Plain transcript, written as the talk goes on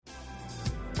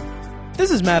This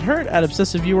is Matt Hurt at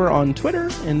Obsessive Viewer on Twitter,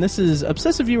 and this is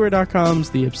ObsessiveViewer.com's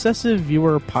The Obsessive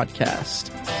Viewer Podcast.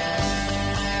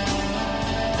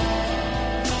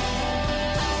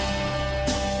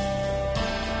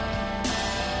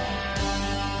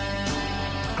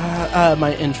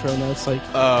 My intro notes, like...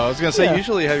 I was going to say,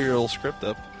 usually you have your little script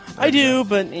up. I do,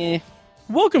 but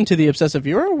Welcome to The Obsessive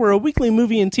Viewer. We're a weekly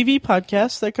movie and TV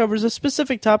podcast that covers a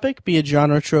specific topic, be it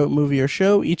genre, trope, movie, or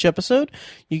show, each episode.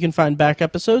 You can find back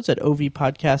episodes at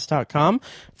ovpodcast.com,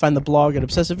 find the blog at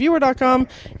obsessiveviewer.com,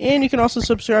 and you can also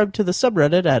subscribe to the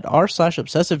subreddit at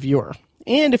r/obsessiveviewer.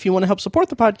 And if you want to help support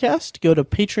the podcast, go to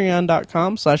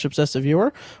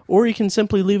patreon.com/obsessiveviewer, or you can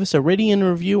simply leave us a rating and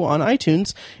review on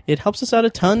iTunes. It helps us out a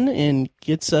ton and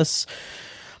gets us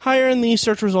higher in the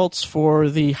search results for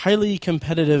the highly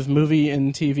competitive movie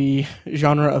and TV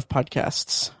genre of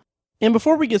podcasts. And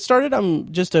before we get started,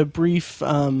 just a brief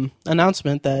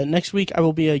announcement that next week I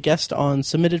will be a guest on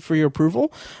Submitted for Your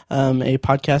Approval, a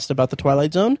podcast about the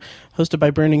Twilight Zone, hosted by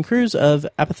Brandon Cruz of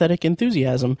Apathetic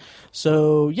Enthusiasm.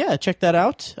 So, yeah, check that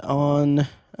out on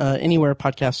anywhere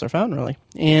podcasts are found, really.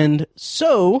 And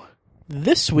so,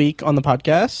 this week on the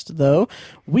podcast, though,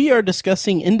 we are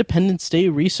discussing Independence Day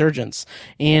Resurgence.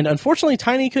 And unfortunately,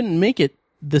 Tiny couldn't make it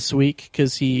this week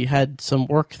because he had some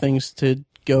work things to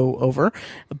go over.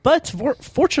 But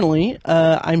fortunately,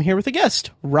 I'm here with a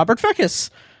guest, Robert Fekkes.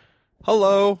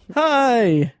 Hello.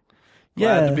 Hi.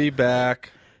 Glad to be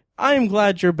back. I'm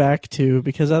glad you're back, too,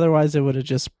 because otherwise it would have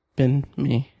just been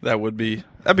me. That'd be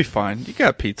fine. You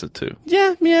got pizza, too.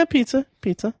 Yeah, pizza.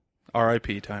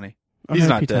 R.I.P. Tiny. He's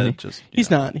not dead.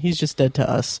 He's not. He's just dead to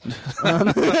us.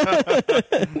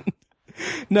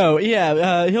 No,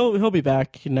 he'll be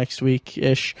back next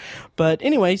week-ish. But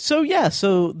anyway, so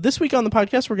this week on the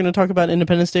podcast, we're going to talk about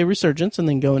Independence Day Resurgence and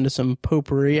then go into some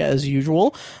potpourri as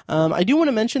usual. I do want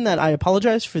to mention that I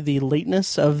apologize for the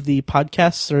lateness of the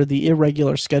podcasts or the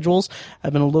irregular schedules.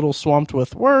 I've been a little swamped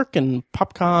with work and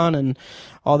PopCon and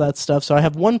all that stuff. So I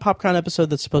have one PopCon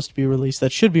episode that's supposed to be released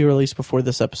that should be released before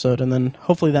this episode. And then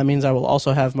hopefully that means I will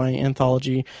also have my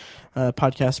anthology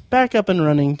podcast back up and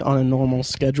running on a normal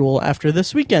schedule after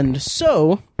this weekend.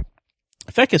 So,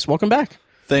 Fekkes, welcome back.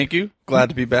 Thank you. Glad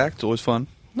to be back. It's always fun.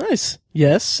 Nice.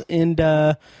 Yes, and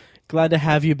glad to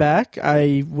have you back.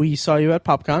 We saw you at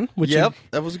PopCon.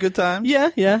 That was a good time.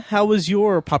 Yeah. How was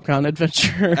your PopCon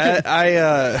adventure?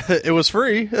 It was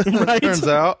free, Right. Turns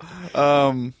out.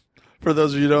 For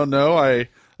those of you who don't know, I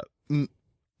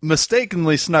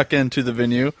mistakenly snuck into the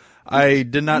venue. I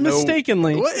did not know.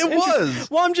 Mistakenly. Well, it was.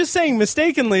 Well, I'm just saying,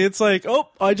 mistakenly. It's like,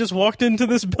 I just walked into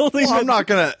this building. Well,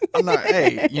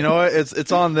 hey, you know what?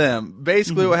 It's on them.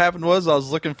 Basically, what happened was I was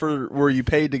looking for where you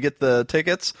paid to get the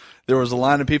tickets. There was a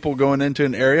line of people going into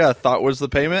an area I thought was the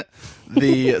payment.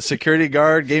 The security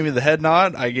guard gave me the head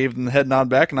nod. I gave them the head nod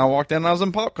back, and I walked in and I was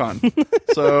in PopCon.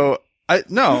 So,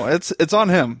 it's on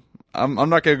him. I'm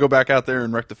not going to go back out there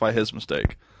and rectify his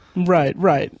mistake.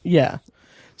 Right. Yeah.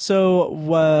 So,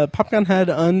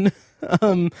 PopCon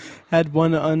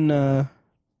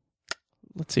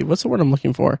let's see, what's the word I'm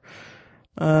looking for?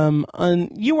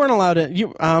 You weren't allowed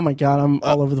to, oh my god, I'm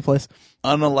all over the place.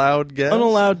 Unallowed guest?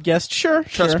 Unallowed guest, sure.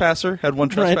 Trespasser? Had one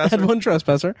trespasser? Right, had one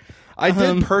trespasser. I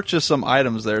did purchase some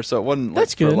items there, so it wasn't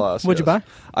that's for good. loss. What'd you buy?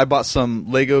 I bought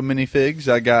some Lego minifigs.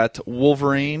 I got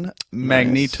Wolverine,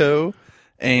 Magneto,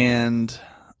 and...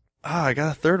 I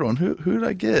got a third one. Who did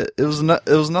I get? It was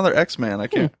another X-Man. I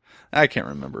can't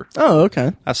remember. Oh,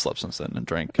 okay. I slept since then and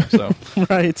drank. So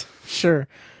right, sure,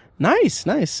 nice.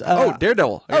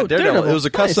 Daredevil. Daredevil. It was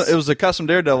a custom. Nice. It was a custom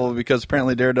Daredevil because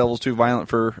apparently Daredevil's too violent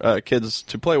for kids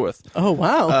to play with. Oh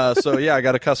wow. So yeah, I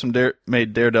got a custom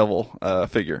made Daredevil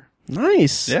figure.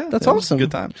 Nice. Yeah, that's awesome.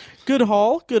 Good times. Good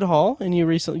haul. And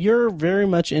you're very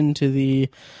much into the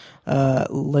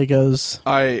Legos.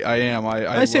 I am.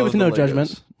 I say love with no the Legos.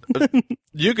 judgment.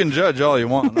 You can judge all you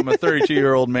want. I'm a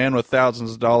 32-year-old man with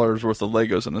thousands of dollars worth of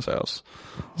Legos in his house.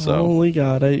 So. Holy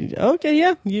God.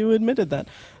 You admitted that.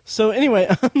 So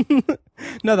anyway,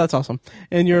 no, that's awesome.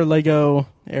 And your Lego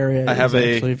area is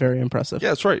actually very impressive. Yeah,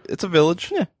 that's right. It's a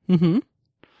village. Yeah. Mm-hmm.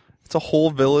 It's a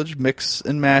whole village, mix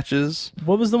and matches.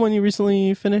 What was the one you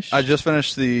recently finished? I just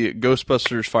finished the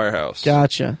Ghostbusters Firehouse.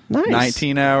 Gotcha. Nice.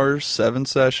 19 hours, 7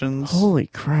 sessions. Holy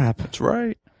crap. That's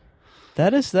right.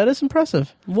 That is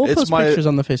impressive. We'll post pictures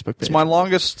on the Facebook page. It's my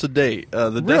longest to date.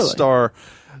 The Death Star.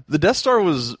 The Death Star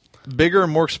was bigger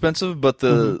and more expensive, but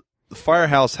the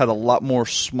Firehouse had a lot more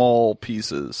small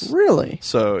pieces. Really?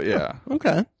 So yeah.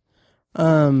 Okay.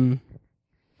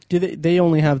 Do they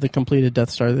only have the completed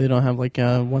Death Star? They don't have like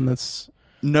one that's...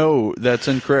 No, that's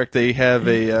incorrect. They have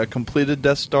a completed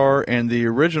Death Star, and the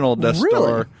original Death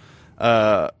Star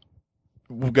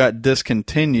got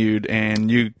discontinued,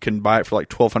 and you can buy it for like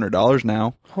 $1,200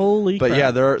 now. Holy But crap.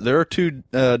 yeah, there are two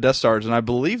Death Stars, and I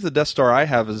believe the Death Star I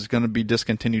have is going to be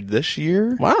discontinued this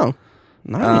year. Wow.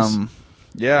 Nice.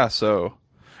 Yeah, so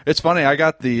it's funny. I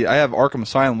have Arkham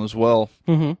Asylum as well,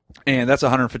 and that's a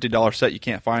 $150 set you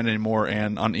can't find anymore.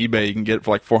 And on eBay you can get it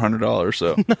for like $400.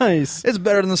 So Nice. it's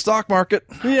better than the stock market.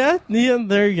 Yeah.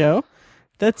 There you go.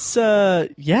 That's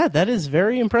that is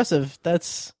very impressive.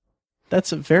 That's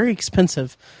very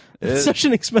expensive. It's such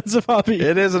an expensive hobby.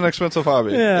 It is an expensive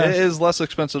hobby. Yeah. It is less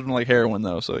expensive than like heroin,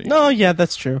 though. So No, yeah,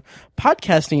 that's true.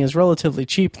 Podcasting is relatively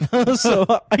cheap, though, so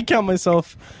I count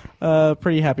myself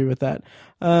pretty happy with that.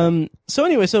 So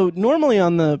anyway, normally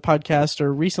on the podcast,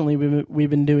 or recently we've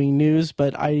been doing news,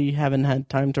 but I haven't had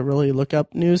time to really look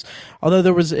up news. Although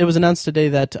it was announced today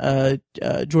that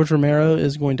George Romero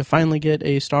is going to finally get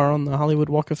a star on the Hollywood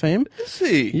Walk of Fame. Let's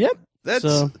see. Yep. That's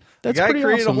the guy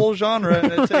created awesome. a whole genre,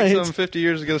 and it takes Right. him 50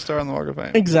 years to get a star on the Walk of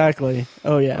Fame. Exactly.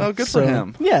 Oh yeah. Oh, good for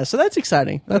him. Yeah. So that's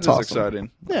exciting. That's That is awesome.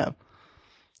 exciting.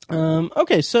 Yeah.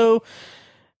 Okay, so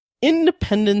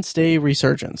Independence Day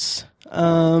Resurgence.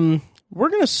 We're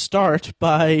going to start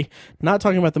by not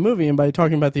talking about the movie and by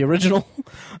talking about the original.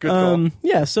 Good call.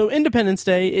 Yeah, so Independence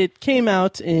Day, it came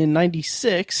out in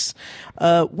 96.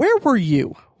 Where were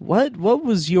you? What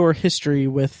was your history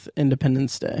with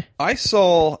Independence Day? I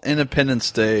saw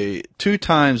Independence Day 2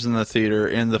 times in the theater,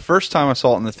 and the first time I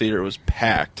saw it in the theater, it was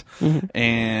packed.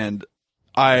 And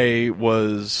I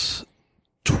was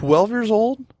 12 years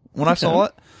old when I saw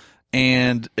it.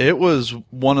 And it was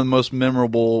one of the most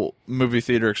memorable movie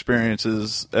theater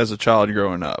experiences as a child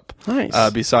growing up. Nice.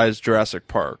 Besides Jurassic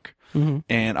Park.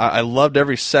 And I loved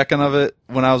every second of it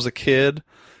when I was a kid.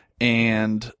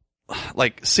 And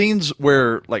like scenes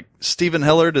where like Stephen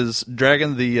Hillard is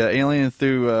dragging the alien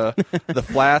through the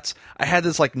flats. I had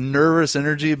this like nervous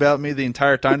energy about me the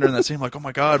entire time during that scene. Like, oh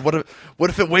my God, what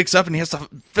if it wakes up and he has to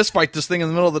fist fight this thing in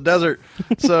the middle of the desert?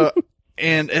 So,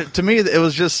 to me, it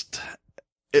was just...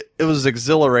 It was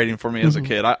exhilarating for me as a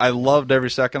kid. I loved every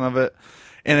second of it.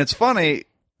 And it's funny,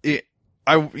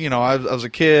 I was a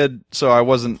kid, so I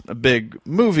wasn't a big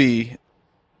movie,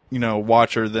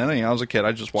 watcher then. I was a kid.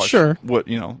 I just watched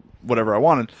whatever I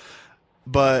wanted.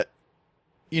 But,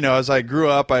 as I grew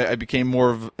up, I became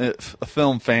more of a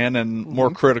film fan and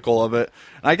more critical of it.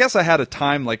 And I guess I had a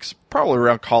time, like probably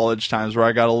around college times, where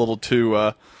I got a little too,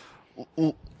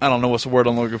 I don't know what's the word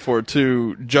I'm looking for,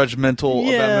 too judgmental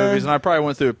about movies. And I probably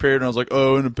went through a period and I was like,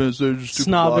 oh, Independence Day is just stupid.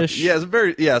 Snobbish. Yeah, it's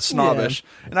very, snobbish.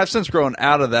 Yeah. And I've since grown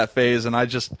out of that phase, and I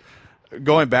just,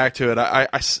 going back to it,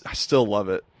 I still love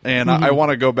it. And I want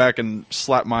to go back and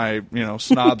slap my,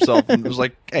 snob self and it was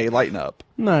like, hey, lighten up.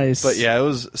 Nice. But yeah, it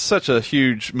was such a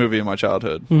huge movie in my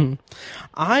childhood.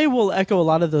 I will echo a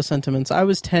lot of those sentiments. I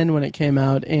was 10 when it came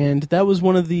out, and that was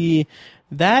one of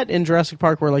that and Jurassic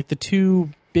Park were like the two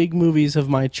big movies of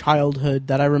my childhood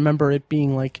that I remember it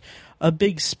being like a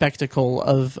big spectacle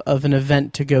of an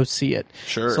event to go see it.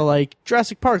 Sure. So like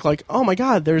Jurassic Park, like, oh my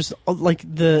God, there's like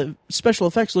the special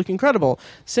effects look incredible.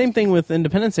 Same thing with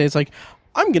Independence Day. It's like,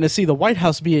 I'm going to see the White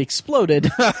House be exploded.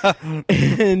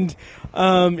 And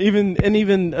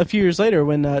even a few years later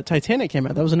when Titanic came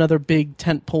out, that was another big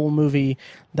tentpole movie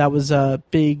that was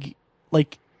big,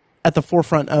 like at the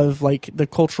forefront of like the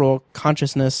cultural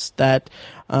consciousness that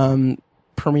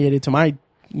permeated to my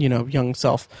young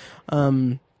self.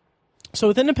 So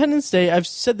with Independence Day, I've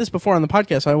said this before on the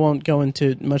podcast, so I won't go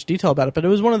into much detail about it, but it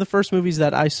was one of the first movies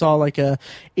that I saw like a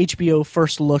HBO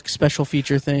first look special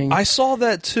feature thing. I saw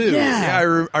that too.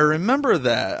 Yeah. I remember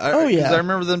that. Oh, yeah. 'Cause I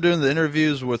remember them doing the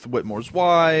interviews with Whitmore's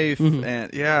wife,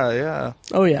 and yeah.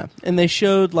 Oh yeah, and they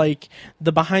showed like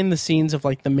the behind the scenes of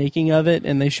like the making of it,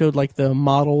 and they showed like the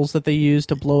models that they used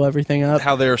to blow everything up.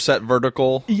 How they were set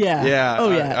vertical. Yeah. Yeah.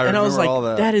 Oh yeah. And I was like, all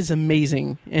that. that is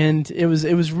amazing, and it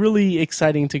was really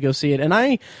exciting to go see it, and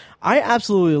I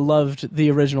absolutely loved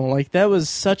the original. Like that was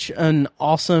such an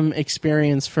awesome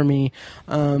experience for me.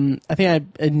 I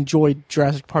think I enjoyed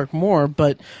Jurassic Park more,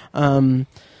 but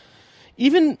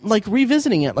even like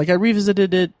revisiting it, like I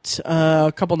revisited it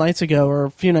a couple nights ago or a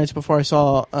few nights before I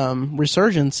saw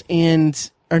Resurgence,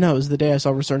 it was the day I saw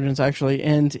Resurgence actually,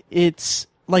 and it's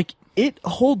like it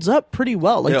holds up pretty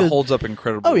well. Like it holds up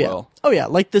incredibly well. Oh yeah,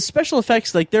 like the special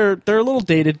effects, like they're a little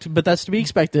dated, but that's to be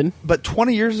expected. But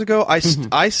 20 years ago, I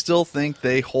still think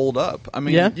they hold up. I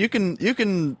mean, Yeah? you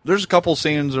can. There's a couple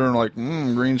scenes that are like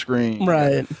green screen,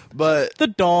 Right. But The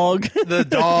dog. the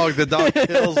dog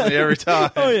kills me every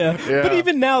time. Oh yeah. But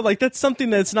even now, like that's something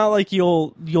that's not like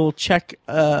you'll check,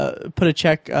 put a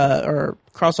check or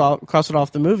cross it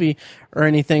off the movie or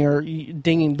anything, or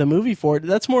dinging the movie for it.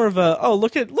 That's more of a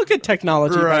look at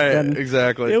technology back Right, then.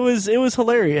 exactly. It was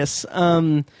hilarious.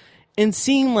 And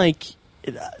seeing like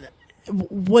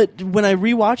when I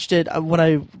rewatched it, what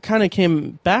I kind of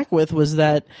came back with was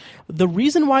that the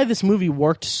reason why this movie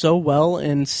worked so well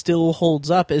and still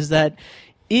holds up is that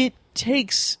it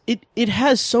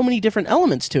has so many different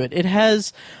elements to it. It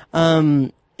has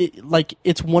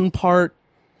it's one part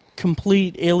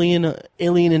complete alien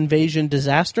invasion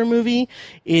disaster movie.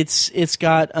 It's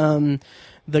got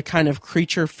the kind of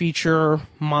creature feature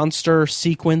monster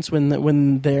sequence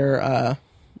when they're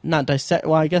not dissecting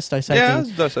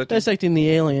dissecting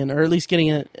the alien, or at least getting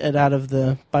it out of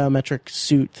the biometric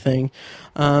suit thing.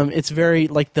 It's very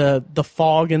like the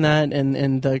fog in that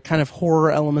and the kind of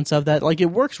horror elements of that. Like, it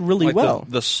works really well.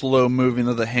 The slow moving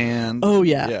of the hand. Oh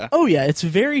yeah. Oh yeah. It's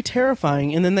very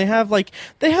terrifying. And then they have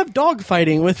dog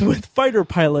fighting with fighter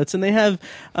pilots, and they have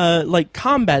like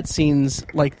combat scenes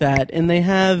like that, and they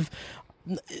have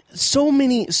so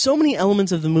many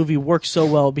elements of the movie work so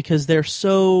well because they're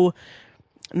so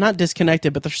not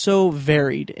disconnected, but they're so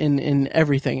varied in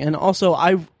everything. And also,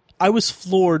 I was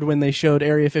floored when they showed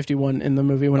Area 51 in the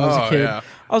movie when I was a kid. Yeah.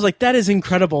 I was like, that is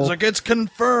incredible. I was like, it's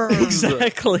confirmed.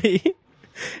 Exactly.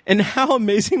 And how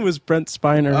amazing was Brent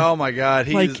Spiner? Oh my God,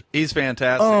 he's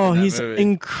fantastic. Oh, he's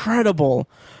incredible.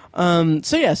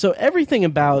 So everything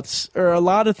about, or a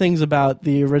lot of things about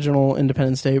the original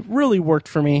Independence Day really worked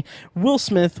for me. Will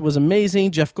Smith was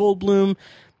amazing. Jeff Goldblum,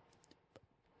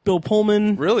 Bill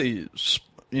Pullman, really,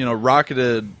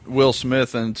 rocketed Will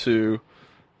Smith into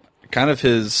kind of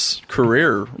his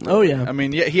career. Oh yeah. I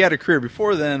mean, yeah, he had a career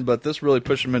before then, but this really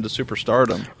pushed him into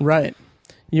superstardom. Right.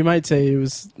 You might say it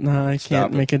was. No, I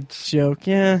can't make a joke.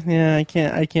 Yeah, I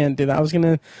can't do that. I was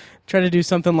gonna try to do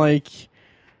something like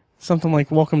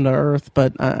Welcome to Earth,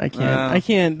 but I can't. I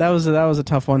can't. That was a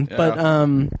tough one.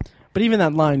 Yeah. But even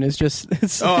that line is just.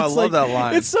 I love that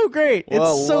line. It's so great.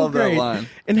 It's so great. That line.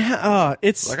 And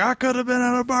it's like, I could have been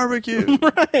at a barbecue.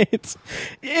 Right.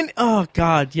 And oh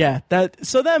God, yeah. That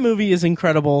movie is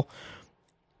incredible.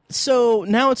 So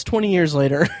now it's 20 years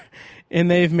later, and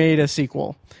they've made a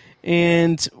sequel.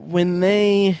 And when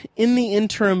in the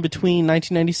interim between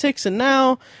 1996 and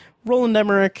now, Roland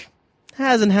Emmerich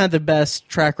hasn't had the best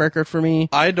track record for me.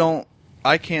 I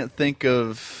can't think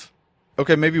of.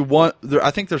 Okay, maybe one.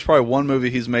 I think there's probably one movie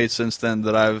he's made since then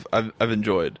that I've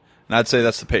enjoyed, and I'd say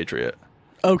that's The Patriot.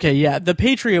 Okay, yeah, The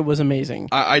Patriot was amazing.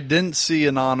 I didn't see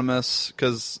Anonymous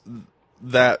because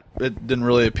it didn't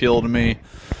really appeal to me.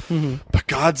 Mm-hmm. But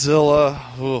Godzilla,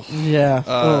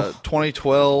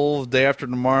 2012, Day After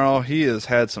Tomorrow, he has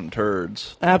had some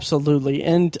turds. Absolutely,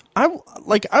 and I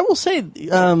will say,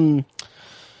 the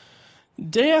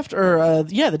Day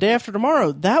After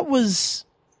Tomorrow, that was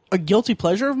a guilty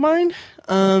pleasure of mine,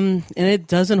 and it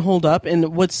doesn't hold up.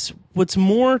 And what's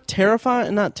more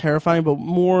not terrifying, but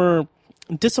more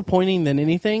disappointing than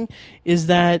anything is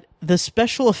that the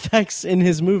special effects in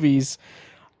his movies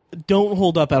don't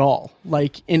hold up at all,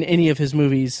 like in any of his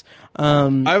movies.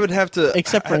 I would have to,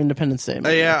 except for Independence Day.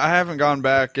 Yeah, I haven't gone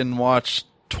back and watched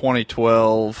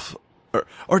 2012.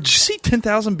 Or did you see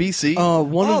 10,000 BC?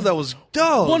 That was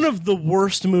dope. One of the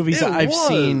worst movies I've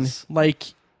seen.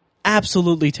 Like,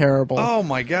 absolutely terrible. Oh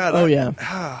my God. Oh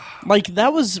yeah. Like,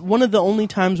 that was one of the only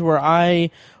times where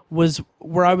I was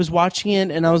watching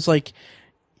it and I was like,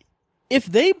 if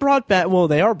they brought back, well,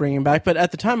 they are bringing back, but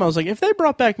at the time I was like, if they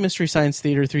brought back Mystery Science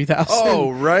Theater 3000.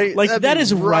 Oh, right. Like, that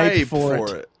is ripe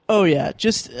for it. Oh yeah.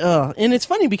 Just, and it's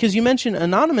funny because you mentioned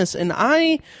Anonymous, and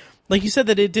like you said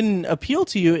that it didn't appeal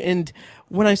to you, and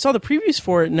when I saw the previews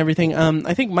for it and everything,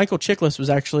 I think Michael Chiklis was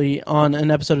actually on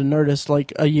an episode of Nerdist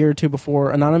like a year or two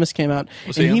before Anonymous came out.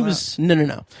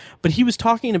 No. But he was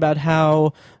talking about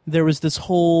how there was this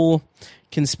whole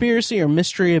conspiracy or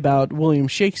mystery about William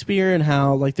Shakespeare, and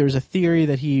how like there was a theory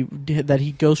that he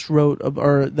ghost wrote,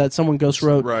 or that someone ghost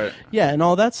wrote, right? Yeah, and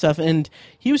all that stuff. And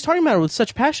he was talking about it with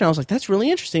such passion. I was like, that's really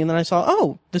interesting. And then I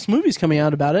saw, this movie's coming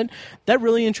out about it. That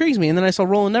really intrigues me. And then I saw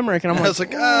Roland Emmerich, and I was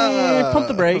like, pump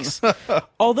the brakes.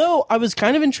 Although I was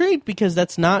kind of intrigued because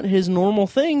that's not his normal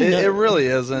thing. It really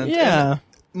isn't. Yeah. And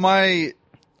my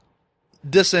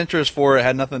disinterest for it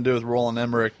had nothing to do with Roland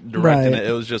Emmerich directing it.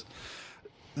 It was just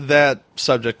that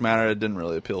subject matter. It didn't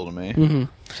really appeal to me. Mm-hmm.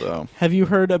 So, have you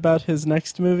heard about his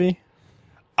next movie?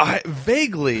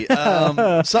 Vaguely.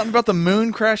 Something about the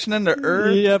moon crashing into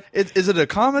Earth. Yep. Is it a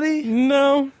comedy?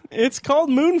 No, it's called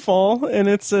Moonfall, and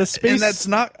it's a space. And that's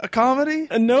not a comedy?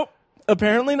 Nope.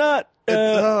 Apparently not.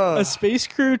 A space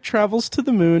crew travels to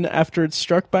the moon after it's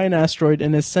struck by an asteroid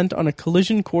and is sent on a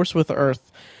collision course with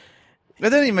Earth. That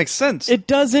doesn't even make sense. It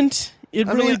doesn't. It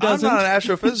really doesn't. I'm not an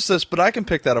astrophysicist, but I can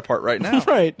pick that apart right now.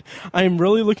 Right. I'm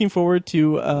really looking forward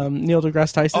to Neil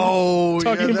deGrasse Tyson.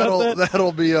 Talking about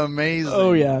that'll be amazing.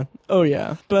 Oh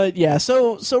yeah. But yeah,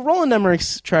 so Roland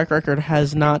Emmerich's track record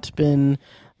has not been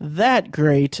that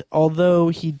great, although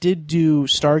he did do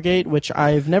Stargate, which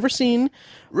I've never seen.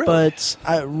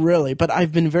 Really? But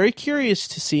I've been very curious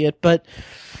to see it. But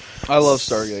I love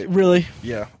Stargate. Really?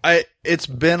 Yeah. It's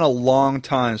been a long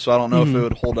time, so I don't know if it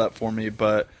would hold up for me,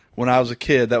 but when I was a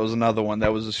kid, that was another one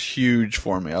that was huge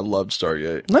for me. I loved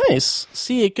Stargate. Nice.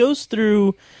 See, it goes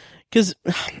through, because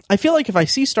I feel like if I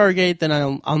see Stargate, then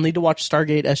I'll need to watch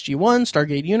Stargate SG-1,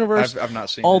 Stargate Universe. I've not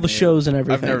seen all the shows and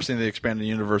everything. I've never seen the expanded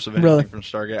universe of anything from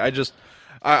Stargate.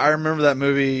 I remember that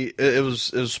movie. It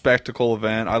was a spectacle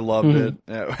event. I loved it.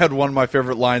 I had one of my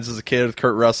favorite lines as a kid with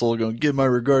Kurt Russell going, "Give my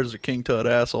regards to King Tut,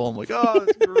 asshole." I'm like, oh,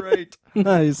 that's great.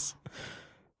 Nice.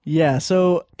 Yeah,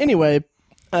 so anyway,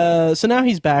 so now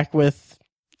he's back with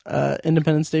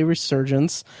Independence Day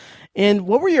Resurgence. And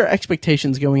what were your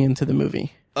expectations going into the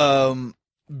movie?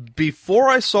 Before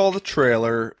I saw the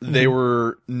trailer, they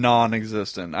were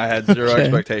non-existent. I had zero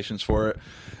expectations for it.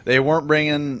 They weren't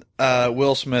bringing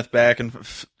Will Smith back, and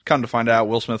come to find out,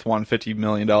 Will Smith won $50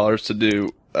 million to do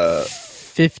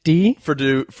 50 for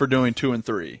doing 2 and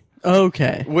 3.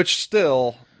 Okay, which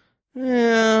still,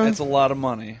 it's a lot of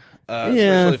money,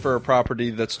 especially for a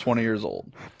property that's 20 years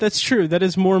old. That's true. That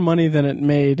is more money than it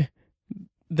made.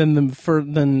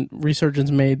 Than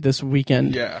Resurgence made this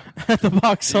weekend. Yeah, at the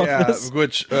box office. Yeah,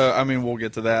 which we'll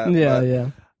get to that. Yeah.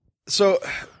 So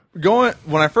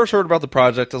when I first heard about the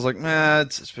project, I was like, man,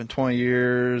 it's been 20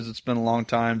 years. It's been a long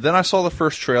time. Then I saw the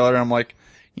first trailer, and I'm like,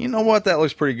 you know what? That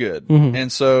looks pretty good.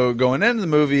 And so going into the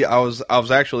movie, I was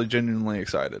actually genuinely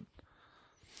excited.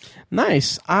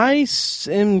 Nice. I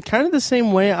am kind of the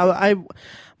same way.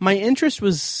 My interest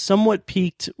was somewhat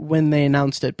piqued when they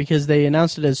announced it, because they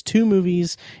announced it as 2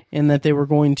 movies and that they were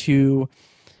going to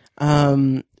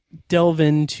delve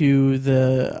into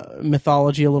the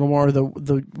mythology a little more,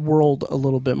 the world a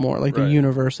little bit more, like the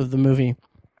universe of the movie.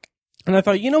 And I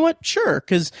thought, you know what? Sure,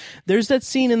 because there's that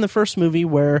scene in the first movie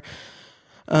where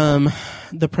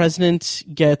the president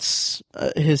gets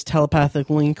his telepathic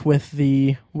link with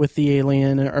the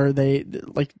alien, or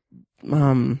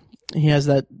he has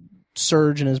that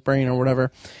surge in his brain or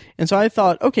whatever. And so I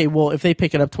thought, okay, well, if they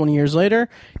pick it up 20 years later,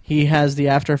 he has the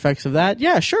after effects of that.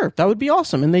 Yeah, sure, that would be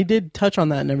awesome. And they did touch on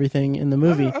that and everything in the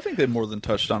movie. I think they more than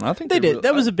touched on it. I think they did.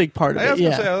 That was a big part of it. I was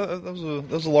going to say, that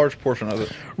was a large portion of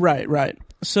it. Right.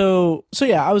 So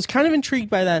yeah, I was kind of intrigued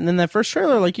by that. And then that first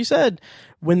trailer, like you said,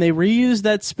 when they reused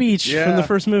that speech from the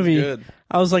first movie,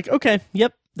 I was like, okay,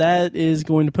 yep, that is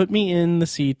going to put me in the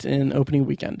seat in opening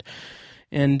weekend.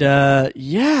 And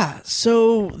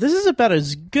so this is about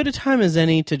as good a time as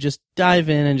any to just dive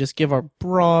in and just give our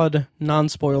broad,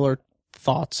 non-spoiler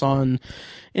thoughts on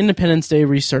Independence Day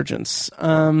Resurgence.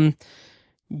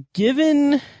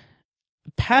 Given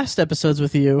past episodes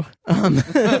with you,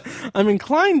 I'm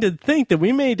inclined to think that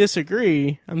we may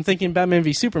disagree. I'm thinking Batman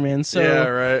v Superman. So yeah,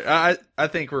 right. I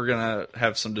think we're gonna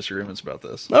have some disagreements about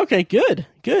this. Okay, good.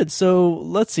 So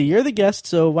let's see. You're the guest,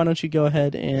 so why don't you go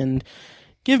ahead and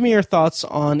give me your thoughts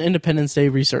on Independence Day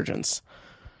Resurgence.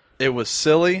 It was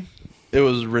silly. It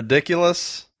was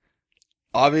ridiculous.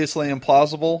 Obviously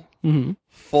implausible.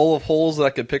 Full of holes that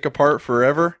I could pick apart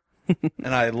forever.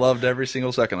 And I loved every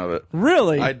single second of it.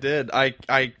 Really? I did. I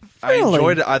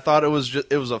enjoyed it. I thought it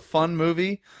was a fun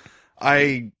movie.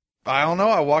 I don't know.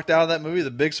 I walked out of that movie with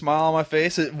a big smile on my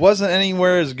face. It wasn't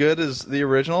anywhere as good as the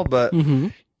original, but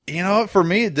you know, for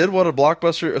me, it did what a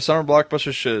summer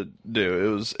blockbuster should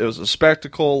do. It was a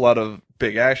spectacle, a lot of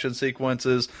big action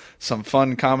sequences, some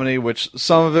fun comedy, which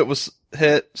some of it was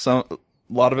hit, a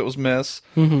lot of it was miss.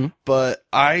 But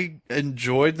I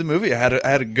enjoyed the movie. I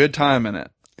had a good time in it.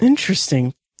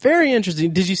 Interesting. Very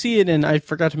interesting. Did you see it in, I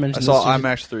forgot to mention I saw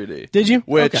IMAX 3D. Did you?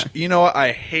 Which, you know what?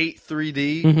 I hate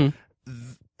 3D.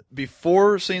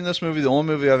 Before seeing this movie, the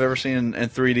only movie I've ever seen in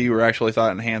 3D where I actually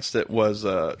thought enhanced it was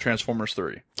Transformers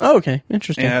 3. Oh, okay.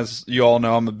 Interesting. And as you all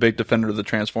know, I'm a big defender of the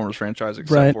Transformers franchise,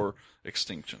 except for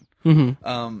Extinction.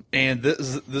 And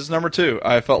this is number 2.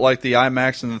 I felt like the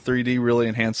IMAX and the 3D really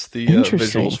enhanced the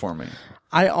visuals for me.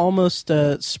 I almost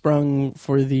sprung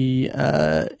for the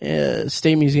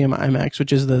State Museum IMAX,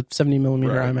 which is the 70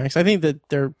 millimeter IMAX. I think that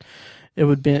it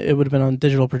would have been on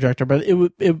digital projector, but it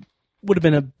would have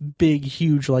been a big,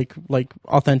 huge, like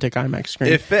authentic IMAX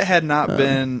screen. If it had not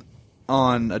been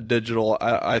on a digital,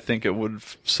 I think it would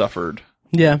have suffered.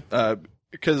 Yeah.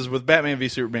 Because with Batman v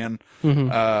Superman,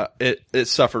 it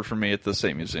suffered for me at the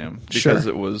State Museum because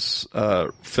it was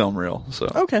film reel. So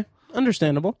okay.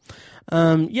 understandable.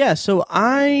 Yeah, so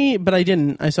but I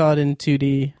didn't. I saw it in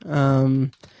 2D.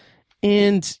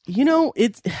 And,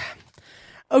 it's...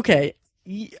 Okay,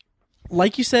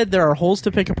 like you said, there are holes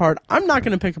to pick apart. I'm not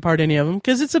going to pick apart any of them,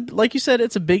 because like you said,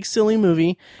 it's a big, silly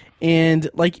movie. And,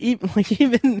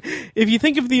 even if you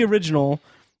think of the original...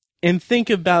 And think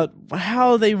about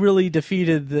how they really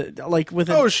defeated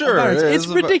Oh, sure. It's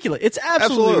ridiculous. It's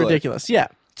absolutely ridiculous. Yeah.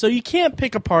 So you can't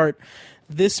pick apart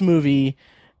this movie,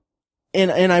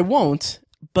 and I won't,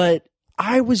 but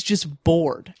I was just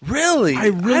bored. Really? I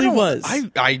really was.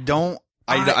 I don't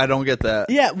get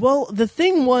that. Yeah, well, the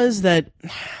thing was that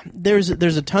there's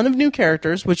a ton of new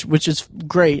characters, which is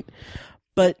great,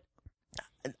 but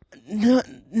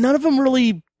none of them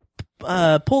really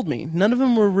pulled me. None of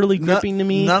them were really gripping to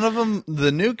me. None of them,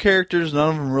 the new characters, none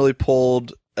of them really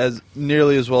pulled as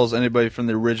nearly as well as anybody from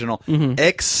the original,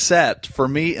 except for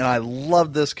me, and I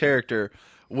love this character,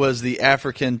 was the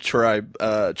African tribe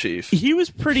chief. He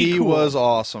was pretty cool. He was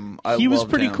awesome. He was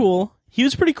pretty cool. He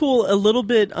was pretty cool. A little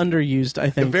bit underused, I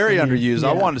think. Very underused. Yeah.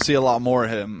 I wanted to see a lot more of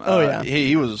him. Oh yeah,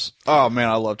 he was. Oh man,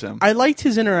 I loved him. I liked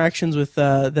his interactions with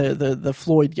the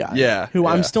Floyd guy. Yeah, who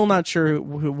I'm still not sure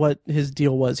what his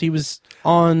deal was. He was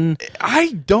on.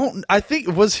 I think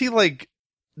was he like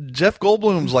Jeff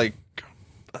Goldblum's like.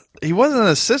 He wasn't an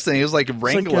assistant. He was like a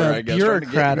wrangler, I guess.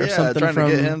 Bureaucrat or something. Trying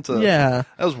to get him to. Yeah,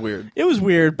 that was weird. It was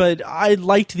weird, but I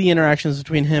liked the interactions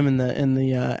between him and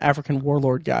the African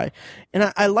warlord guy,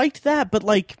 and I liked that. But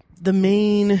like the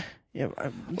main,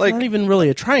 it's not even really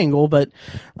a triangle, but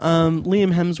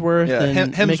Liam Hemsworth,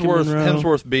 and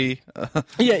Hemsworth B.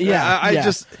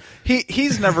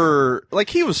 He's never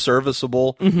he was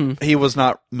serviceable. Mm-hmm. He was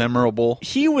not memorable.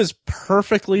 He was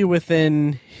perfectly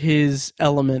within his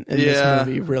element in this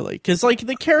movie, really, because like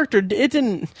the character, it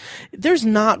didn't. There's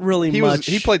not really much.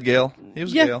 He played Gale. He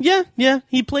was Gale. Yeah.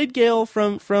 He played Gale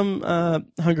from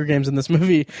Hunger Games in this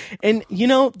movie, and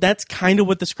that's kind of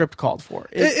what the script called for.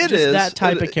 It is that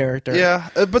type of character. Yeah,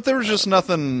 but there was just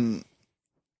nothing.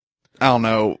 I don't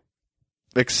know.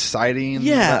 Exciting.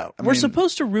 Yeah, we're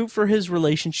supposed to root for his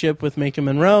relationship with Maika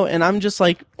Monroe, and I'm just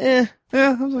like, Yeah,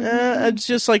 I was like, it's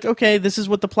just like, okay, this is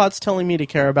what the plot's telling me to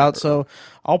care about, so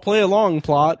I'll play along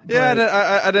plot.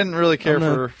 Yeah, I didn't really care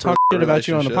for talk shit about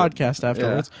you on the podcast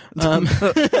afterwards.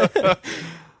 Yeah.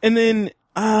 And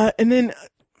then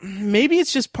maybe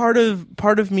it's just part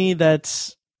of me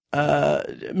that's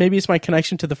maybe it's my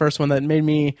connection to the first one that made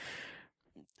me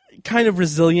kind of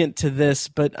resilient to this,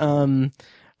 but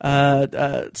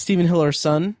Stephen Hiller's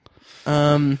son,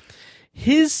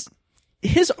 his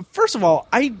first of all,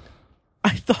 I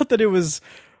thought that it was,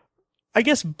 I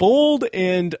guess, bold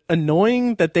and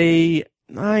annoying that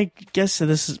I guess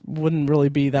this wouldn't really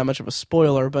be that much of a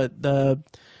spoiler, but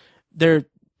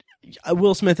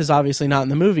Will Smith is obviously not in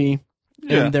the movie,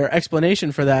 and their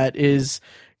explanation for that is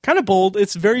kind of bold.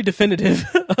 It's very definitive.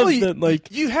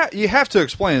 You have to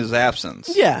explain his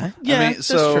absence. Yeah. That's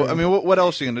true. What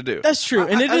else are you going to do? That's true,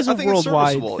 and it is a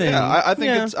worldwide thing. Yeah, I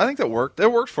think that worked.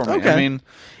 It worked for me. Okay.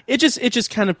 It just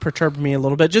kind of perturbed me a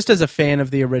little bit, just as a fan of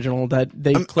the original that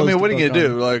they closed. What are you gonna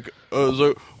do? Like,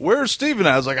 where's Steven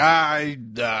at? I was like, I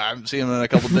haven't seen him in a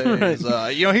couple days.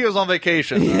 Right. He was on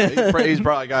vacation. He's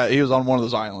probably he was on one of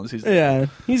those islands. He's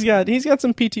got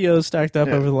some PTOs stacked up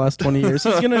over the last 20 years.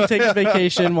 He's gonna take a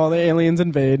vacation while the aliens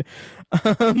invade.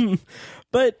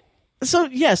 But so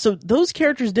those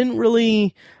characters didn't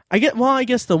really. I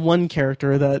guess the one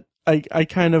character that I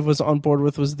kind of was on board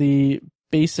with was the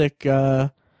basic.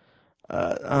 You're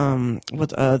not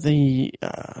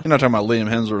talking about Liam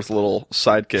Hemsworth's little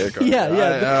sidekick.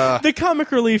 The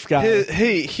comic relief guy.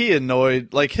 He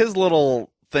annoyed, like his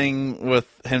little thing with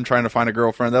him trying to find a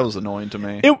girlfriend. That was annoying to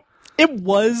me. It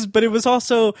was, but it was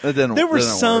also there were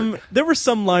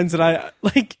some lines that I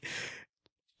like.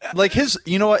 Like his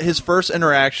first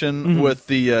interaction with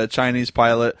the Chinese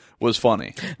pilot was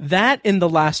funny. That in the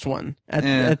last one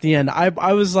at the end,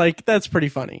 I was like, that's pretty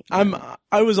funny.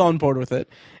 I was on board with it,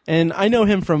 and I know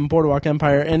him from Boardwalk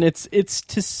Empire, and it's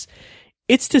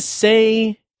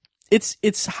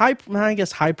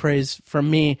high praise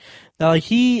from me that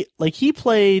he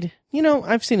played.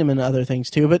 I've seen him in other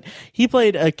things too, but he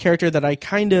played a character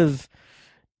that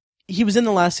he was in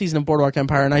the last season of Boardwalk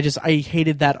Empire, and I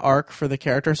hated that arc for the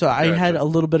character, so I had a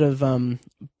little bit of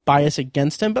bias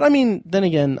against him. But I mean, then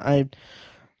again, I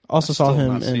also saw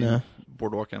him in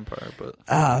Boardwalk Empire,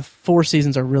 but 4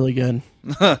 seasons are really good.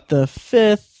 The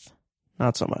 5th,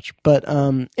 not so much. But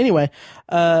anyway,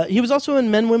 he was also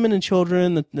in Men, Women, and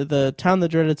Children, the Town That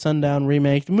Dreaded Sundown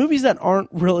remake, the movies that aren't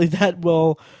really that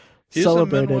well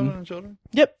celebrated. Men, Women, and Children?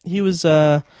 Yep, he was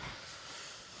one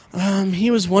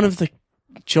of the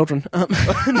children.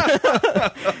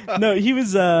 No, he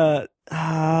was.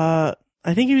 I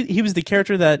think he was the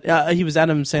character that he was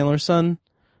Adam Sandler's son.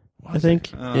 I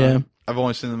think. Yeah. I've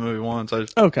only seen the movie once.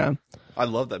 Okay. I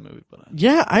love that movie, but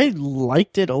yeah, I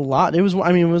liked it a lot. It was.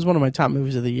 I mean, it was one of my top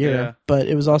movies of the year. Yeah. But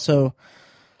it was also.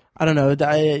 I don't know. It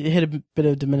hit a bit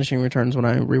of diminishing returns when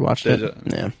I rewatched it.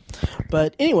 Yeah.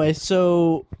 But anyway,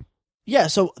 so yeah,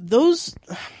 so those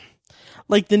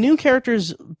like the new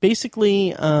characters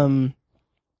basically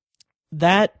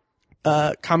that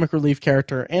comic relief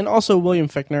character and also William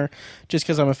Fichtner, just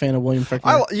because I'm a fan of William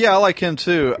Fichtner. I like him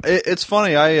too. It's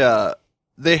funny.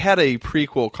 They had a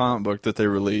prequel comic book that they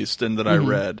released and that I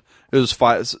read. It was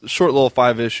short little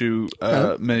 5-issue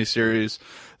miniseries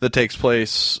that takes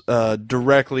place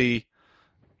directly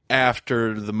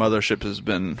after the mothership has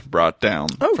been brought down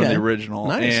from the original.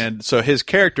 Nice. And so his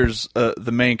character's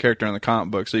the main character in the comic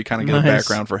book, so you kind of get a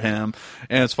background for him.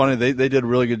 And it's funny, they did a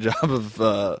really good job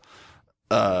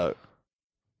of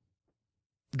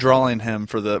drawing him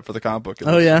for the comic book.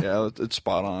 Yeah, it's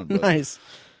spot on. Nice.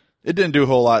 It didn't do a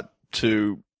whole lot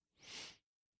to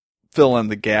fill in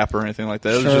the gap or anything like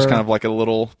that. It was just kind of like a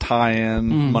little tie-in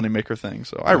moneymaker thing.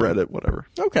 So I read it, whatever.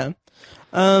 Okay.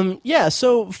 Yeah,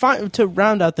 so to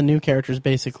round out the new characters,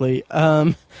 basically,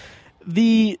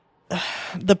 the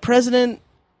president,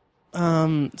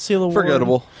 Seal of War,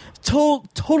 forgettable.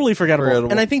 Totally forgettable.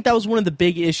 And I think that was one of the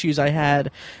big issues I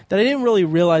had that I didn't really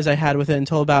realize I had with it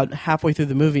until about halfway through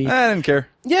the movie. I didn't care.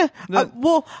 Yeah.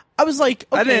 Well, I was like,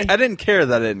 okay. I didn't care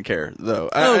that I didn't care, though.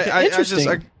 Interesting.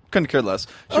 I couldn't care less.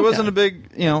 She wasn't a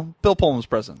big, Bill Pullman's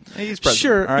president. He's president.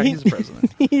 Sure. All right, he's the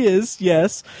president. He is,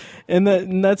 yes.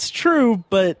 And that's true,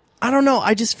 but I don't know.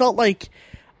 I just felt like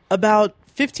about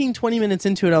 15, 20 minutes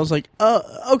into it, I was like,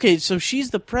 okay, so she's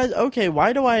the okay,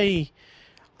 why do I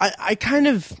kind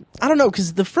of, I don't know,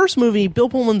 because the first movie, Bill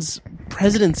Pullman's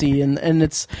presidency, and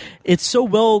it's so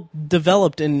well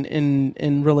developed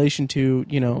in relation to,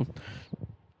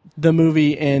 the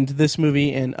movie and this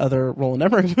movie and other Roland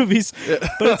Emmerich movies.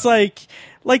 But it's like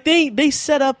they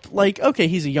set up like, okay,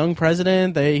 he's a young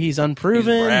president, he's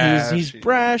unproven, he's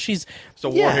brash, he's a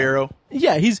war hero.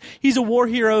 Yeah, he's a war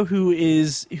hero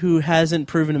who hasn't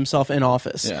proven himself in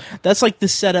office. Yeah. That's like the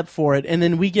setup for it. And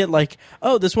then we get like,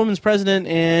 oh, this woman's president,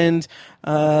 and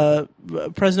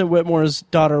President Whitmore's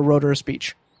daughter wrote her a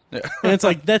speech. Yeah. And it's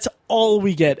like, that's all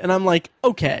we get, and I'm like,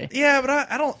 okay. Yeah, but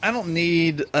I don't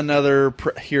need another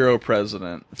hero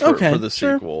president for the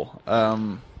sequel. I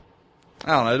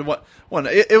don't know.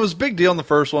 It was a big deal in the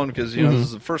first one because this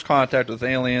is the first contact with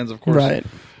aliens. Of course, right.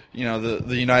 The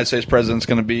United States president's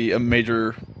going to be a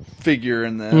major figure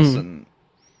in this, and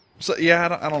so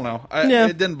yeah, I don't know.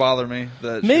 It didn't bother me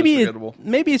that she was forgettable.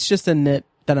 Maybe it's just a nit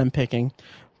that I'm picking,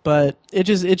 but it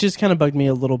just kind of bugged me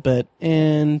a little bit,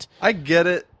 and I get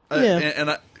it.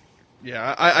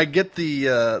 I get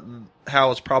the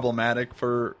how it's problematic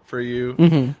for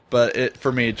you, but for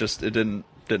me it didn't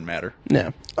matter.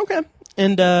 Yeah. Okay.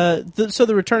 And so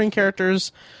the returning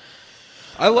characters,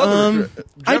 I love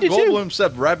Jeff Goldblum too.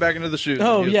 stepped right back into the shoes.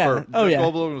 Oh yeah. Jeff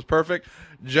Goldblum was perfect.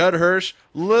 Judd Hirsch,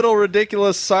 little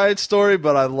ridiculous side story,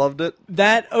 but I loved it.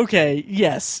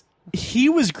 Yes. He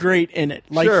was great in it.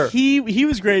 Like he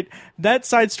was great. That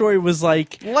side story was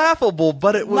like laughable,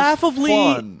 but it was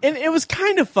fun. And it was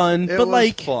kind of fun, but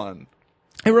like fun.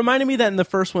 It reminded me that in the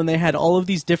first one they had all of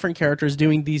these different characters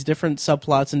doing these different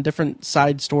subplots and different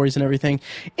side stories and everything.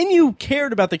 And you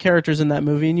cared about the characters in that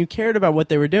movie and you cared about what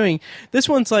they were doing. This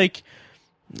one's like,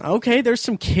 okay, there's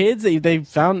some kids. They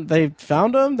found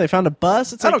them. They found a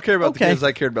bus. It's I don't care about the kids.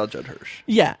 I cared about Judd Hirsch.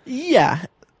 Yeah.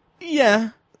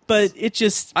 But it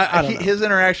just his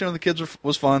interaction with the kids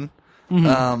was fun.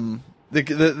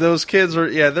 Those kids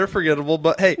they're forgettable,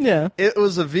 but hey, it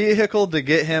was a vehicle to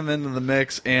get him into the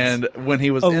mix, and when he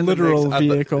was in literal the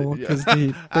mix, vehicle because they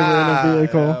were in a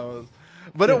vehicle.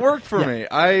 But it worked for me.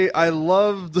 I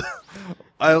loved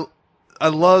I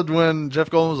loved when Jeff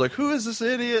Goldblum was like, "Who is this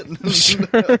idiot?" Sure.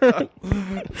 That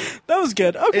was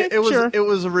good. Okay, it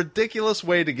was a ridiculous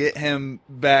way to get him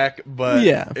back, but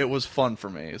it was fun for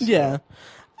me. So. Yeah.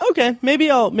 Okay,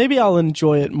 maybe I'll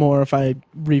enjoy it more if I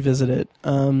revisit it.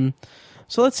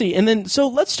 So let's see, and then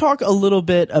let's talk a little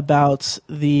bit about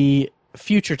the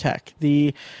future tech.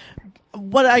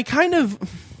 What I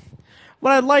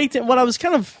liked and what I was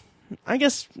kind of, I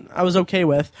guess I was okay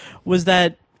with, was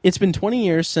that it's been 20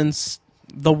 years since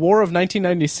the War of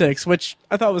 1996, which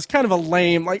I thought was kind of a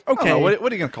lame. Like, okay, what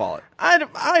are you gonna call it? I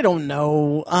don't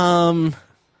know.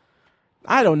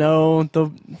 I don't know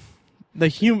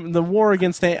the war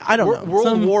against I don't know.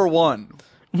 World War One.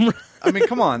 I mean,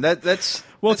 come on. That's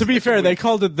well. To be fair, they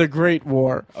called it the Great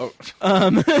War. Oh.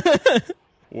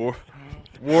 War.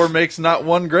 war makes not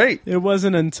one great. It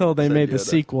wasn't until they made the Yoda.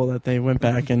 sequel that they went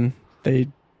back and they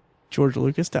George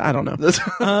Lucas. I don't know.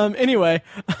 Anyway,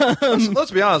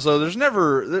 let's be honest though. I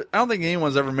don't think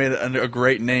anyone's ever made a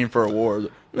great name for a war.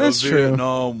 That's the true.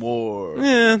 Vietnam War,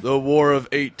 Yeah. the War of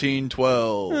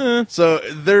 1812. So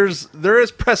there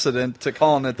is precedent to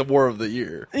calling it the War of the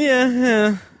Year.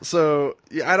 Yeah. So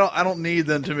I don't need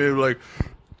them to be like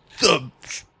the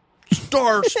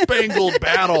Star Spangled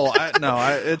Battle.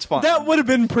 It's fine. That would have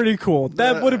been pretty cool.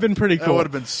 That would have been pretty That cool. would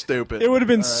have been stupid. It would have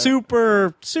been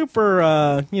super,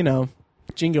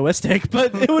 jingoistic,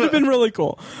 but it would have been really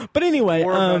cool. But anyway,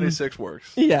 War of 96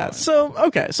 works. Yeah. So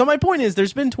so my point is,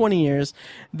 there's been 20 years.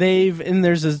 And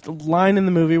there's this line in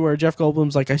the movie where Jeff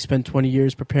Goldblum's like, "I spent 20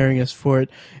 years preparing us for it,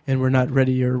 and we're not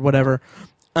ready," or whatever.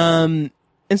 And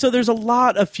so there's a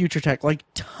lot of future tech, like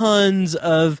tons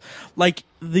of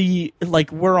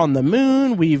we're on the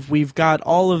moon. We've got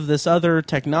all of this other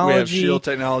technology. We have shield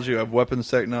technology. We have weapons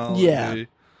technology. Yeah.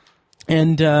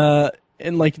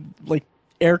 And like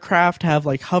aircraft have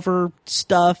like hover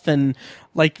stuff, and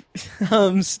like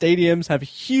stadiums have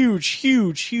huge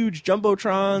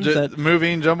jumbotrons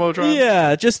moving jumbotrons.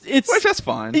 Yeah, Which that's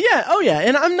fine. Yeah, oh yeah,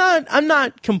 and I'm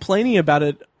not complaining about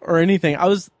it or anything. I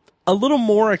was a little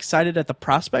more excited at the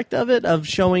prospect of it, of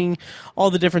showing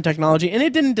all the different technology, and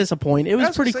it didn't disappoint. It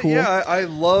was pretty cool. Yeah, I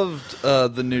loved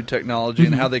the new technology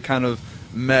and how they kind of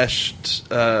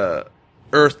meshed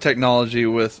Earth technology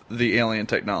with the alien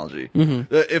technology.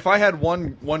 If I had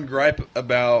one gripe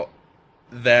about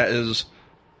that is,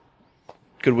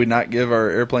 could we not give our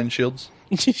airplane shields?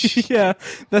 Yeah,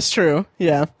 that's true.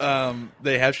 Yeah.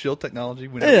 They have shield technology.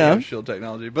 We don't have shield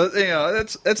technology, but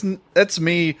that's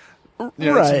me.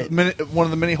 Right. It's one of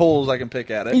the many holes I can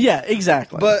pick at it. Yeah,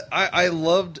 exactly. But I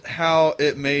loved how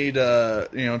it made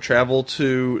travel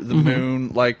to the moon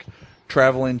like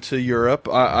traveling to Europe.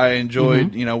 I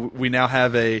enjoyed. We now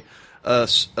have a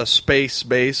space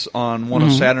base on one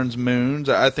of Saturn's moons.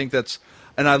 I think that's,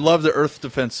 and I love the Earth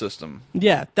defense system.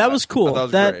 Yeah, that was cool. That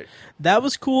was great. That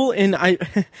was cool, and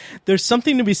there's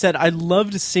something to be said. I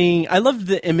loved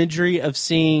the imagery of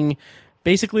seeing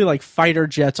basically like fighter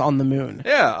jets on the moon.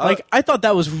 Yeah. I thought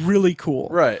that was really cool.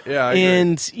 Right. Yeah. I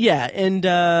agree.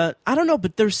 I don't know,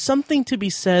 but there's something to be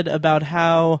said about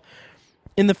how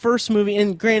in the first movie,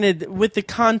 and granted, with the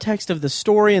context of the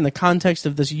story and the context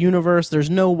of this universe, there's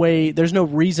no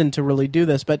reason to really do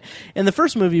this. But in the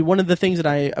first movie, one of the things that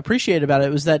I appreciate about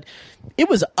it was that it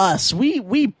was us.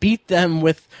 We beat them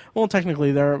with, well,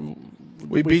 technically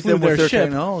we beat them with their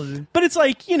technology. But it's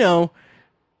like,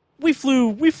 we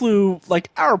flew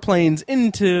like our planes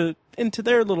into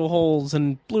their little holes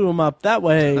and blew them up that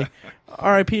way.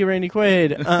 R.I.P. Randy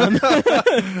Quaid.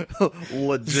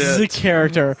 Legit. The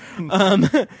character.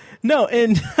 No,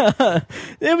 and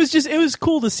it was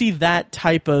cool to see that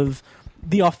type of,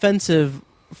 the offensive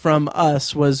from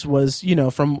us was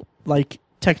from like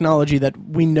technology that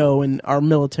we know in our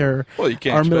military. Well, you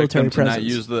can't expect them to not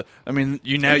use the. I mean,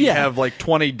 you have like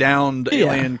 20 downed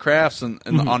alien crafts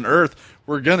on Earth.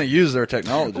 We're gonna use their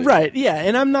technology, right? Yeah,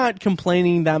 and I'm not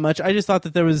complaining that much. I just thought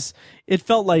that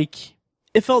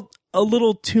it felt a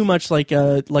little too much like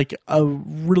a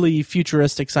really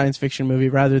futuristic science fiction movie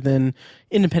rather than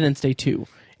Independence Day 2,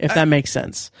 if that makes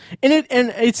sense. And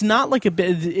it's not like it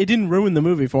didn't ruin the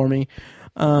movie for me.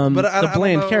 But the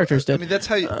bland characters did. I mean, that's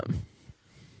how you.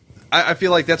 I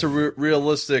feel like that's a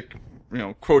realistic,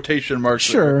 quotation marks.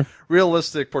 Sure.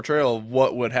 Realistic portrayal of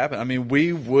what would happen. I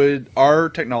mean, our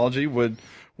technology would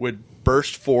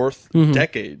burst forth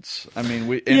decades. I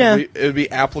mean, it would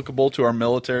be applicable to our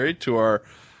military, to our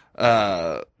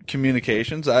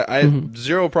communications. I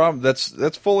zero problem.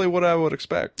 That's fully what I would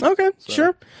expect. Okay, so.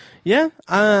 Sure. Yeah.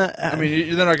 I mean,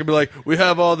 you're not going to be like, we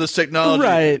have all this technology.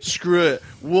 Right. Screw it.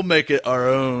 We'll make it our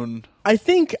own. I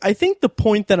think the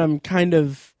point that I'm kind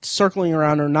of circling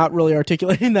around or not really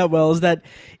articulating that well is that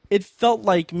it felt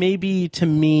like maybe to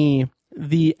me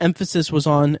the emphasis was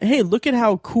on, hey, look at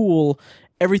how cool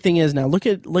everything is now. Look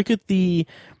at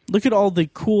all the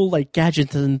cool like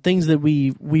gadgets and things that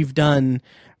we've done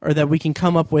or that we can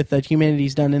come up with that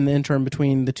humanity's done in the interim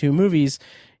between the two movies.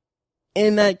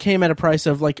 And that came at a price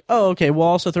of like, oh, okay, we'll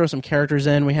also throw some characters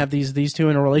in. We have these two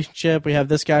in a relationship. We have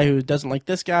this guy who doesn't like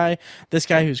this guy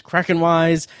who's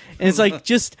Kraken-wise. And it's like it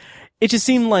just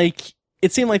seemed like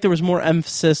there was more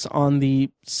emphasis on the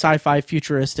sci-fi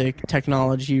futuristic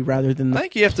technology rather than the I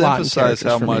think you have to emphasize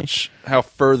how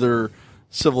further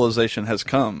civilization has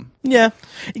come. Yeah,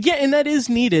 and that is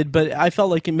needed, but I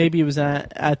felt like maybe it was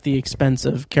at the expense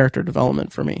of character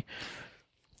development for me.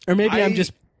 Or maybe I'm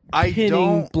just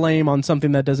pinning blame on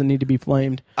something that doesn't need to be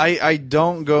blamed. I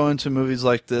don't go into movies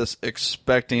like this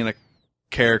expecting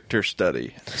character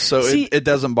study, so See, it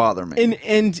doesn't bother me.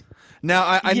 And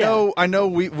Now I know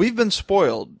we've been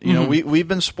spoiled. You know, we've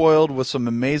been spoiled with some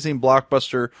amazing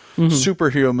blockbuster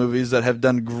superhero movies that have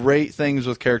done great things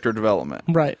with character development.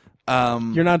 right.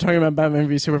 You're not talking about Batman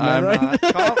v Superman, right?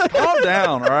 Calm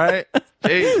down, all right?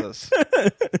 Jesus.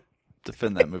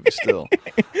 Defend that movie still.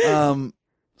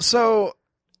 So,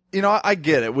 you know, I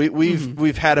get it.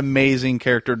 We've had amazing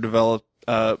character developed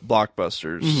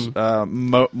blockbusters.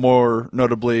 More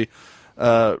notably,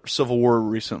 Civil War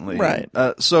recently. Right.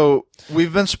 So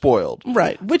we've been spoiled.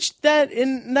 Right.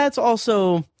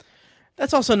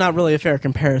 That's also not really a fair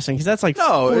comparison because that's like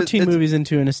 14 movies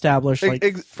into an established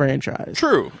franchise.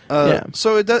 True.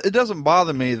 So it doesn't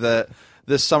bother me that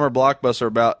this summer blockbuster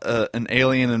about an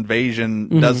alien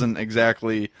invasion doesn't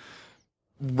exactly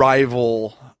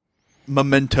rival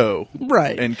Memento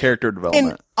in character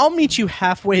development. And I'll meet you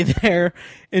halfway there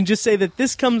and just say that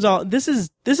this is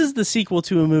the sequel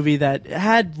to a movie that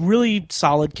had really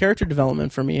solid character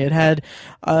development for me. It had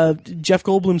Jeff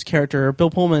Goldblum's character, Bill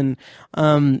Pullman,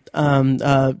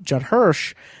 Judd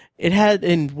Hirsch. It had,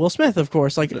 and Will Smith, of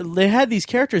course. Like, they had these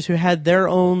characters who had their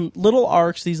own little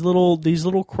arcs, these little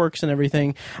quirks and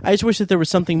everything. I just wish that there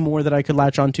was something more that I could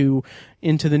latch onto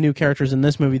into the new characters in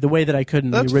this movie, the way that I could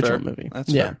in the original movie.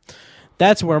 That's fair.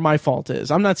 That's where my fault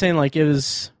is. I'm not saying like it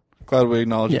was. Glad we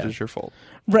acknowledge it as your fault.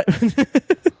 Right.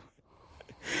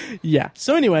 Yeah.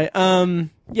 So anyway, so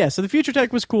the future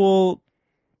tech was cool,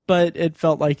 but it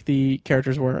felt like the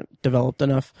characters weren't developed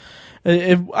enough.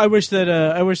 I wish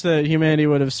that humanity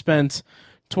would have spent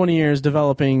 20 years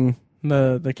developing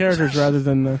the characters rather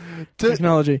than the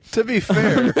technology. To be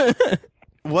fair,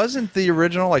 wasn't the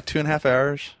original like 2.5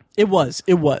 hours? It was,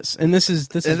 and this is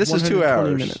 2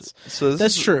 hours. Minutes. So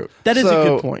that's true. That is a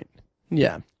good point.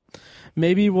 Yeah,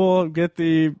 maybe we'll get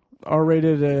the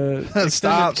R-rated.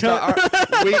 Stop!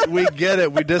 We get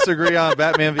it. We disagree on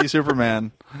Batman v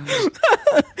Superman.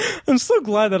 I'm so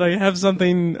glad that I have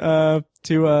something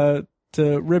to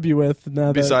rib you with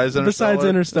now. Besides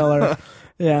Interstellar.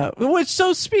 Yeah.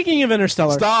 So speaking of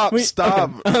Interstellar, stop. Okay.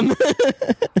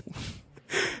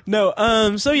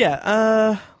 No. So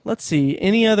yeah. Let's see.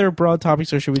 Any other broad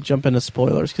topics, or should we jump into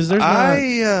spoilers? Because there's.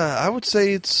 I would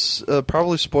say it's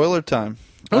probably spoiler time.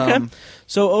 Okay.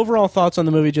 So overall thoughts on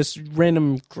the movie, just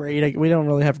random grade. We don't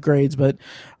really have grades, but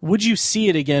would you see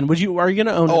it again? Are you going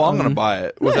to own it? Oh, I'm going to buy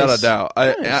it without a doubt.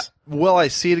 Nice. Will I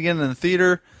see it again in the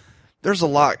theater? There's a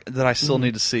lot that I still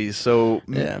need to see, so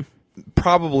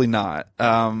probably not.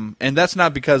 And that's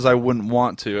not because I wouldn't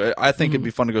want to. I think it'd be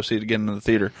fun to go see it again in the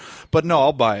theater. But no,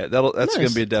 I'll buy it. That's going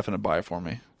to be a definite buy for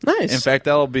me. Nice. In fact,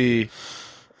 that'll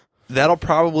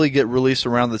probably get released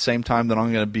around the same time that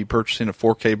I'm going to be purchasing a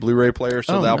 4K Blu-ray player,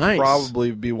 so that'll probably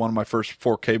be one of my first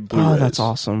 4K Blu-rays. Oh, that's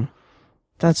awesome.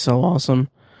 That's so awesome.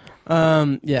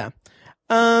 Yeah.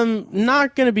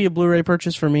 Not going to be a Blu-ray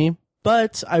purchase for me,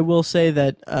 but I will say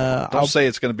that I'll say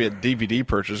it's going to be a DVD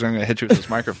purchase. I'm going to hit you with this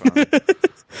microphone.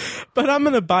 But I'm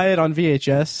going to buy it on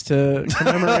VHS to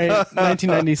commemorate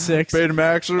 1996.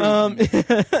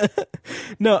 Betamaxers?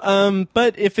 No,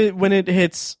 but when it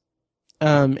hits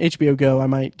HBO Go, I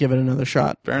might give it another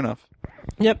shot. Fair enough.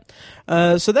 Yep.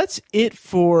 So that's it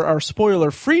for our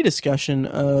spoiler-free discussion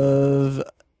of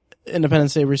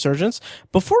Independence Day Resurgence.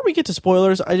 Before we get to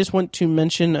spoilers, I just want to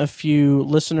mention a few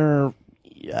listener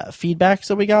feedbacks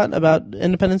that we got about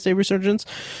Independence Day Resurgence.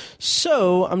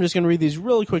 So I'm just going to read these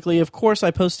really quickly. Of course,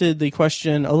 I posted the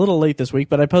question a little late this week,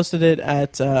 but I posted it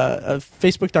at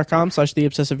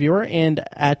facebook.com/theobsessiveviewer and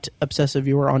at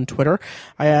obsessiveviewer on Twitter.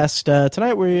 I asked,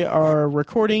 tonight we are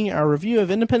recording our review of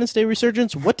Independence Day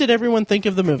Resurgence. What did everyone think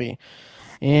of the movie?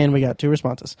 And we got 2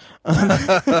 responses. And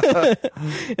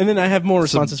then I have more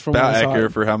responses from about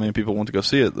accurate for how many people want to go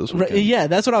see it this weekend. Yeah,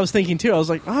 that's what I was thinking too. I was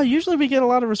like, usually we get a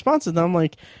lot of responses. And I'm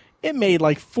like, it made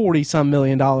like $40-some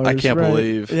million. I can't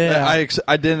believe. Yeah.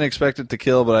 I didn't expect it to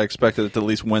kill, but I expected it to at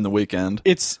least win the weekend.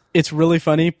 It's really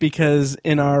funny because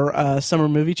in our summer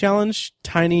movie challenge,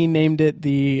 Tiny named it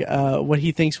the what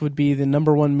he thinks would be the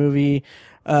number one movie,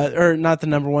 or not the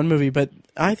number one movie, but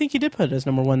I think he did put it as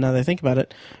number one now that I think about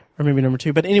it. Or maybe number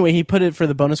 2. But anyway, he put it for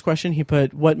the bonus question. He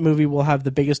put, what movie will have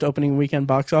the biggest opening weekend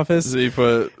box office? He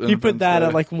put that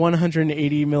at like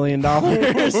 $180 million.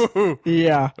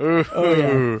 Yeah. Oh,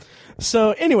 yeah.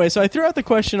 So anyway, I threw out the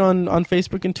question on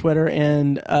Facebook and Twitter,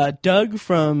 and Doug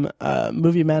from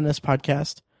Movie Madness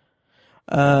Podcast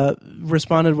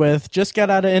responded with, just got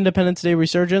out of Independence Day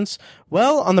Resurgence.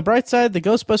 Well, on the bright side, the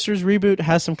Ghostbusters reboot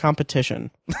has some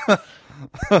competition.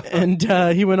 And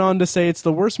he went on to say, it's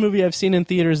the worst movie I've seen in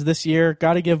theaters this year.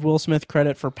 Got to give Will Smith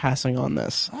credit for passing on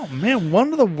this. Oh, man,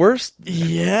 one of the worst.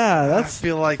 Yeah, I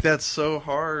feel like that's so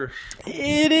harsh.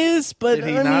 It is, but Did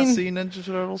he not see Ninja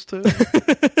Turtles too?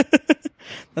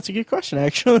 That's a good question,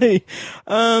 actually.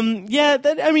 Yeah,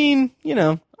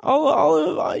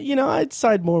 I'd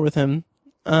side more with him.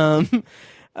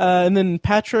 And then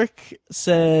Patrick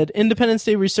said, Independence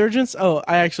Day Resurgence. Oh,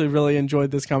 I actually really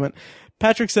enjoyed this comment.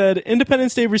 Patrick said,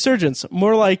 Independence Day Resurgence.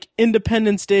 More like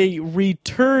Independence Day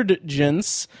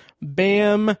Returgence.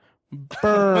 Bam.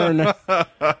 Burn.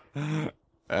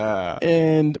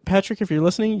 And Patrick, if you're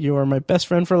listening, you are my best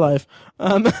friend for life.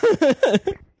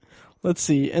 Let's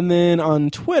see. And then on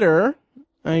Twitter,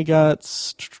 I got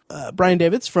Brian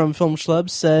Davids from Film Schlub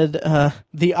said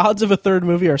the odds of a third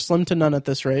movie are slim to none at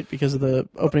this rate because of the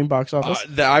opening box office.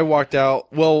 I walked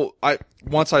out. Well,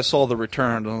 once I saw The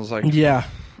Return, I was like, yeah.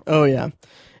 Oh, yeah.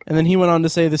 And then he went on to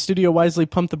say the studio wisely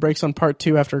pumped the brakes on part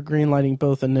 2 after greenlighting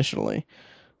both initially.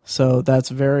 So that's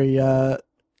very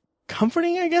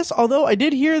comforting, I guess. Although I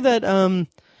did hear that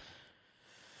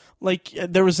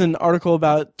there was an article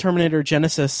about Terminator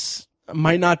Genisys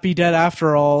might not be dead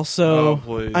after all.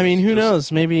 So, I mean, who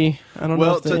knows? Maybe, I don't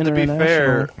know if the to be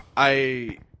fair,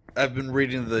 I've been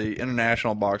reading the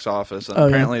international box office, and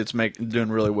apparently it's doing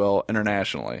really well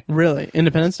internationally. Really?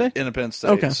 Independence Day? Independence Day.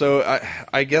 Okay. So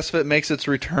I guess if it makes its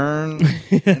return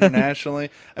internationally,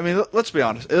 I mean, let's be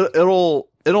honest, it'll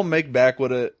make back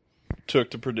what it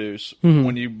took to produce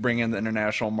when you bring in the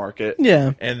international market.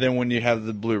 Yeah. And then when you have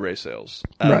the Blu-ray sales.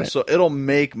 Right. So it'll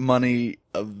make money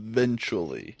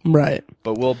eventually. Right.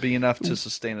 But will it be enough to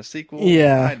sustain a sequel?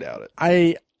 Yeah. I doubt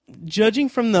it. Judging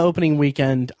from the opening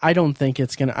weekend, I don't think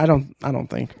it's gonna. I don't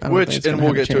think. Which, and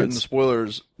we'll get to it in the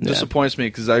spoilers. Disappoints me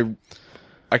because I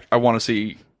want to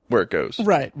see where it goes.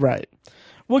 Right.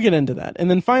 We'll get into that,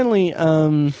 and then finally,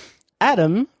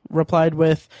 Adam replied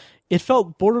with, "It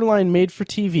felt borderline made for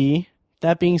TV."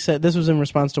 That being said, this was in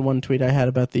response to one tweet I had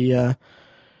about the.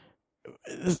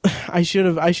 I should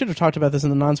have talked about this in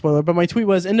the non-spoiler, but my tweet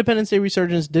was Independence Day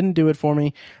Resurgence didn't do it for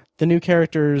me. The new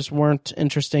characters weren't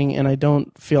interesting, and I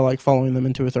don't feel like following them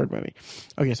into a third movie.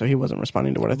 Okay, so he wasn't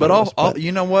responding to what I thought. But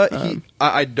you know what?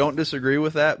 I don't disagree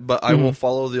with that, but I will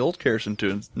follow the old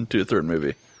characters into a third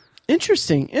movie.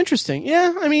 Interesting.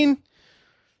 Yeah, I mean,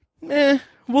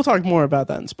 we'll talk more about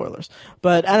that in spoilers.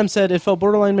 But Adam said it felt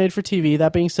borderline made for TV.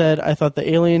 That being said, I thought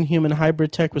the alien-human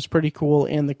hybrid tech was pretty cool,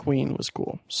 and the Queen was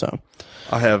cool. So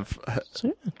I have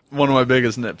one of my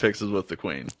biggest nitpicks is with the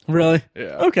Queen. Really?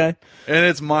 Yeah. Okay. And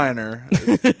it's minor,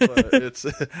 but it's.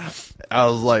 I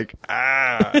was like,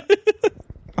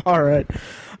 All right.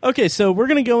 Okay, so we're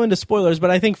going to go into spoilers, but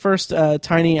I think first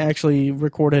Tiny actually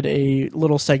recorded a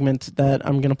little segment that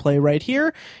I'm going to play right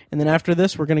here, and then after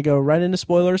this we're going to go right into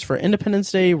spoilers for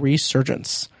Independence Day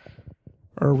Resurgence.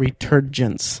 Or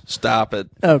Returgence. Stop it.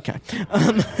 Okay.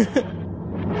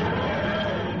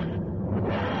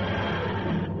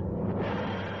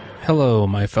 Hello,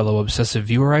 my fellow obsessive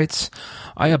viewerites.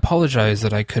 I apologize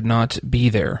that I could not be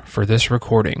there for this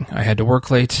recording. I had to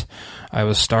work late, I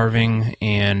was starving,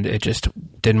 and it just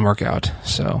didn't work out.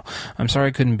 So I'm sorry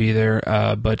I couldn't be there,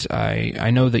 but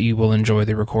I know that you will enjoy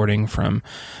the recording from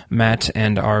Matt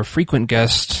and our frequent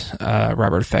guest,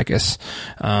 Robert Fekkes.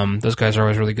 Those guys are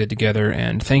always really good together,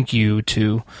 and thank you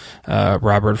to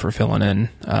Robert for filling in.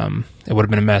 It would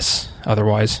have been a mess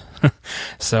otherwise.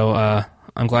 So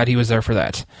I'm glad he was there for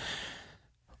that.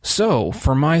 So,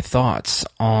 for my thoughts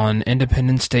on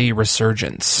Independence Day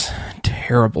Resurgence,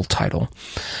 terrible title.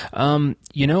 I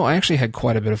actually had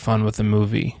quite a bit of fun with the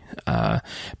movie, but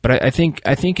I think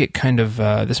it kind of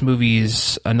this movie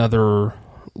is another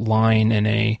line in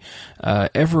a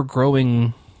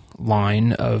ever-growing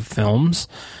line of films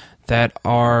that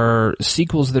are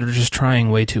sequels that are just trying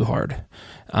way too hard.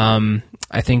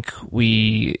 I think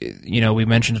we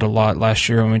mentioned it a lot last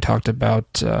year when we talked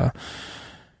about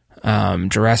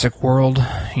Jurassic World.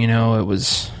 It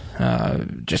was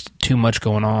just too much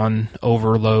going on,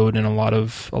 overload in a lot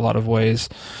of ways.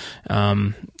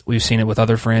 We've seen it with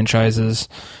other franchises,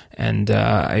 and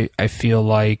I feel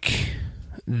like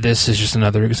this is just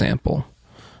another example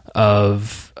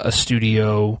of a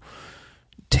studio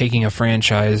taking a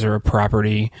franchise or a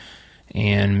property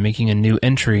and making a new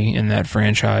entry in that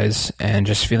franchise and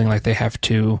just feeling like they have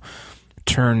to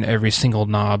turn every single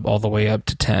knob all the way up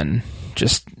to 10.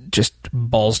 Just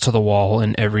balls to the wall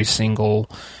in every single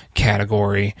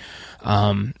category.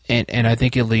 And I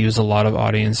think it leaves a lot of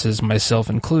audiences, myself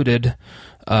included,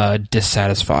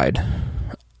 dissatisfied.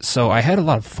 So I had a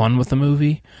lot of fun with the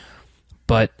movie,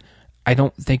 but I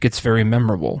don't think it's very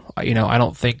memorable. I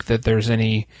don't think that there's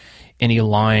any any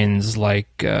lines like,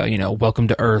 Welcome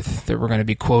to Earth that we're going to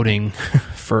be quoting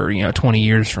for, 20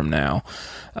 years from now.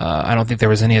 I don't think there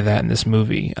was any of that in this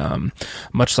movie.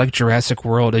 Much like Jurassic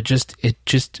World, it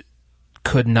just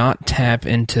could not tap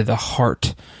into the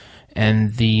heart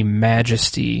and the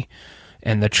majesty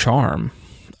and the charm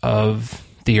of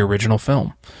the original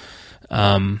film.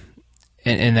 And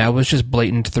that was just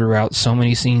blatant throughout so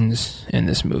many scenes in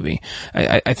this movie.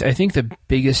 I think the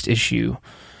biggest issue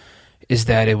is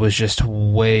that it was just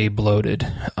way bloated.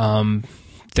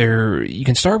 You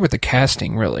can start with the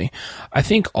casting, really. I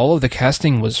think all of the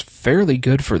casting was fairly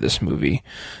good for this movie.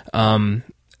 Liam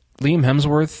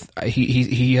Hemsworth,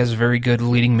 he has very good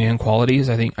leading man qualities.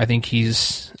 I think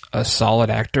he's a solid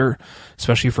actor,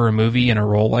 especially for a movie in a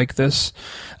role like this.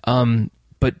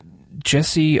 But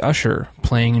Jesse Usher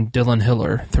playing Dylan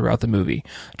Hiller throughout the movie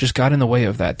just got in the way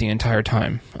of that the entire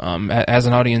time. As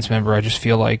an audience member, I just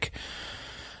feel like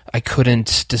I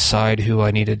couldn't decide who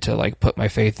I needed to put my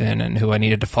faith in and who I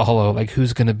needed to follow.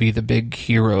 Who's going to be the big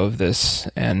hero of this?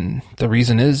 And the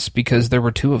reason is because there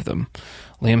were two of them,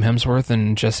 Liam Hemsworth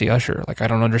and Jesse Usher. I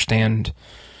don't understand.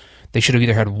 They should have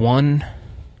either had one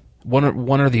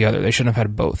or the other. They shouldn't have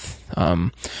had both.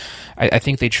 I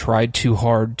think they tried too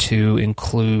hard to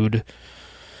include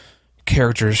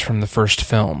characters from the first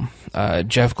film.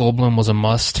 Jeff Goldblum was a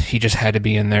must. He just had to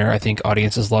be in there. I think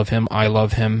audiences love him. I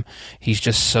love him. He's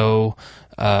just so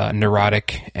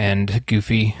neurotic and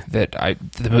goofy that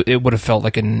it would have felt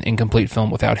like an incomplete film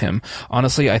without him.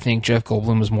 Honestly, I think Jeff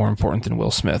Goldblum was more important than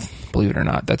Will Smith. Believe it or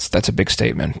not, that's a big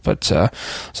statement. But so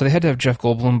they had to have Jeff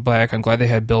Goldblum back. I'm glad they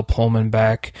had Bill Pullman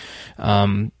back.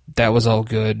 That was all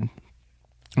good.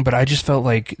 But I just felt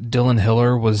like Dylan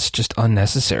Hiller was just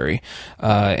unnecessary.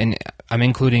 And I'm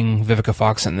including Vivica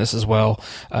Fox in this as well.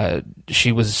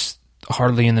 She was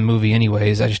hardly in the movie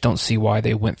anyways. I just don't see why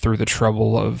they went through the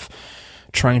trouble of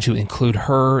trying to include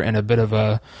her and a bit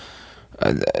of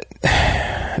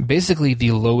basically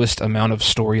the lowest amount of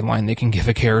storyline they can give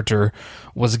a character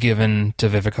was given to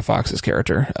Vivica Fox's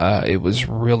character. It was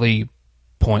really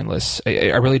pointless.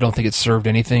 I really don't think it served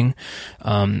anything.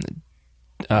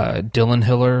 Dylan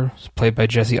Hiller, played by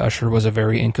Jesse Usher, was a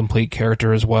very incomplete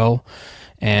character as well,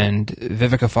 and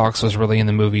Vivica Fox was really in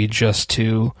the movie just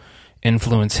to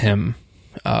influence him,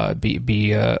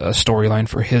 be a storyline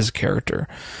for his character.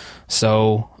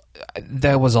 So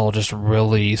that was all just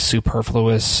really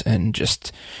superfluous, and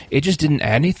it just didn't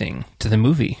add anything to the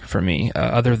movie for me,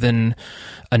 other than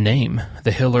a name,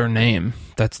 the Hiller name.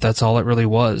 That's all it really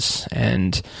was.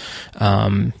 And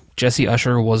Jesse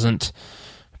Usher wasn't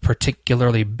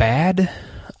particularly bad,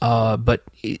 but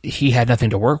he had nothing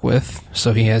to work with,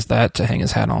 so he has that to hang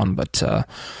his hat on. But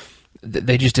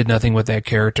they just did nothing with that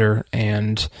character,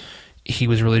 and he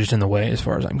was really just in the way as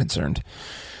far as I'm concerned.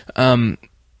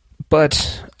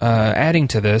 But adding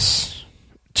to this,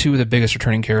 two of the biggest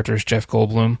returning characters, Jeff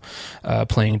Goldblum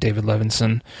playing David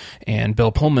Levinson and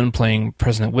Bill Pullman playing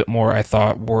President Whitmore, I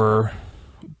thought were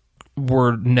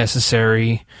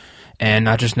necessary, and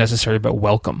not just necessary, but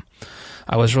welcome.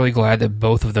 I was really glad that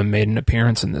both of them made an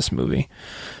appearance in this movie.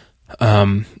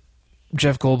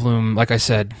 Jeff Goldblum, like I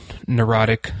said,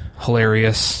 neurotic,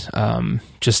 hilarious,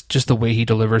 just the way he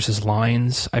delivers his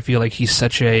lines. I feel like he's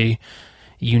such a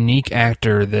unique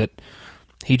actor that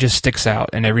he just sticks out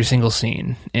in every single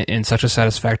scene in such a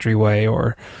satisfactory way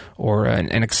or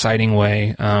an exciting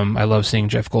way. I love seeing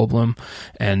Jeff Goldblum,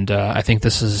 and I think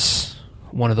this is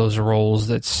one of those roles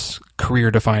that's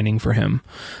career defining for him.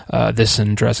 This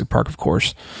and Jurassic Park, of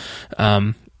course.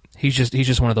 He's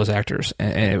just one of those actors,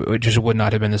 and it just would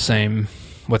not have been the same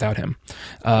without him.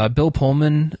 Bill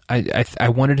Pullman, I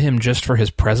wanted him just for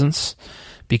his presence,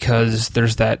 because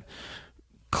there's that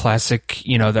classic,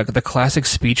 the classic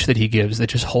speech that he gives that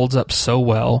just holds up so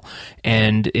well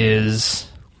and is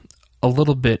a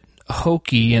little bit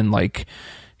hokey and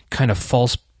kind of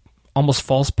false, almost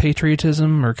false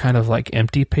patriotism, or kind of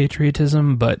empty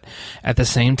patriotism, but at the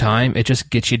same time, it just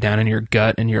gets you down in your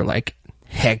gut and you're like,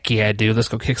 heck yeah, dude, let's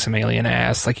go kick some alien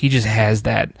ass. He just has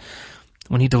that.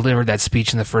 When he delivered that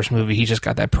speech in the first movie, he just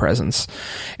got that presence.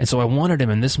 And so I wanted him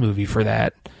in this movie for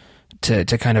that, to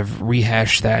kind of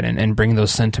rehash that and bring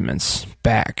those sentiments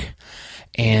back.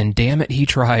 And damn it, he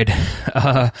tried.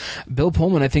 Bill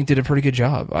Pullman, I think, did a pretty good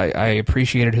job. I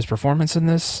appreciated his performance in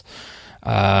this.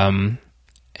 And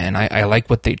I like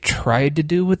what they tried to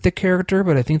do with the character,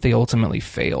 but I think they ultimately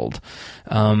failed.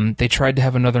 They tried to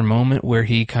have another moment where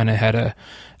he kind of had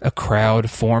a crowd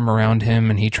form around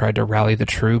him, and he tried to rally the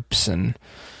troops and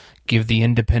give the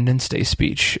Independence Day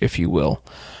speech, if you will.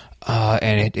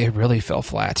 And it really fell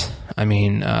flat. I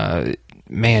mean,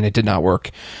 man, it did not work.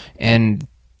 And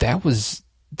that was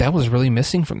that was really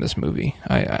missing from this movie.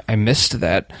 I missed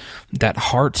that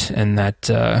heart and that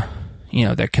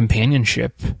that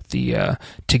companionship, the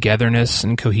togetherness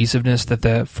and cohesiveness that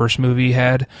the first movie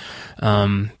had.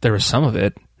 There was some of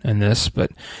it in this,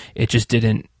 but it just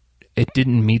didn't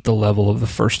meet the level of the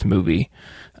first movie.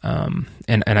 And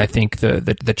I think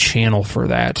the channel for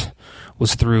that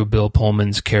was through Bill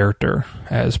Pullman's character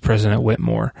as President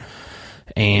Whitmore,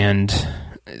 and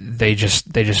they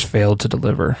just failed to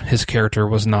deliver. His character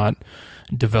was not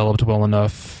developed well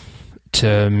enough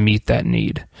to meet that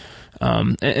need.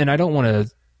 And I don't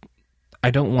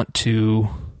want to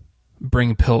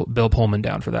bring Bill Pullman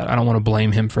down for that. I don't want to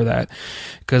blame him for that,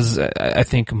 because I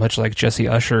think much like Jesse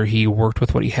Usher, he worked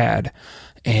with what he had,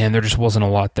 and there just wasn't a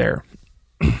lot there.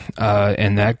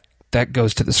 And that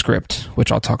goes to the script,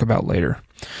 which I'll talk about later.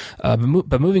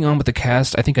 But moving on with the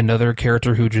cast, I think another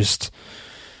character who just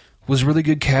was really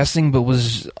good casting but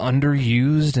was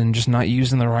underused and just not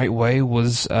used in the right way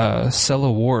was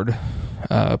Cella Ward,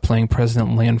 playing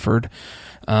President Lanford.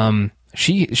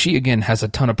 She again has a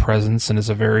ton of presence and is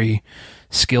a very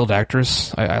skilled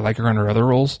actress. I like her in her other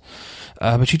roles,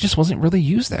 but she just wasn't really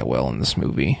used that well in this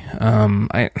movie.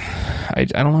 I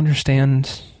don't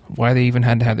understand why they even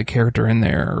had to have the character in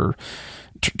there, or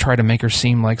try to make her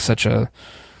seem like such a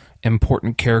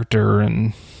important character,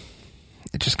 and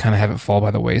it just kind of have it fall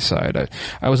by the wayside.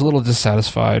 I was a little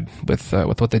dissatisfied with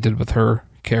what they did with her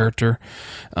character,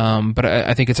 but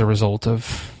I think it's a result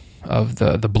of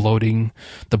the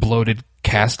bloated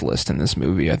cast list in this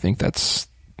movie. I think it's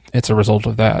a result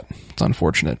of that. It's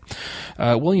unfortunate.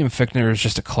 William Fichtner is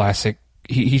just a classic.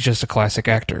 He's just a classic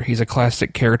actor. He's a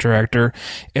classic character actor.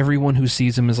 Everyone who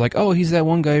sees him is like, oh, he's that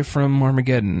one guy from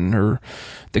Armageddon, or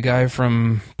the guy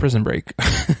from Prison Break,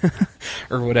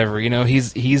 or whatever.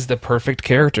 He's the perfect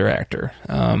character actor.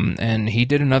 And he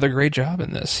did another great job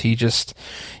in this. He just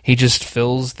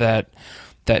fills that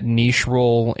niche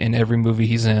role in every movie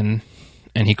he's in,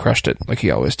 and he crushed it like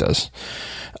he always does.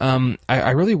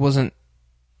 I really wasn't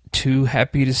too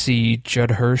happy to see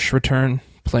Judd Hirsch return,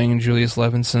 playing Julius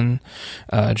Levinson,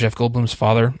 Jeff Goldblum's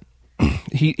father.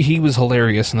 He was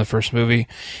hilarious in the first movie.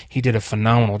 He did a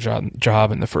phenomenal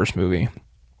job in the first movie,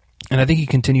 and I think he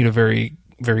continued a very,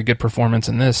 very good performance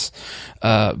in this,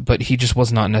 but he just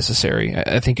was not necessary.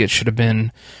 I think it should have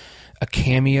been a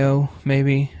cameo,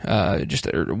 maybe,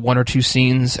 just one or two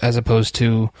scenes, as opposed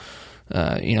to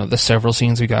the several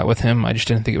scenes we got with him. I just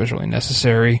didn't think it was really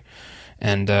necessary,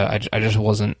 and I just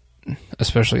wasn't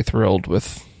especially thrilled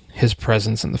with his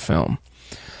presence in the film.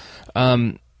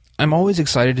 I'm always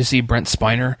excited to see Brent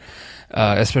Spiner,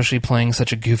 especially playing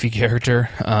such a goofy character.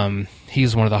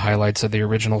 He's one of the highlights of the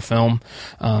original film,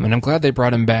 and I'm glad they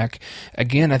brought him back.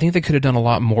 Again, I think they could have done a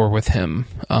lot more with him,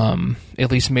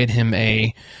 at least made him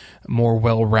a more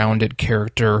well-rounded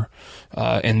character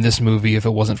in this movie if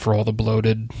it wasn't for all the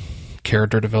bloated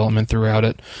character development throughout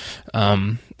it.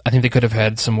 I think they could have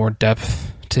had some more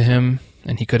depth to him,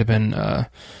 and he could have been...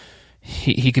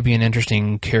 He could be an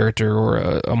interesting character, or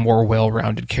a more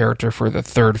well-rounded character for the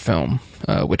third film,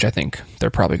 which I think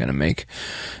they're probably going to make.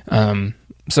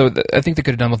 So I think they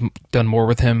could have done more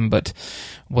with him, but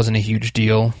wasn't a huge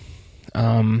deal.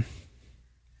 Some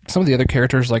of the other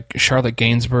characters, like Charlotte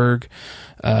Gainsbourg,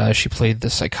 she played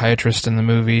the psychiatrist in the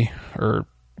movie, or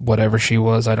whatever she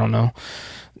was, I don't know.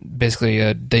 Basically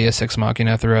a deus ex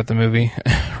machina throughout the movie.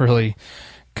 Really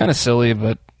kind of silly,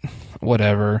 but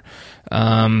whatever.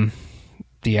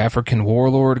 The African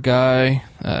warlord guy,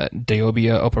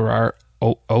 Deobia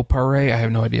Opare, I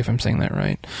have no idea if I'm saying that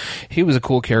right. He was a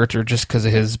cool character just because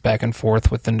of his back and forth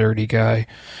with the nerdy guy.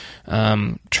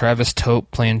 Travis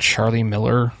Tope playing Charlie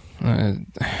Miller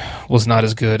was not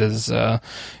as good as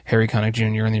Harry Connick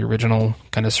Jr. in the original.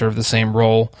 Kind of served the same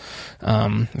role.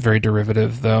 Very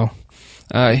derivative, though.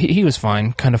 He was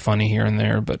fine, kind of funny here and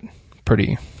there, but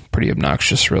pretty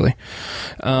obnoxious, really.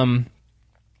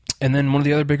 And then one of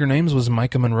the other bigger names was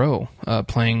Micah Monroe,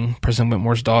 playing President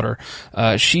Whitmore's daughter.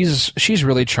 She's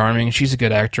really charming. She's a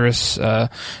good actress. I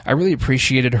really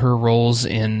appreciated her roles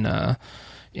in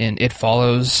It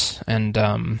Follows and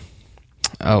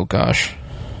oh gosh,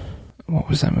 what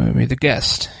was that movie? The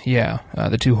Guest. Yeah,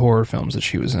 the two horror films that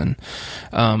she was in.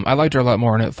 I liked her a lot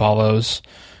more in It Follows.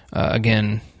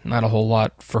 Again, not a whole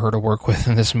lot for her to work with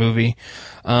in this movie.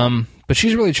 But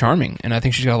she's really charming, and I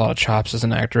think she's got a lot of chops as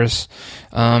an actress,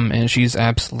 and she's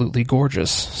absolutely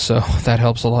gorgeous, so that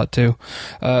helps a lot too.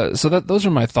 So those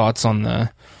are my thoughts on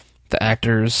the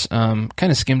actors. Kind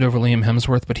of skimmed over Liam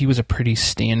Hemsworth, but he was a pretty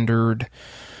standard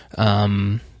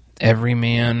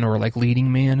everyman or like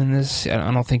leading man in this.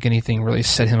 I don't think anything really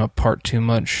set him apart too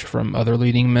much from other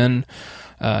leading men.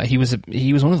 He was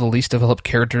one of the least developed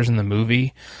characters in the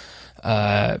movie,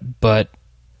 but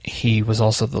he was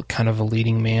also the kind of a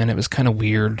leading man. It was kind of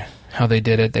weird how they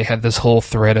did it. They had this whole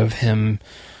thread of him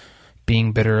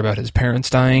being bitter about his parents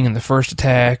dying in the first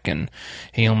attack, and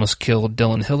he almost killed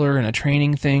Dylan Hiller in a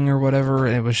training thing or whatever.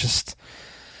 It was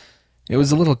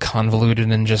a little convoluted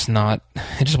and it just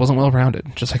wasn't well rounded,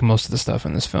 just like most of the stuff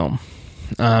in this film.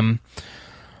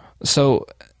 So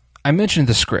I mentioned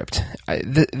the script.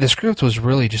 The script was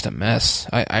really just a mess.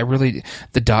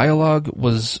 The dialogue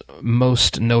was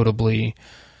most notably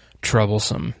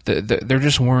troublesome. There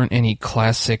just weren't any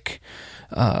classic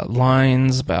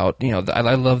lines about,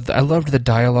 I loved the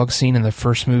dialogue scene in the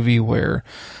first movie where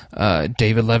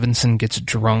David Levinson gets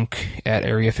drunk at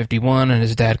Area 51 and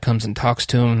his dad comes and talks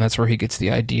to him. That's where he gets the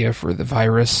idea for the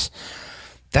virus.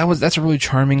 That's a really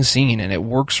charming scene, and it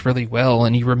works really well,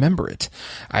 and you remember it.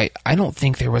 I don't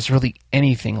think there was really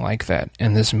anything like that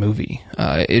in this movie.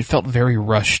 It felt very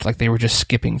rushed, like they were just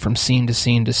skipping from scene to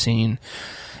scene to scene,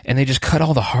 and they just cut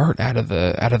all the heart out of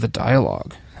the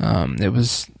dialogue. It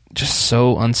was just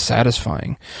so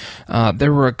unsatisfying.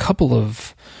 There were a couple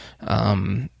of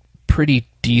pretty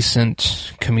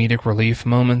decent comedic relief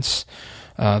moments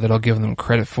that I'll give them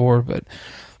credit for, but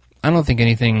I don't think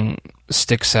anything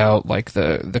sticks out like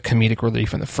the comedic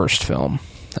relief in the first film.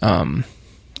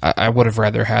 I would have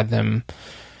rather had them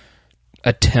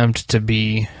attempt to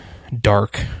be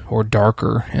dark or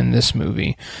darker in this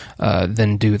movie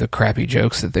than do the crappy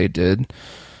jokes that they did.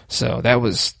 So that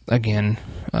was, again,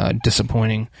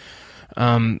 disappointing.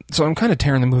 So I'm kind of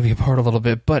tearing the movie apart a little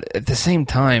bit, but at the same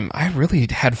time, I really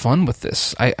had fun with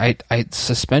this. I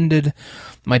suspended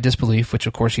my disbelief, which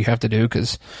of course you have to do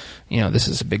because, this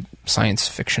is a big science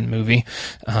fiction movie.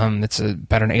 It's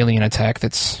about an alien attack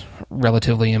that's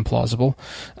relatively implausible.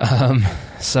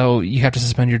 So you have to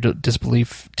suspend your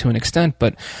disbelief to an extent,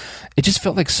 but it just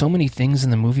felt like so many things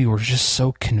in the movie were just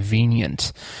so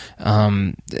convenient.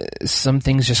 Some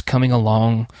things just coming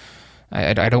along.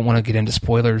 I don't want to get into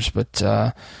spoilers, but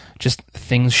just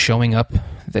things showing up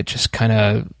that just kind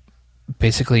of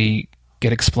basically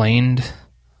get explained,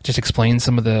 just explain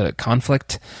some of the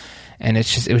conflict, and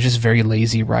it was just very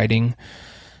lazy writing.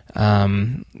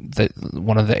 That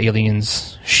one of the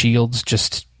aliens' shields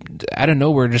just out of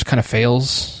nowhere just kind of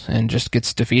fails and just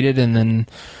gets defeated, and then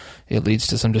it leads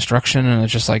to some destruction, and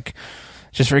it's just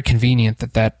very convenient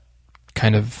that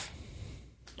kind of,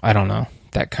 I don't know,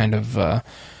 that kind of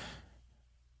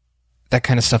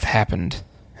stuff happened,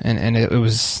 and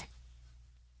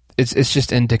it's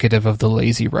just indicative of the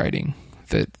lazy writing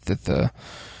that the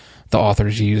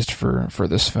authors used for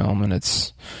this film, and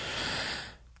it's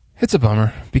a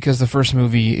bummer because the first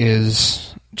movie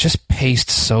is just paced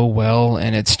so well,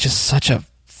 and it's just such a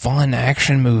fun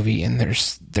action movie, and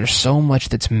there's so much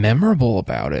that's memorable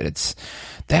about it.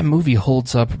 That movie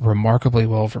holds up remarkably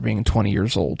well for being 20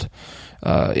 years old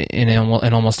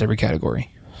in almost every category.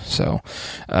 So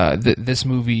this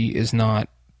movie is not,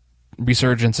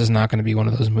 Resurgence is not going to be one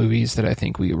of those movies that I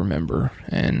think we remember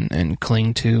and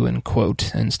cling to and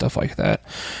quote and stuff like that.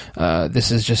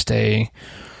 This is just a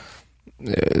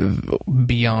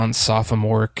beyond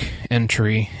sophomoric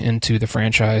entry into the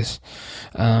franchise.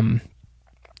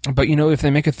 But if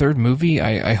they make a third movie,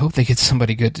 I hope they get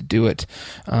somebody good to do it.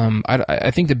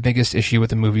 I think the biggest issue with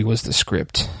the movie was the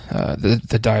script,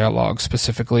 the dialogue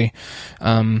specifically.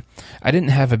 I didn't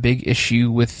have a big issue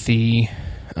with the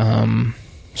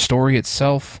story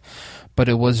itself, but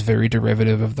it was very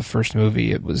derivative of the first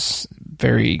movie. It was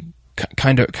very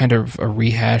kind of a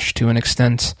rehash to an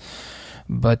extent,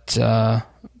 but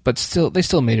still, they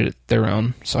still made it their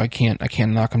own, so I can't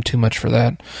knock them too much for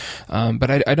that.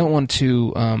 But I don't want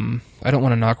to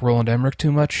knock Roland Emmerich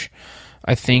too much.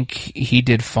 I think he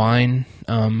did fine.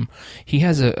 He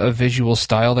has a visual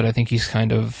style that I think he's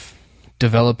kind of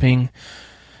developing.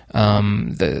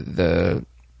 The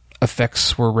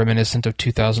effects were reminiscent of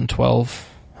 2012,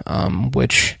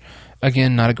 which,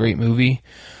 again, not a great movie,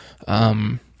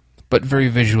 but very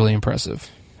visually impressive.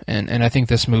 And I think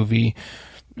this movie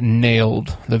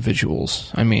nailed the visuals.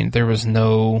 I mean, there was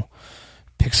no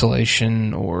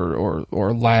pixelation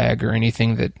or lag or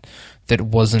anything that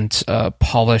wasn't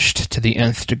polished to the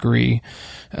nth degree.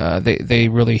 They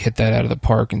really hit that out of the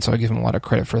park, and so I give them a lot of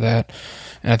credit for that.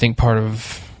 And I think part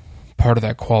of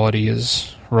that quality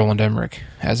is Roland Emmerich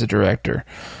as a director.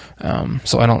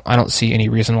 So I don't see any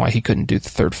reason why he couldn't do the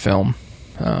third film.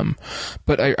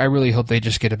 But I really hope they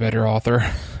just get a better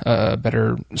author, a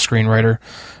better screenwriter,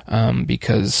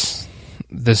 because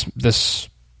this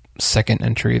second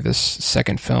entry, this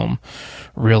second film,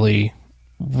 really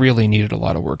needed a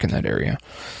lot of work in that area.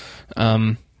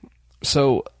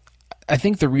 So I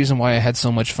think the reason why I had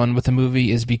so much fun with the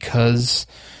movie is because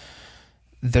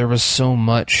there was so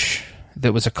much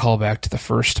that was a callback to the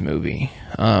first movie.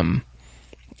 And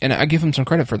I give them some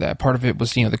credit for that. Part of it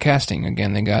was, the casting.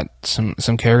 Again, they got some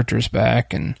characters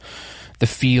back, and the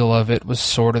feel of it was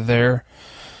sort of there.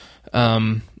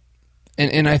 And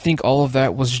I think all of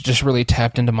that was just really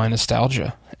tapped into my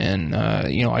nostalgia. And,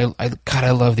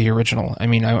 I love the original. I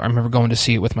mean, I remember going to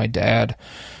see it with my dad,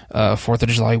 4th of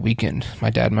July weekend, my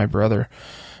dad and my brother.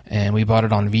 And we bought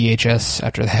it on VHS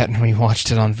after that, and we watched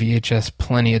it on VHS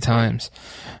plenty of times.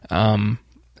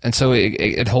 And so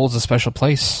it holds a special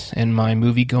place in my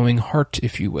movie-going heart,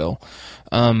 if you will.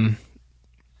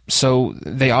 So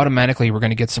they automatically were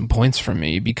going to get some points from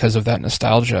me because of that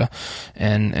nostalgia,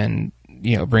 and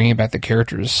bringing back the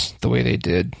characters the way they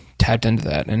did tapped into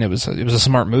that, and it was a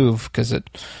smart move because it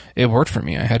worked for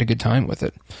me. I had a good time with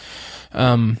it.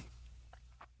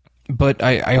 But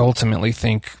I ultimately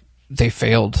think they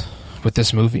failed with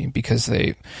this movie because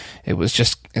I think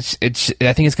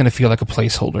it's going to feel like a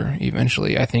placeholder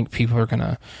eventually. I think people are going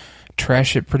to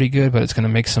trash it pretty good, but it's going to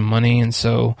make some money, and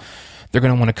so they're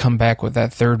going to want to come back with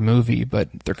that third movie, but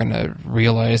they're going to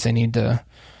realize they need to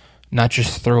not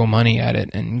just throw money at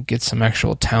it and get some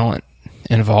actual talent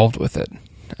involved with it.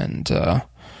 And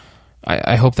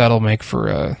I hope that'll make for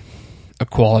a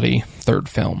quality third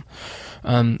film.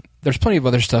 There's plenty of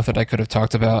other stuff that I could have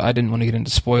talked about. I didn't want to get into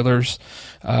spoilers.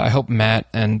 I hope Matt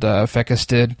and Fekkes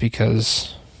did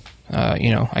because,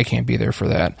 I can't be there for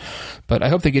that. But I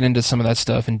hope they get into some of that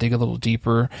stuff and dig a little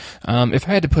deeper. If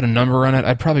I had to put a number on it,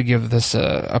 I'd probably give this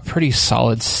a pretty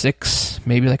solid 6,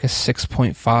 maybe like a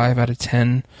 6.5 out of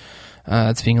 10.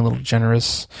 It's being a little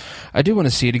generous. I do want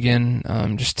to see it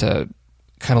again, just to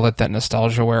kind of let that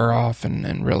nostalgia wear off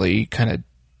and really kind of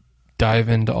dive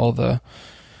into all the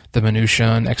minutia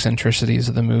and eccentricities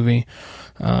of the movie.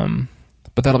 But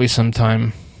that'll be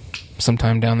sometime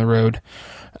down the road.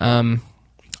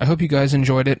 I hope you guys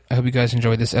enjoyed it. I hope you guys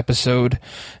enjoyed this episode.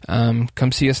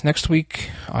 Come see us next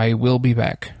week. I will be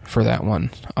back for that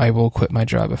one. I will quit my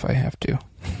job if I have to.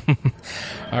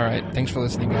 All right. Thanks for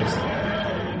listening, guys.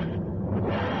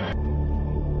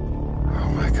 Oh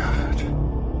my God.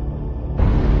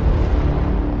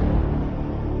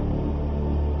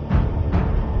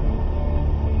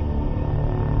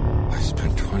 I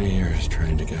spent 20 years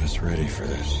trying to get us ready for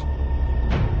this.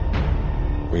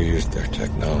 We used their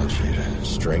technology to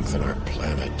strengthen our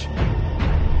planet.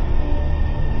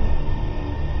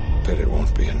 But it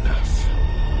won't be enough.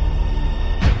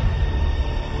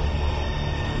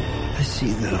 I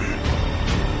see them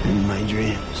in my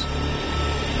dreams.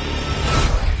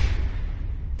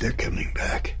 They're coming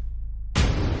back.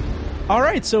 All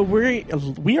right, so we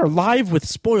are live with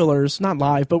spoilers. Not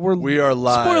live, but we are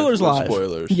live. Spoilers with live.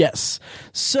 Spoilers. Yes.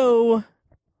 So,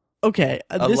 okay.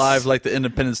 Alive like the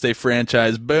Independence Day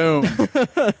franchise. Boom.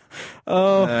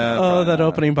 that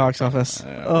opening box office.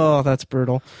 Yeah. Oh, that's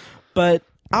brutal. But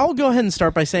I'll go ahead and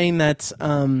start by saying that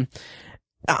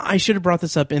I should have brought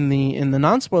this up in the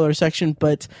non-spoiler section,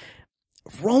 but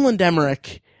Roland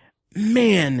Emmerich,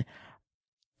 man,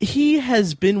 he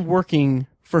has been working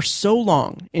for so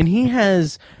long, and he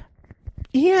has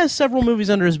several movies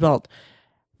under his belt.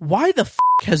 Why the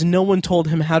has no one told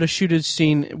him how to shoot a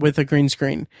scene with a green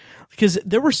screen? Because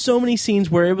there were so many scenes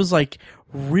where it was like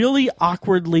really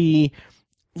awkwardly,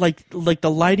 like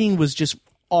the lighting was just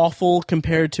awful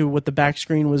compared to what the back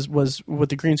screen was what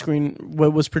the green screen,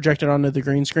 what was projected onto the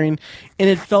green screen, and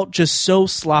it felt just so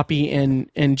sloppy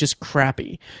and just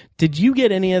crappy. Did you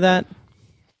get any of that?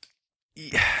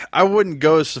 I wouldn't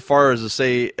go as far as to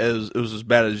say as it was as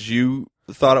bad as you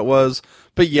thought it was,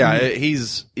 but yeah,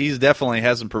 he's definitely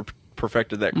hasn't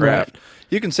perfected that craft. Right.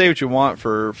 You can say what you want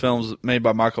for films made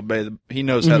by Michael Bay. He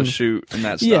knows how to shoot in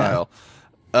that style.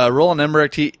 Yeah. Roland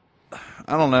Emmerich,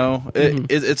 I don't know.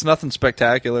 It's nothing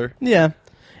spectacular. Yeah,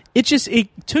 it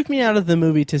took me out of the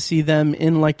movie to see them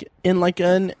in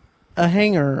a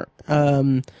hangar,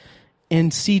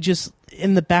 and see just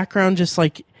in the background, just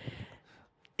like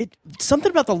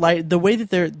something about the light, the way that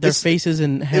their faces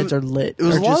and heads are lit. It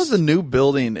was a lot of the new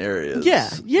building areas.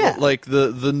 Yeah, like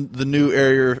the new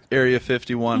Area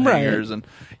 51 hangars, and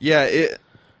you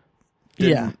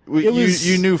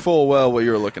knew full well what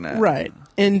you were looking at, right?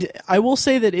 And I will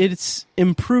say that it's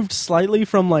improved slightly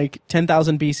from like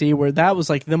 10,000 BC, where that was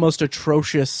like the most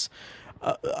atrocious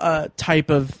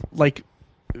type of like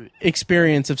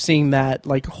experience of seeing that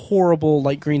like horrible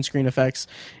like green screen effects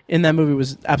in that movie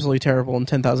was absolutely terrible in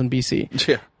 10,000 BC.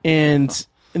 Yeah. And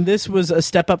this was a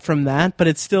step up from that, but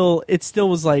it still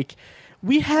was like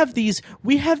we have these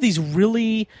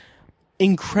really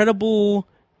incredible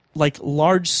like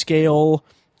large scale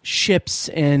ships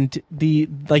and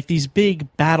these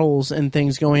big battles and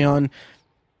things going on.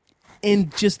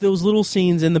 And just those little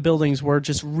scenes in the buildings were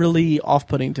just really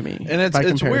off-putting to me. And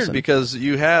it's weird because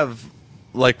you have,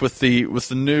 like, with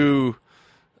the new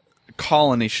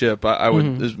colony ship, I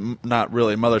would is not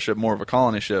really a mothership, more of a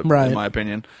colony ship, in my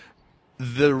opinion.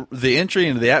 The entry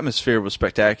into the atmosphere was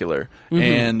spectacular,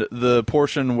 and the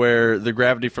portion where the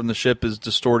gravity from the ship is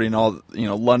distorting all,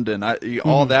 London,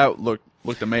 all that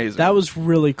looked amazing. That was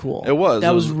really cool. It was.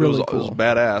 That was really cool. It was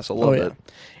badass. I loved it.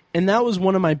 And that was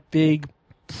one of my big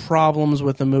problems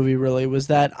with the movie, really, was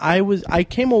that I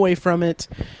came away from it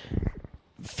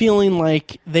feeling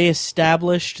like they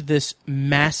established this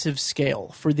massive scale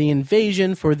for the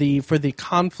invasion, for the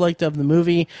conflict of the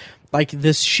movie. Like,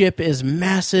 this ship is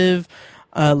massive.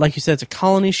 Like you said, it's a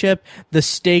colony ship. The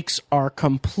stakes are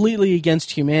completely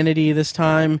against humanity this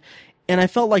time, and I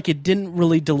felt like it didn't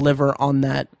really deliver on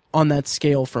that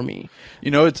scale for me.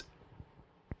 It's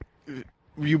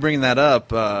you bringing that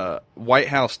up. White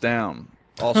House Down,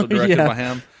 also directed by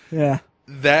him. Yeah.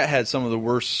 That had some of the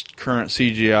worst current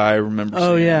CGI I remember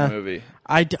seeing in the movie.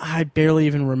 I barely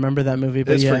even remember that movie.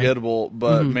 But it's forgettable,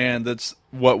 but man, that's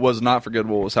what was not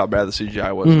forgettable was how bad the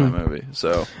CGI was in that movie.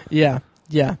 So yeah,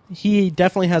 he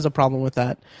definitely has a problem with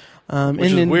that.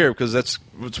 Which is weird because it's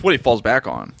what he falls back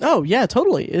on. Oh yeah,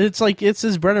 totally. It's like it's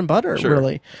his bread and butter,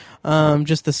 really.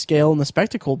 Just the scale and the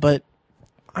spectacle, but.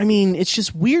 I mean, it's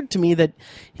just weird to me that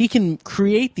he can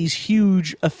create these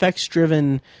huge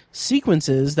effects-driven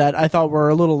sequences that I thought were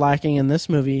a little lacking in this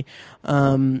movie,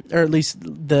 or at least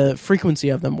the frequency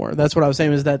of them were. That's what I was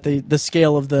saying, is that the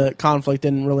scale of the conflict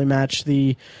didn't really match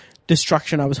the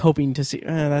destruction I was hoping to see.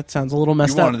 That sounds a little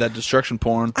messed up. You wanted that destruction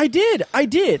porn. I did,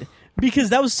 because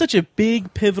that was such a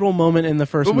big, pivotal moment in the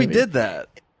first movie. But we did that.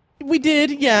 We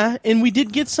did, yeah, and we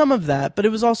did get some of that, but it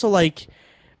was also like...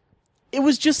 It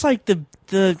was just like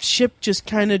the ship just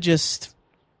kind of just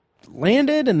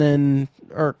landed and then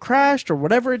or crashed or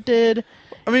whatever it did.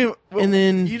 I mean, and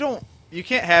then you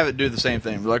can't have it do the same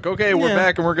thing. Like, okay, we're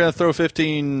back and we're going to throw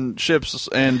 15 ships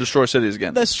and destroy cities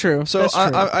again. That's true. So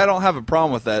I don't have a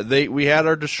problem with that. We had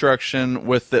our destruction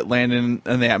with it landing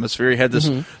in the atmosphere. We had this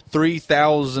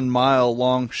 3,000-mile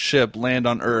long ship land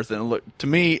on Earth, and look, to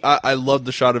me, I loved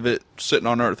the shot of it sitting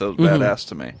on Earth. That was badass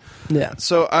to me. Yeah.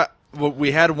 So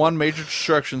we had one major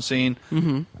destruction scene.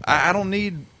 I don't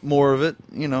need more of it.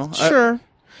 Sure.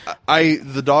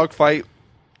 The dogfights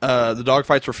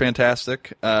were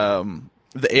fantastic.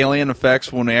 The alien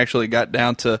effects when we actually got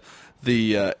down to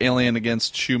the alien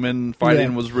against human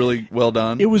fighting was really well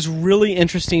done. It was really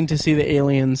interesting to see the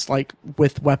aliens like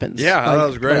with weapons. Yeah, that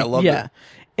was great. I loved it.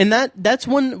 And that's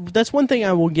one thing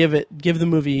I will give the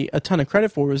movie a ton of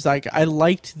credit for, was like I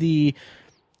liked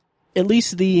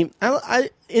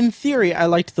in theory, I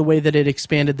liked the way that it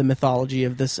expanded the mythology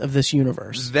of this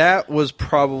universe. That was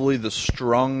probably the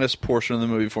strongest portion of the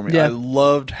movie for me. Yeah. I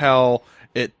loved how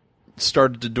it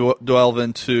started to delve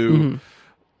into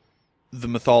the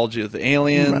mythology of the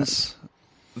aliens,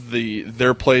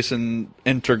 their place in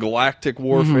intergalactic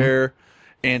warfare,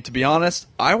 and to be honest,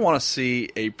 I want to see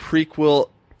a prequel,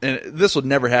 and this would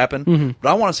never happen, but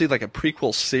I want to see like a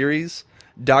prequel series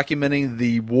documenting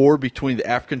the war between the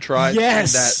African tribes.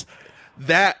 Yes, and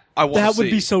that I want to see. That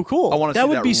would be so cool. I want to see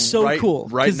that would be so cool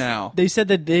right now. They said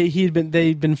that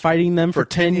they'd been fighting them for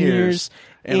 10 years.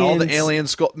 And all the alien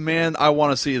skull. Man, I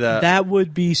want to see that. That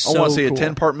would be so cool. I want to see a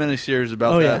 10-part miniseries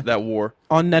about that war.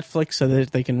 On Netflix so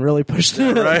that they can really push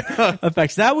the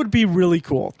effects. That would be really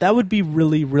cool. That would be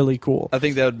really, really cool. I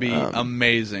think that would be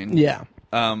amazing. Yeah.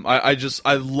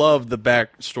 I love the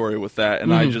backstory with that,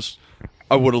 and I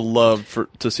would have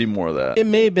loved to see more of that. It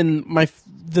may have been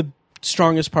the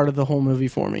strongest part of the whole movie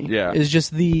for me. Yeah. Is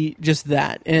just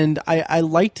that. And I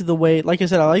liked the way, like I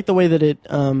said, I liked the way that it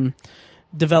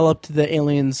developed the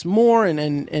aliens more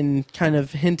and kind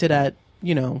of hinted at,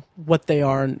 what they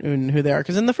are and who they are.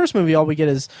 Because in the first movie, all we get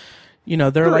is,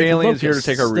 they're like aliens locusts. here to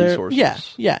take our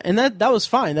resources. Yeah. And that was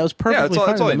fine. That was perfectly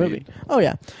fine in the movie. Need. Oh,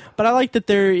 yeah. But I like that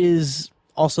there is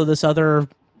also this other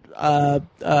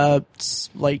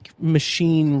like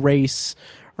machine race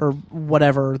or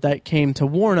whatever that came to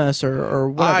warn us or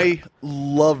whatever. I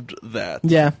loved that.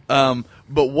 Yeah. But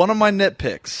one of my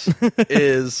nitpicks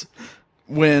is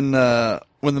when the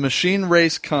machine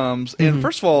race comes, and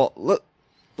first of all,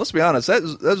 let's be honest,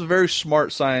 that's a very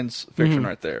smart science fiction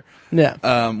right there.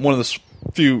 Yeah. One of the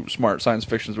few smart science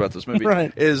fictions about this movie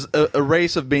is a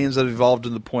race of beings that evolved to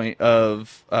the point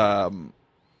of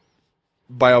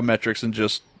biometrics and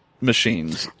just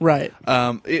machines. Right.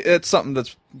 It's something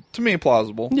that's, to me,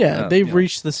 plausible. Yeah, they've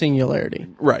reached the singularity.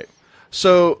 Right.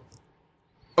 So,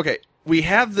 okay, we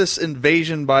have this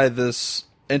invasion by this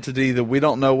entity that we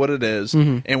don't know what it is,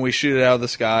 and we shoot it out of the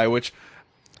sky, which...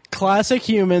 Classic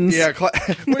humans. Yeah,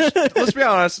 which, let's be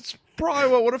honest, it's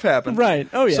probably what would have happened. Right.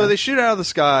 Oh, yeah. So they shoot it out of the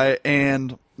sky,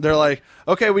 and they're like,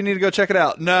 okay, we need to go check it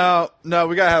out. No, we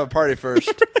got to have a party first.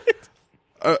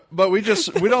 But we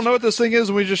don't know what this thing is,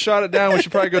 and we just shot it down. We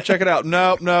should probably go check it out.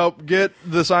 No, get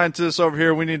the scientists over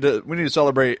here. We need to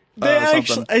celebrate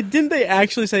something. Didn't they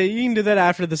actually say you can do that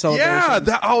after the celebration?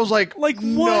 Yeah, I was like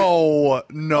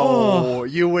what? No,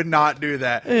 you would not do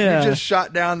that. Yeah. You just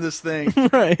shot down this thing.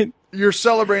 Right. You're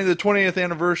celebrating the 20th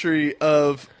anniversary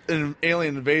of an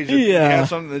alien invasion. Yeah. You have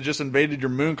something that just invaded your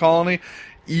moon colony.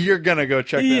 You're gonna go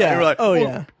check that out. Yeah. You're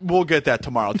like, we'll get that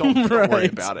tomorrow. Don't worry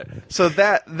about it. So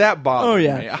that bothered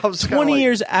me. I was 20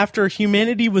 years after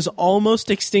humanity was almost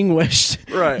extinguished.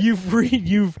 Right.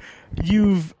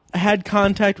 You've had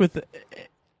contact with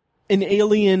an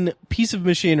alien piece of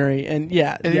machinery, and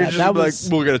you're just that was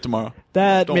like, we'll get it tomorrow.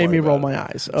 That Don't made me worry roll about my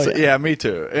eyes. Oh, so, yeah, me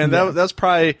too. And that's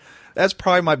probably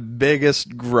my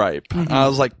biggest gripe. I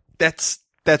was like, that's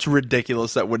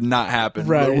ridiculous. That would not happen.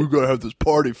 Right. But we're gonna have this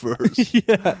party first.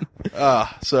 Yeah.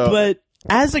 But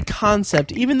as a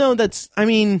concept, even though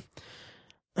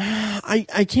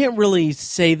I can't really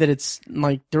say that it's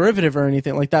like derivative or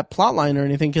anything like that plot line or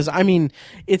anything, because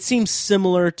it seems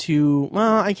similar to,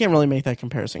 I can't really make that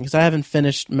comparison because I haven't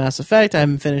finished Mass Effect, I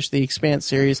haven't finished the Expanse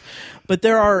series, but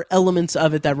there are elements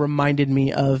of it that reminded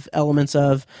me of elements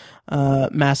of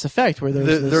Mass Effect, where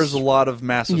there's a lot of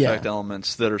Mass Effect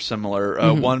elements that are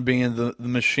similar. One being the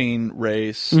machine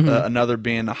race, another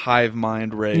being a hive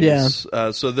mind race.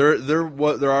 Yeah. So there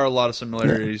are a lot of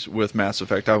similarities with Mass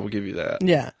Effect. I will give you that.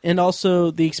 Yeah, and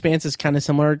also the Expanse is kind of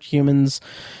similar. Humans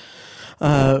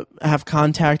have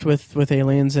contact with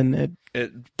aliens, and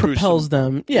it propels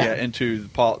them into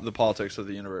the politics of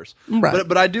the universe. Right.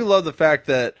 But I do love the fact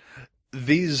that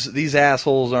these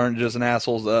assholes aren't just an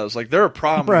assholes to us. Like, they're a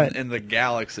problem in the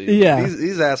galaxy. Yeah.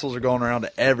 These assholes are going around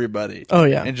to everybody. Oh,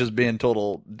 yeah. And just being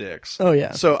total dicks. Oh,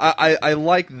 yeah. So I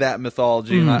like that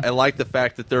mythology, and I like the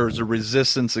fact that there is a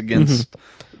resistance against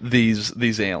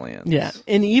these aliens. Yeah.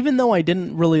 And even though I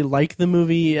didn't really like the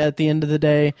movie at the end of the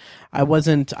day, I was,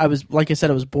 like I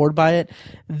said, I was bored by it.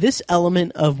 This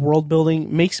element of world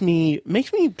building makes me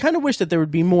kind of wish that there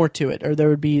would be more to it, or there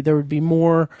would be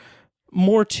more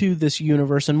to this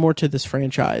universe and more to this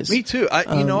franchise. Me too.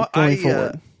 Going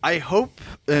forward. I hope,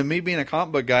 me being a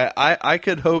comic book guy, I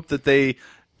could hope that they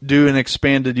do an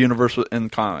expanded universe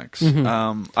in comics.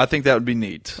 I think that would be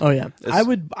neat. Oh yeah, I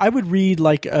would read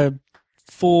like a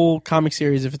full comic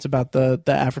series if it's about the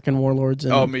African warlords.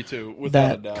 And me too.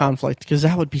 Without a doubt. Conflict, because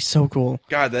that would be so cool.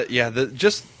 God,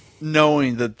 just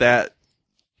knowing that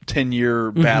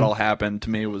 10-year battle happened to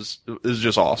me is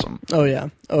just awesome. Oh yeah.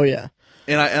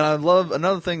 And I love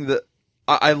another thing that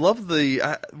I love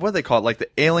the what do they call it, like the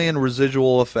alien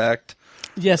residual effect.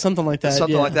 Yeah, something like that.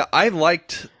 Like that. I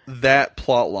liked that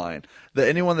plot line. That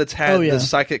anyone that's had the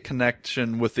psychic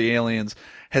connection with the aliens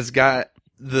has got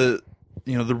the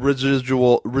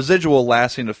residual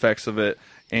lasting effects of it.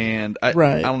 And I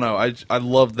don't know. I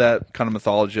love that kind of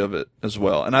mythology of it as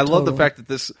well. And I love the fact that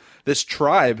this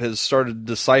tribe has started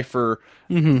to decipher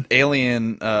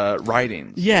alien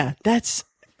writings. Yeah,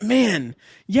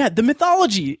 the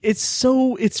mythology, it's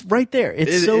right there. It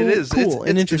is cool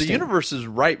and interesting. The universe is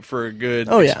ripe for a good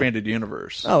expanded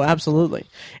universe. Oh, absolutely.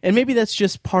 And maybe that's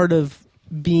just part of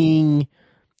being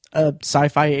a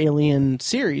sci-fi alien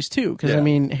series too, because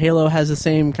Halo has the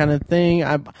same kind of thing.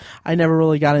 I never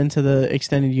really got into the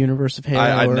extended universe of Halo.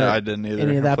 I didn't either.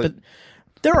 Any of that, but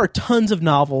there are tons of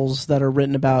novels that are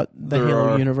written about the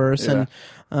Halo universe, and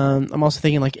I'm also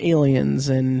thinking like Aliens,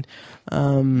 and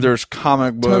there's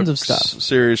comic books, tons of stuff,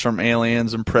 series from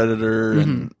Aliens and Predator,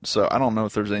 and so I don't know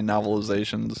if there's any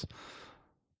novelizations.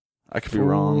 I could be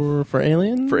wrong. For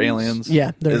Aliens? For Aliens.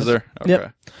 Yeah, there is. There? Okay.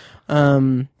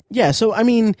 Yep. Yeah, so I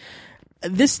mean,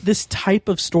 this type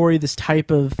of story, this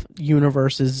type of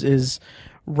universe is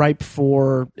ripe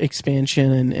for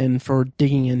expansion and for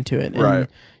digging into it. And right.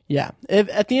 Yeah.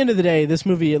 At the end of the day, this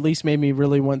movie at least made me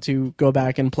really want to go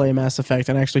back and play Mass Effect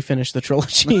and actually finish the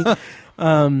trilogy.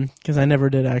 Because I never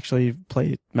did actually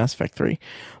play Mass Effect 3.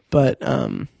 But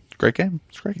great game.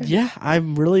 It's a great game. Yeah,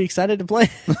 I'm really excited to play.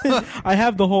 I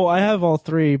have all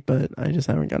three, but I just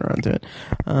haven't gotten around to it.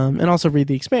 And also read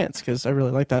The Expanse because I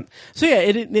really like that. So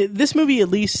yeah, this movie at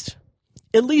least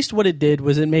what it did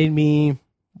was it made me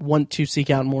want to seek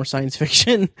out more science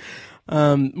fiction.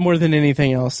 More than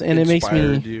anything else, and it makes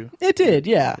me. You. It did,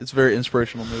 yeah. It's a very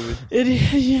inspirational movie.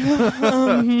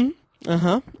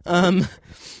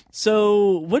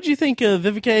 So, what did you think of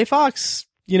Vivica A. Fox?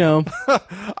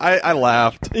 I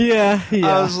laughed. Yeah.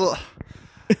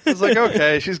 I was like,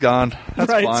 okay, she's gone. That's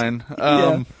Right. fine.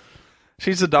 Yeah.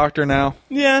 She's a doctor now.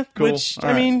 Yeah, Cool. which, All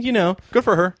I right. mean, Good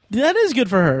for her. that is good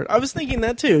for her. I was thinking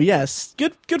that too. Yes,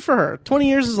 good for her. 20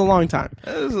 years is a long time.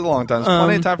 It was a long time. It's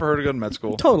plenty of time for her to go to med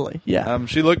school. Totally. Yeah.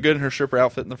 She looked good in her stripper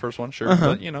outfit in the first one, sure.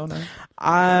 Uh-huh. But,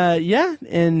 no. Yeah,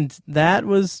 and that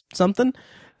was something.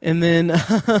 And then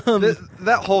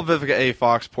That whole Vivica A.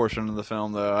 Fox portion of the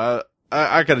film, though,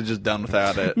 I could have just done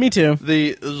without it. me too.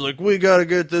 It was like, we got to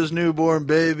get this newborn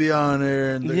baby on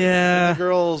there. And Yeah. the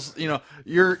girls,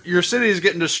 your city is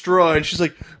getting destroyed. And she's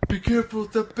like, be careful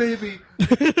with the baby.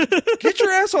 Get your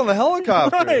ass on the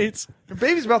helicopter. Right. Your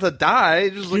baby's about to die.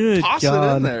 Just Good toss it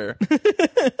God. in there.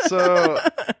 So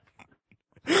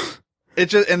it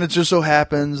just so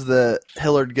happens that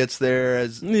Hillard gets there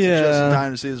as just in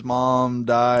time to see his mom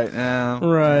die.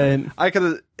 Right. I could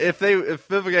have if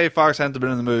Vivica A. Fox hadn't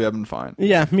been in the movie, I'd been fine.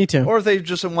 Yeah, me too. Or if they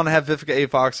just want to have Vivica A.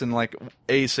 Fox in like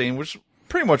a scene, which is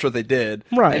pretty much what they did,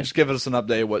 Right. And just give us an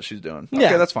update of what she's doing. Yeah.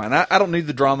 Okay, that's fine. I don't need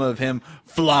the drama of him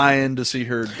flying to see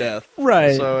her death.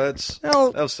 Right. So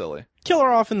Well, that was silly. kill her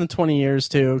off in the 20 years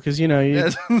too, because you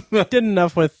did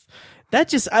enough with that.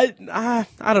 Just I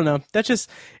don't know. That just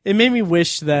it made me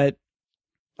wish that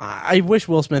I wish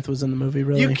Will Smith was in the movie.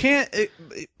 Really, You can't.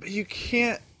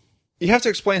 You have to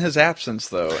explain his absence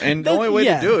though, and the only way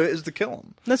yeah. to do it is to kill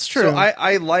him. That's true. So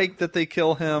I like that they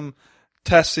kill him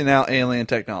testing out alien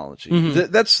technology.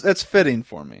 Mm-hmm. That's fitting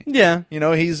for me. Yeah,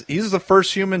 He's the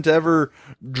first human to ever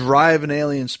drive an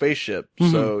alien spaceship.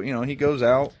 Mm-hmm. So he goes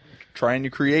out trying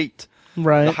to create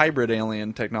right. the hybrid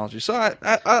alien technology. So I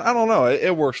don't know.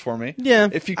 It works for me. Yeah,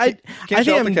 If you I can't think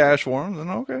shell out the I'm- cash for him, then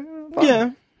okay. Fine.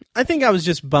 Yeah, I think I was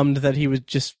just bummed that he was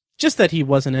just that he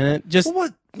wasn't in it. Just Well,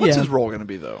 what's yeah. his role going to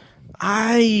be though?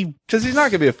 I Because he's not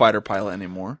going to be a fighter pilot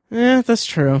anymore. yeah, that's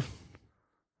true.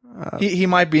 He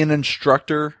might be an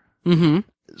instructor,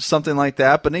 something like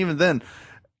that. But even then,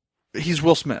 he's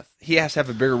Will Smith. He has to have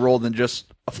a bigger role than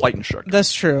just a flight instructor.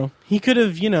 That's true. He could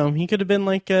have been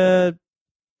like a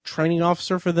training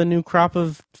officer for the new crop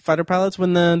of fighter pilots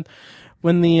when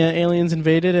the aliens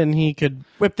invaded, and he could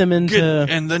whip them into.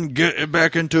 and then get it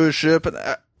back into a ship. And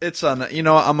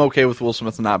I'm okay with Will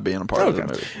Smith not being a part of the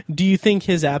movie. Do you think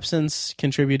his absence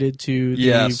contributed to the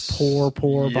Yes. poor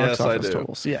Yes, box I office do.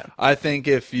 totals? Yeah. I think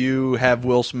if you have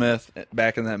Will Smith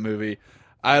back in that movie,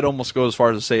 I'd almost go as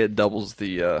far as to say it doubles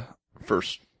the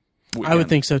first weekend. I would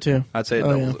think so too. I'd say it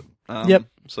Oh, doubles yeah. it. Yep.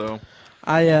 So,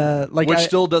 Which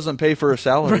still doesn't pay for a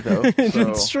salary though. So.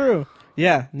 It's true.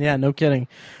 Yeah, no kidding.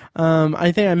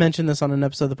 I think I mentioned this on an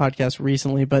episode of the podcast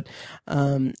recently, but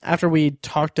after we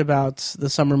talked about the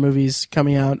summer movies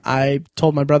coming out, I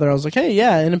told my brother, I was like, hey,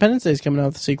 yeah, Independence Day is coming out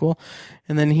with a sequel.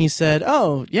 And then he said,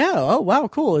 oh, yeah, oh, wow,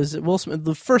 cool. Is it Will Smith?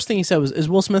 The first thing he said was, is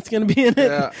Will Smith going to be in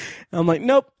it? Yeah. I'm like,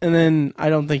 nope. And then I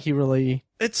don't think he really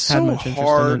It's had so much interest in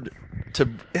hard it.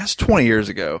 that's 20 years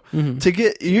ago to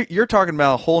get you're talking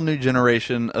about a whole new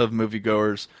generation of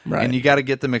moviegoers, Right. and you got to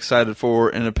get them excited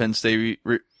for Independence Day.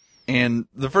 And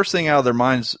the first thing out of their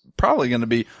minds probably going to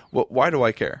be, well, why do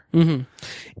I care? In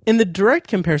the direct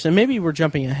comparison, maybe we're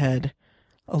jumping ahead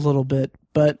a little bit,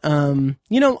 but I'm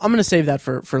going to save that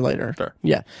for later. Sure.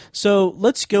 Yeah. So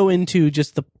let's go into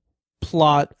just the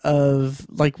plot of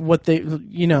like what they,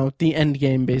 the end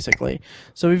game basically.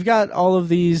 So we've got all of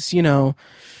these,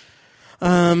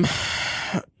 let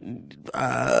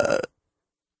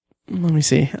me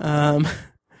see.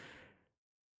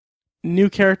 New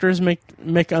characters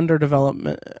make underdeveloped.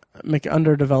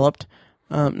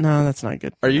 No, that's not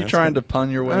good. Are you That's trying good. to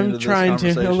pun your way I'm into this trying to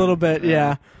conversation? a little bit,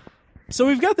 yeah. So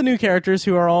we've got the new characters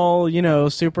who are all,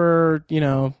 super,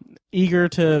 eager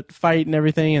to fight and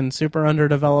everything, and super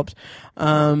underdeveloped.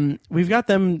 We've got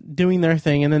them doing their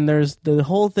thing, and then there's the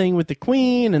whole thing with the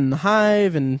Queen and the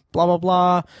Hive and blah blah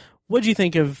blah. What do you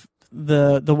think of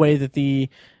the way that the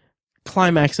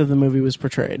climax of the movie was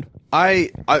portrayed?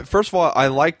 I first of all, I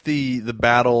liked the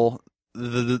battle,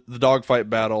 the dogfight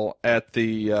battle at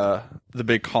the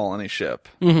big colony ship.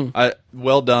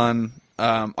 Well done.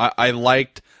 I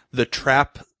liked the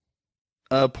trap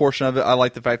portion of it. I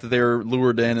liked the fact that they were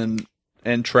lured in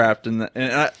and trapped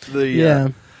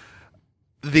the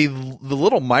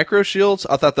little micro shields.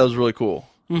 I thought that was really cool.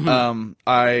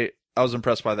 I was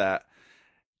impressed by that.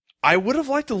 I would have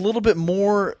liked a little bit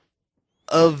more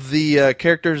of the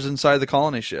characters inside the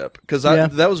colony ship, because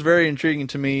that was very intriguing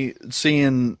to me,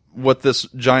 seeing what this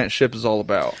giant ship is all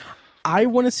about. I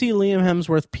want to see Liam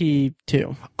Hemsworth pee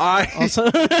too.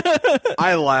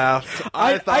 I laughed.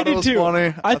 I thought I did it was too.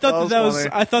 funny. I thought that was funny.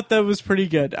 I thought that was pretty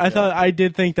good. I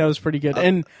did think that was pretty good.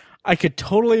 And I could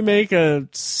totally make a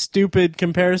stupid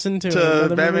comparison to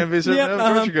another Batman movie. v Superman. Yep,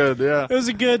 Of course you could. Yeah. It was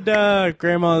a good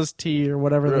Grandma's Tea or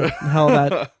whatever the hell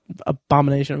that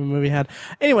abomination of a movie had.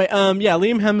 Anyway,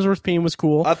 Liam Hemsworth peeing was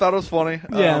cool. I thought it was funny.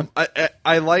 Yeah.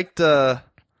 I liked the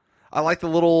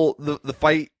little the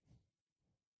fight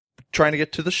trying to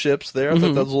get to the ships there. I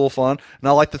thought that was a little fun. And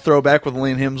I like the throwback with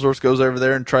Liam Hemsworth goes over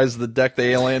there and tries to deck the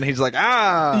alien. He's like,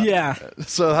 ah! Yeah.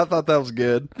 So I thought that was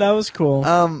good. That was cool.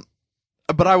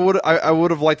 But I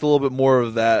would have liked a little bit more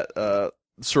of that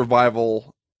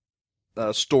survival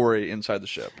story inside the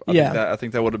ship. I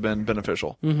think that would have been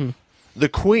beneficial. Mm-hmm. The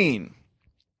Queen,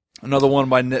 another one of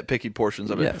my nitpicky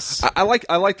portions of it. Yes. I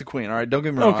like the Queen. All right, don't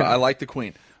get me wrong. Okay. I like the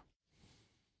Queen.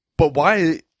 But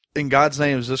why, in God's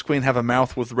name, does this Queen have a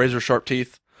mouth with razor sharp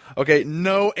teeth? Okay,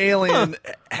 no alien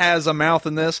has a mouth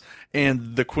in this,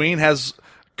 and the Queen has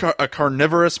a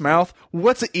carnivorous mouth.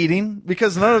 What's it eating?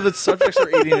 Because none of its subjects are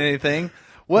eating anything.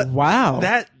 What? Wow.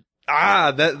 That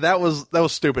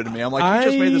was stupid to me. I'm like,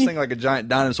 you just made this thing like a giant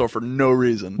dinosaur for no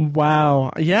reason.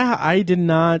 Wow. Yeah, I did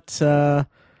not put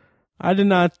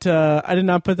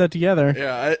that together.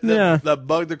 Yeah, that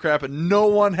bugged the crap. And no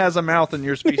one has a mouth in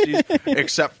your species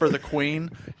except for the Queen.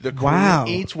 The Queen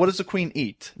eats. What does the Queen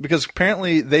eat? Because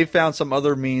apparently they found some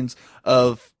other means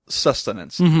of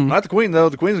sustenance. Not the Queen though.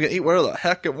 The Queen's gonna eat whatever the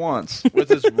heck it wants with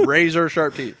its razor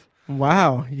sharp teeth.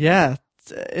 Wow. Yeah.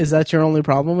 Is that your only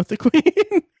problem with the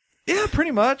Queen? Yeah,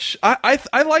 pretty much. I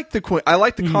like the Queen. I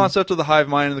like the concept of the hive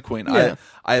mind and the Queen. Yeah.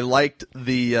 I liked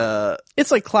the.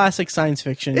 It's like classic science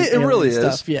fiction. It really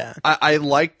stuff. is. Yeah. I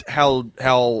liked how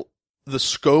the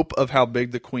scope of how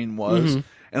big the Queen was,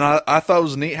 and I thought it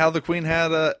was neat how the Queen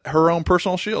had her own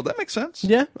personal shield. That makes sense.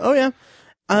 Yeah. Oh yeah.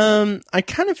 I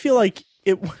kind of feel like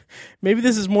it. Maybe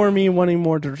this is more me wanting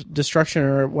more destruction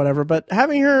or whatever, but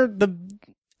having her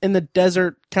in the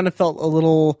desert kind of felt a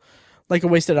little like a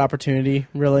wasted opportunity,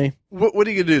 really. What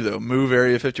are you gonna do though? Move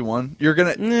Area 51? You're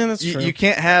gonna. Yeah, that's true. You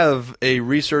can't have a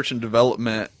research and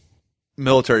development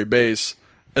military base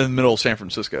in the middle of San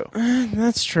Francisco.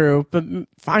 That's true, but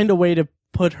find a way to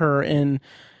put her in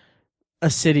a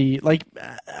city, like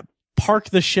park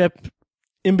the ship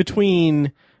in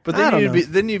between. But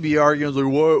then you'd be arguing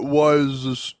like, why is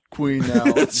this Queen now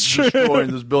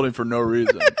destroying this building for no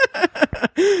reason?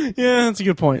 Yeah, that's a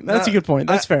good point.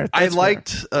 That's fair. I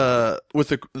liked with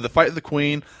the fight of the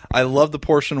Queen. I love the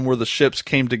portion where the ships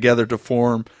came together to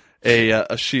form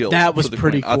a shield. That was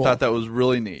pretty Queen. cool. I thought that was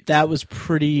really neat. That was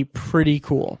pretty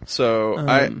cool. So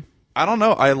I don't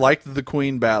know. I liked the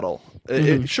Queen battle.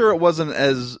 Sure, it wasn't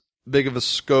as big of a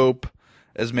scope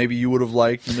as maybe you would have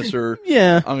liked, Mr.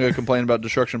 Yeah. I'm going to complain about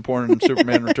destruction porn in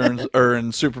Superman Returns or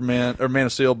in Superman or Man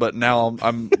of Steel, but now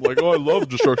I'm like, oh, I love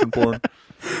destruction porn.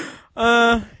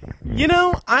 I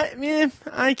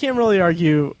can't really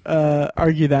argue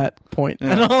that point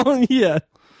at all. Yeah.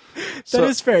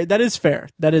 That is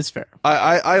fair.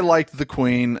 I liked the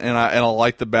Queen and I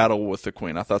liked the battle with the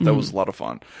Queen. I thought that was a lot of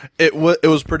fun. It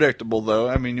was predictable though.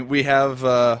 I mean, we have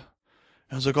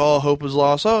I was like, oh, hope is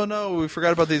lost. Oh, no, we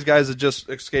forgot about these guys that just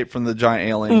escaped from the giant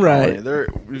alien colony.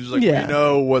 We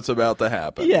know what's about to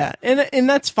happen. Yeah, and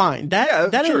that's fine.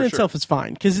 That in itself is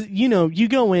fine because you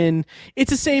go in.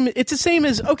 It's the same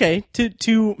as okay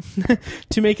to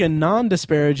make a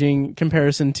non-disparaging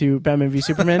comparison to Batman v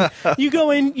Superman. You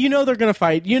go in, they're going to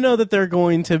fight. You know that they're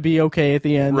going to be okay at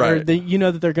the end. Right. Or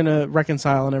that they're going to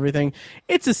reconcile and everything.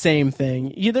 It's the same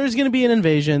thing. There's going to be an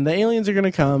invasion. The aliens are going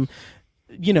to come.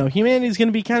 Humanity's going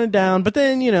to be kind of down, but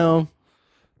then,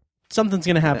 something's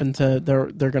going to happen they're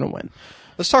going to win.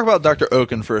 Let's talk about Dr.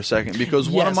 Oaken for a second, because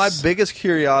one of my biggest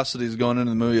curiosities going into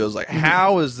the movie was like,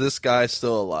 how is this guy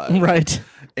still alive? Right.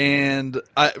 And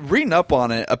reading up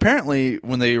on it, apparently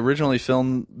when they originally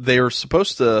filmed, they were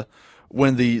supposed to,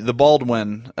 when the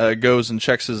Baldwin goes and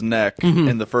checks his neck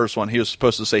in the first one, he was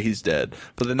supposed to say he's dead,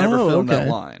 but they never filmed that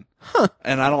line. Huh.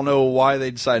 And I don't know why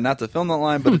they decided not to film that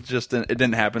line, but it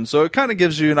didn't happen. So it kind of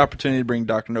gives you an opportunity to bring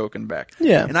Dr. Oaken back.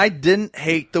 Yeah. And I didn't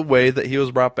hate the way that he was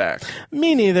brought back.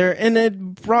 Me neither. And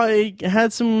it probably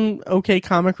had some okay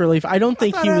comic relief. I thought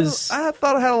it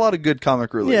had a lot of good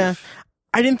comic relief. Yeah.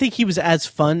 I didn't think he was as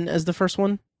fun as the first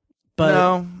one.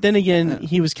 But then again,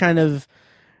 he was kind of,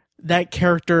 that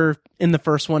character in the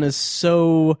first one is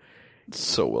so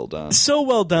well done. So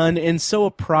well done and so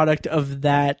a product of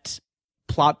that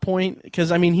plot point, because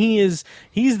I mean he's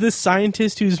this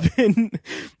scientist who's been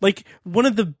like, one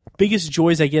of the biggest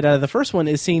joys I get out of the first one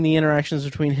is seeing the interactions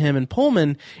between him and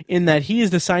Pullman, in that he is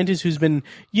the scientist who's been,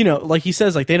 like he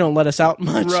says, like, they don't let us out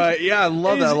much. Right. Yeah, I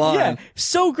love that line. Yeah,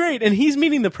 so great. And he's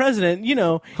meeting the president,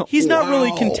 he's not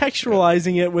really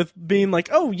contextualizing it with being like,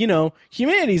 oh,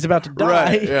 humanity's about to die.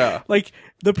 Right, yeah. Like,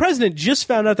 the president just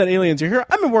found out that aliens are here.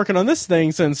 I've been working on this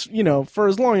thing since, for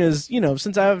as long as,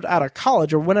 since I was out of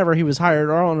college or whenever he was hired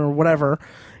on or whatever.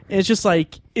 And it's just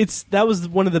like, that was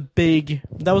one of the big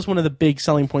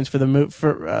selling points for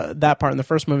that part in the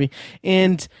first movie.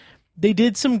 And they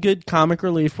did some good comic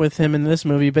relief with him in this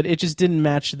movie, but it just didn't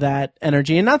match that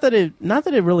energy. And not that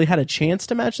it really had a chance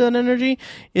to match that energy.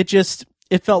 It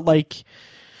felt like,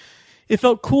 it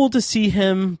felt cool to see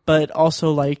him, but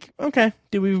also like, okay,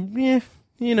 do we,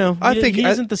 I think he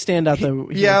isn't the standout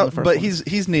though. But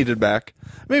he's needed back.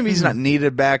 Maybe he's not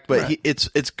needed back, but right.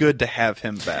 It's good to have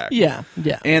him back. Yeah.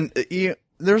 And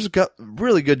there's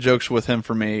really good jokes with him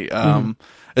for me,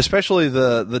 especially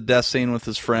the death scene with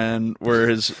his friend, where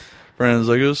his friend's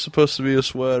like, it was supposed to be a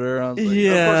sweater. I was like, of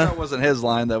course that wasn't his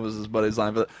line, that was his buddy's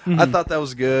line, but I thought that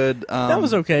was good. That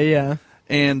was okay, yeah.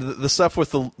 And the stuff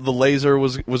with the laser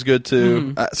was good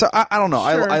too. So I don't know.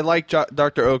 Sure. I like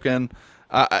Dr. Oken.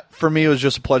 For me, it was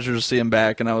just a pleasure to see him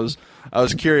back, and I was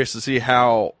curious to see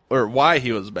how or why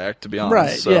he was back. To be honest,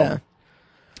 right? So. Yeah.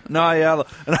 No, yeah,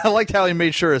 and I liked how he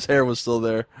made sure his hair was still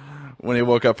there when he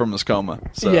woke up from his coma.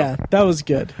 So. Yeah, that was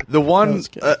good. The one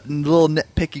little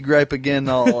nitpicky gripe again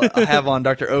I have on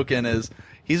Dr. Oken is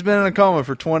he's been in a coma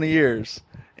for 20 years.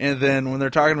 And then when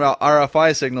they're talking about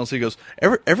RFI signals, he goes,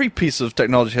 every piece of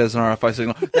technology has an RFI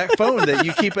signal. That phone that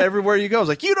you keep everywhere you go. It's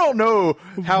like, you don't know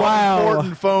how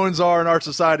important phones are in our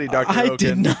society, Dr. Oken. I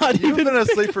did not You've been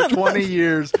asleep for 20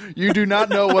 years. You do not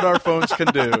know what our phones can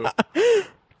do.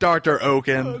 Dr.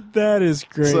 Oken. That is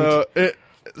great. So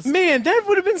man, that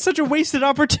would have been such a wasted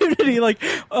opportunity. Like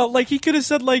he could have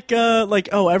said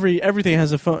everything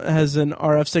has an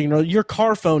RF signal. Your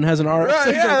car phone has an RF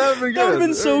signal. Yeah, that would have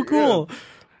been so cool. Yeah.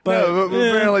 But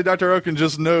apparently Dr. Oken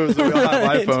just knows that we all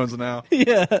have iPhones now.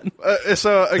 Yeah.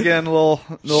 So again, a little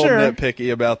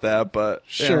nitpicky about that, but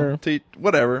sure,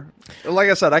 whatever. Like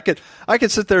I said, I could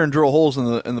sit there and drill holes in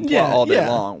the plot all day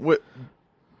long.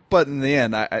 But in the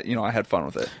end, I had fun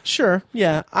with it. Sure,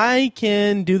 yeah, I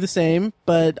can do the same,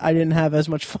 but I didn't have as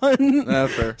much fun.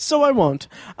 Fair. So I won't.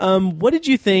 What did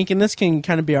you think? And this can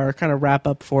kind of be our kind of wrap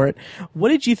up for it. What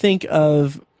did you think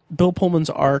of Bill Pullman's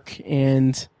arc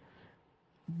and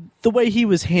the way he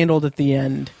was handled at the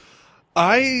end?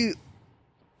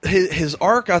 His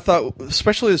arc, I thought,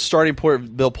 especially the starting point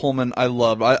of Bill Pullman, I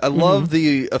loved. I love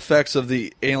the effects of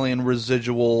the alien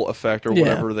residual effect, or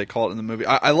whatever they call it in the movie.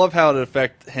 I love how it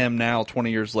affects him now, 20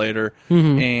 years later,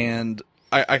 and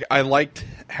I liked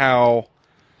how,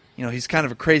 he's kind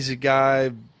of a crazy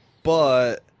guy,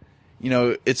 but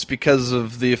it's because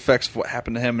of the effects of what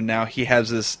happened to him, and now he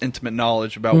has this intimate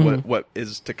knowledge about what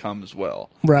is to come as well.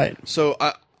 Right. So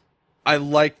I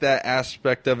like that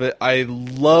aspect of it. I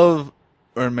love,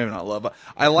 or maybe not love,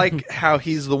 I like how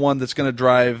he's the one that's going to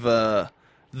drive the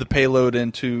payload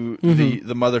into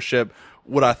the mothership.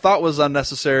 What I thought was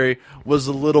unnecessary was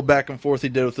the little back and forth he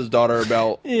did with his daughter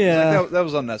about. Yeah, that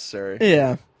was unnecessary.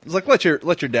 Yeah, it's like let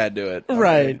your dad do it.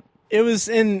 Right. Okay. It was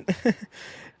in.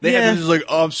 They had to just like,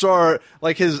 oh, I'm sorry.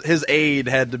 Like his aide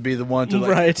had to be the one to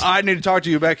like, I need to talk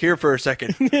to you back here for a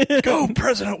second. Go,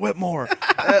 President Whitmore.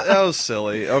 that was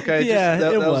silly. Okay, yeah,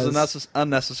 that was an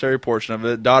unnecessary portion of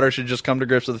it. Daughter should just come to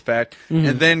grips with the fact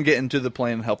and then get into the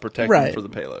plane and help protect him for the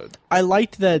payload. I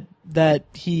liked that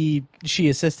she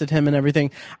assisted him and everything.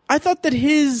 I thought that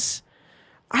his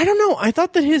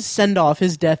send off,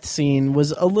 his death scene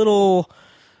was a little.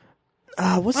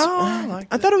 I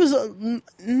thought it was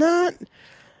not.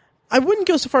 I wouldn't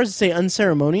go so far as to say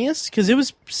unceremonious, because it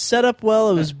was set up well,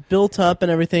 it was built up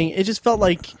and everything. It just felt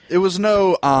like it was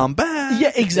no bad.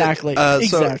 Yeah, exactly. Exactly.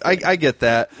 So I get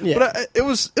that, but it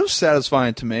was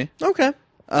satisfying to me. Okay.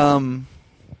 And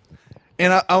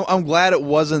I'm glad it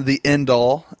wasn't the end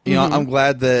all. I'm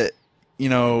glad that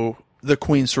the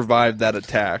Queen survived that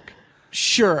attack.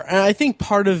 Sure, and I think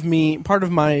part of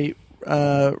my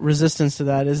resistance to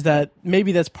that is that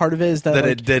maybe that's part of it, is that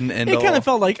it didn't end. It kind of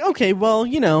felt like, okay, well,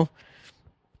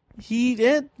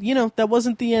 that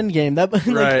wasn't the end game.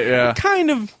 That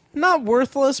kind of not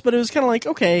worthless, but it was kind of like,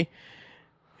 okay,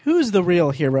 who's the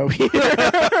real hero here?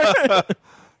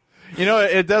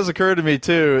 It does occur to me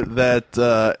too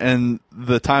that in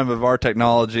the time of our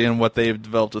technology and what they've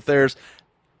developed with theirs,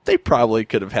 they probably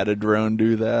could have had a drone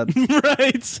do that.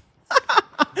 Right.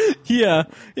 Yeah.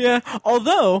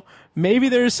 Although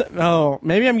maybe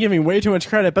maybe I'm giving way too much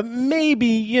credit, but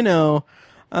maybe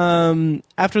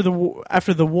after the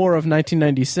war of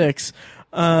 1996,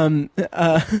 or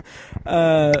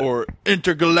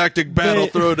intergalactic battle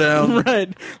throwdown, right?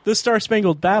 The Star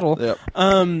Spangled Battle. Yep.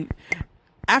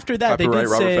 After that, Copyright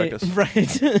they did say Robert Fekkes.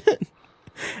 Right.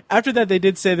 After that, they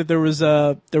did say that there was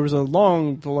a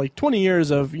long, like 20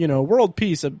 years of world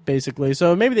peace, basically.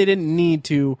 So maybe they didn't need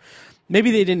to. They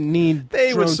would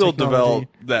still technology. develop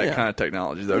that kind of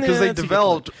technology though, Yeah, because they that's a good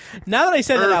developed. Now that I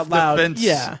said that out loud, defense,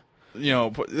 yeah, they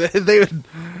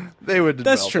would.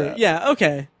 that's develop true. that. Yeah,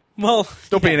 okay. Well,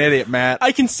 Don't be an idiot, Matt.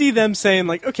 I can see them saying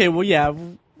like, okay, well, yeah,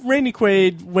 Randy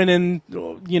Quaid went in,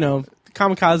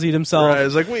 kamikazed himself. Right,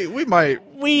 it's like we might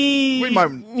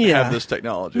have this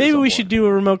technology. Maybe we should do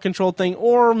a remote control thing,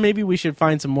 or maybe we should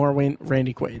find some more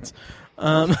Randy Quaids.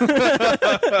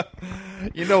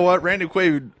 You know what? Randy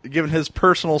Quaid, given his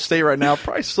personal state right now,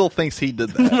 probably still thinks he did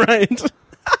that. Right.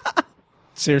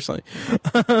 Seriously.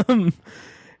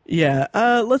 Yeah.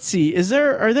 Let's see.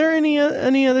 Are there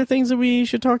any other things that we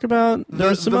should talk about?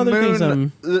 There's some other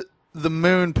moon, things. The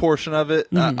moon portion of it,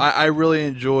 I really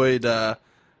enjoyed the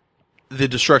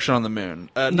destruction on the moon.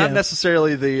 Not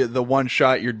necessarily the one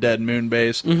shot you're dead moon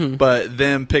base, but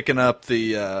them picking up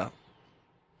the.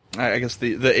 I guess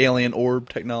the alien orb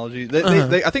technology.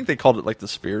 I think they called it like the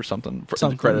sphere or something in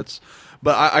the credits.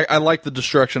 But I like the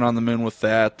destruction on the moon with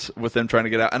that, with them trying to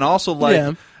get out, and also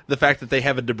like the fact that they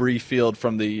have a debris field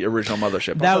from the original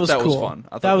mothership. That was cool. Was fun.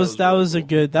 That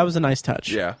was a nice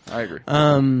touch. Yeah, I agree.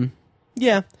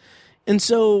 Yeah, and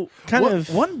so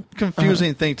one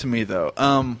confusing thing to me though.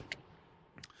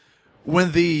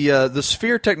 When the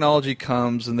sphere technology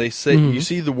comes and they say you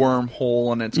see the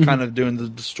wormhole and it's kind of doing the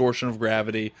distortion of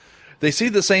gravity, they see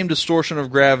the same distortion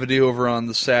of gravity over on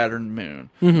the Saturn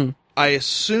moon. I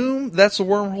assume that's a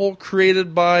wormhole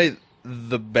created by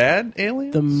the bad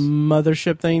aliens, the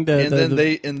mothership thing,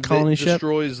 the colony ship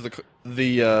destroys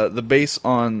the base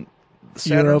on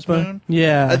Saturn's moon.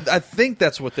 Yeah, I think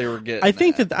that's what they were getting. I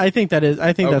think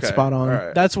that's spot on.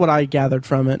 Right. That's what I gathered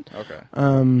from it. Okay.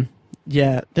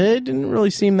 Yeah, they didn't really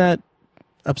seem that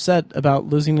upset about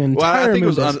losing an entire I think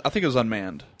moon. I think it was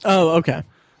unmanned. Oh, okay.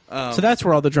 So that's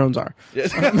where all the drones are.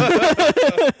 Yes.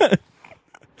 I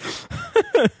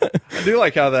do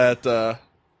like how that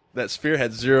sphere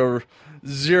had zero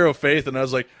faith, and I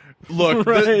was like, look,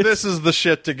 Right. this is the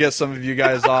shit to get some of you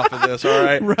guys off of this, all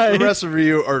right? Right. The rest of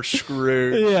you are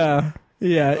screwed. Yeah.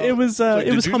 It was Like,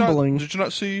 it was humbling. Did you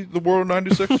not see the World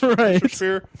 96 Right.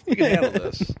 sphere? You can handle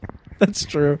this. That's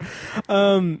true.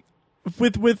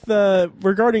 With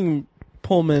regarding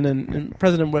Pullman and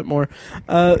President Whitmore,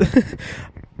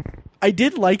 I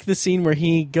did like the scene where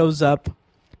he goes up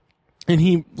and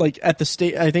he like at the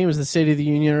state. I think it was the State of the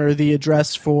Union or the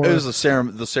address for. It was the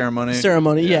ceremony.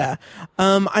 Ceremony, yeah.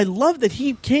 I love that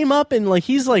he came up and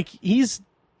he's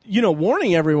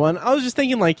warning everyone. I was just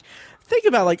thinking think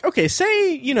about okay,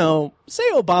 say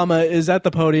Obama is at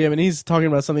the podium and he's talking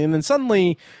about something, and then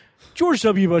suddenly George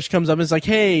W. Bush comes up and is like,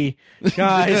 hey,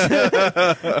 guys,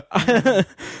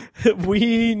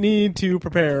 we need to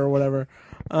prepare or whatever.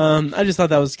 I just thought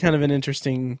that was kind of an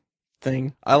interesting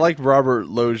thing. I liked Robert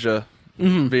Loggia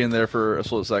being there for a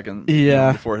split second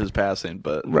before his passing,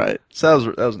 but right. So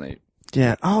that was neat.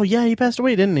 Yeah. Oh, yeah, he passed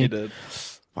away, didn't he? He did.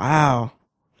 Wow.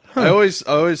 Huh. I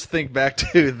always think back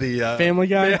to the Family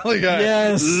Guy. Family Guy.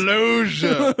 Yes.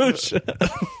 Loggia.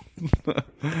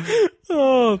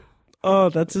 Oh,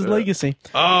 that's his legacy.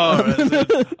 Oh,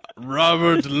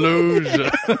 Robert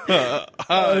Loggia.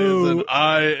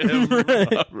 I am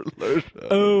right. Robert Loggia.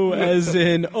 Oh, as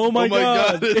in, oh my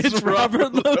God, it's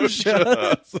Robert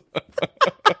Loggia.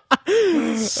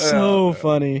 So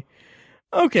funny.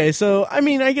 Okay, so,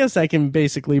 I guess that can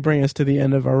basically bring us to the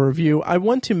end of our review. I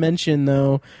want to mention,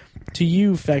 though, to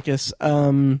you, Fekkes,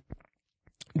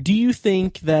 do you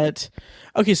think that...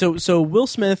 Okay, so Will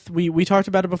Smith, we talked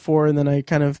about it before, and then I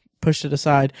kind of pushed it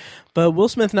aside, but Will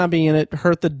Smith not being in it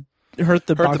hurt the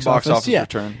box office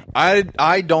return.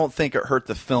 I don't think it hurt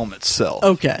the film itself.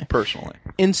 Okay, personally.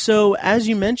 And so, as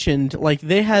you mentioned,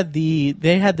 they had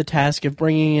the task of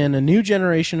bringing in a new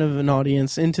generation of an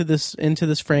audience into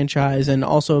this franchise, and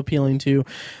also appealing to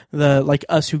the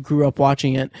us who grew up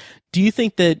watching it. Do you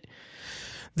think that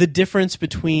the difference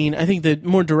between, I think the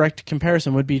more direct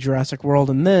comparison would be Jurassic World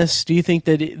and this, do you think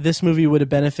that this movie would have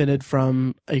benefited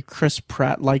from a Chris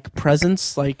Pratt-like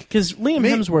presence? Because Liam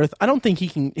Hemsworth, I don't think he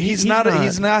can... He's not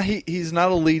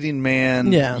a leading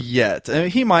man yet. I mean,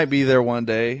 he might be there one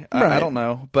day. I don't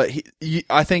know. But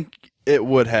I think it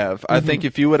would have. I think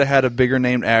if you would have had a bigger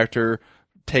named actor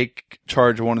take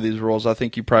charge of one of these roles, I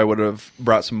think you probably would have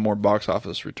brought some more box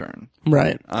office return.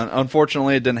 Right.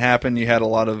 Unfortunately, it didn't happen. You had a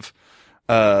lot of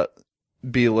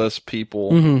B-list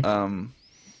people.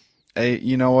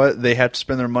 You know what? They have to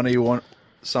spend their money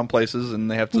some places, and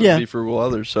they have to be frugal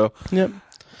others. So, yep.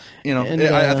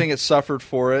 I think it suffered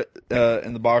for it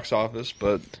in the box office,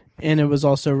 but and it was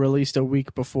also released a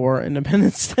week before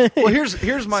Independence Day. Well,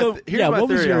 here's my So, yeah, my what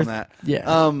was theory your- on that.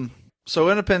 Yeah. So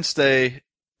Independence Day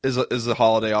is a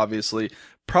holiday, obviously.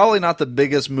 Probably not the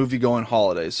biggest movie going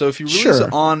holiday. So if you release Sure.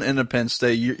 it on Independence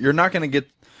Day, you're not going to get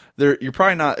there. You're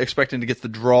probably not expecting to get the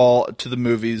draw to the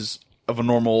movies of a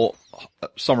normal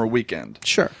summer weekend.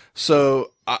 Sure.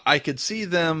 So I could see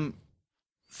them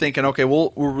thinking, okay,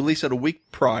 we'll release it a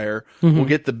week prior. We'll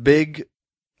get the big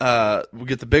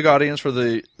audience for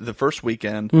the first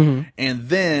weekend, and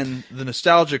then the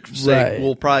nostalgic sake, Right.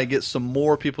 we'll probably get some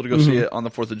more people to go see it on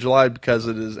the 4th of July because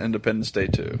it is Independence Day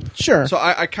too. Sure. So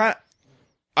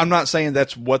I'm not saying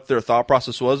that's what their thought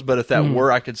process was, but if that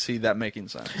were, I could see that making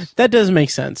sense. That does make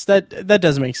sense. That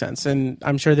does make sense, and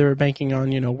I'm sure they were banking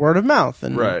on word of mouth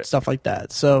and Right. stuff like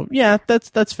that. So yeah,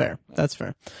 that's fair. That's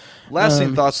fair.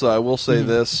 Lasting thoughts, though, I will say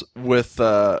this with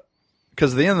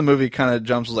because the end of the movie kind of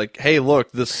jumps like, "Hey,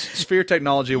 look, this sphere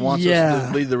technology wants us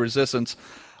to lead the resistance."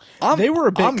 They were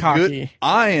a bit cocky. Good.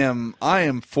 I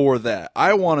am for that.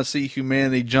 I want to see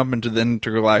humanity jump into the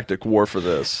intergalactic war for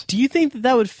this. Do you think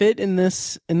that would fit in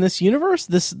this universe?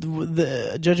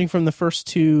 Judging from the first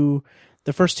two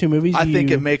movies, I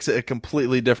think it makes it a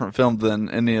completely different film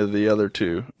than any of the other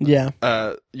two. Yeah.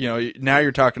 Now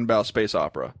you're talking about space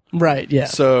opera. Right. Yeah.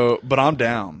 So, but I'm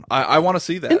down. I want to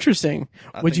see that. Interesting.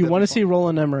 Would think you that'd want be to see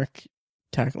Roland Emmerich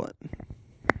tackle it?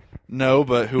 No,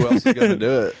 but who else is going to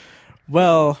do it?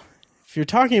 Well, if you're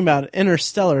talking about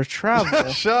interstellar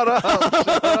travel, Shut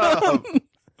up.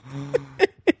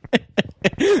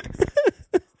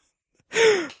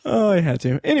 oh, I had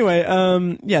to. Anyway,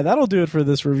 yeah, that'll do it for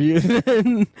this review.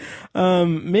 Then,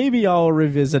 maybe I'll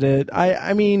revisit it.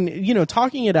 I mean,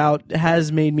 talking it out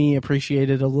has made me appreciate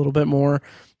it a little bit more,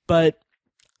 but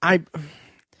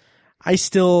I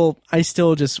still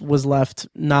just was left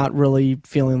not really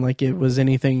feeling like it was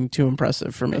anything too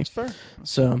impressive for me. That's fair.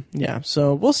 So yeah,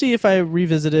 so we'll see if I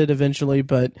revisit it eventually,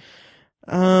 but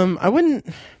I wouldn't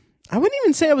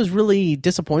even say I was really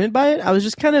disappointed by it. I was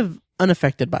just kind of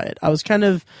unaffected by it. I was kind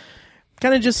of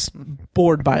just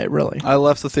bored by it, really. I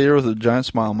left the theater with a giant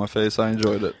smile on my face. I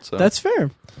enjoyed it. So That's fair.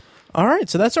 All right,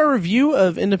 so that's our review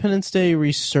of Independence Day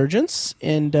Resurgence,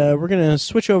 and we're going to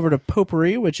switch over to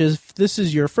Potpourri, which is, if this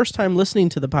is your first time listening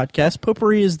to the podcast,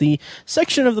 Potpourri is the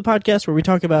section of the podcast where we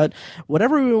talk about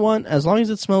whatever we want, as long as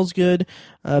it smells good,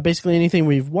 basically anything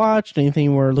we've watched,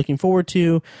 anything we're looking forward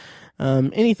to,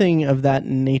 anything of that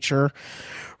nature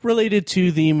related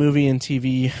to the movie and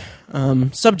TV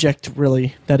subject,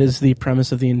 really. That is the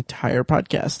premise of the entire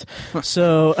podcast.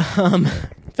 So,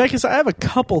 Fekkes, I have a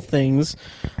couple things.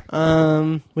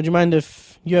 Would you mind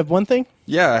if you have one thing?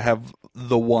 yeah, I have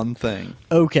the one thing.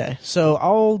 Okay, so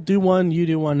I'll do one, you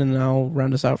do one, and then I'll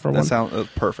round us out for That one. sounds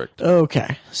perfect.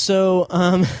 Okay, so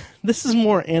this is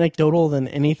more anecdotal than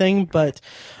anything, but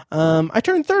I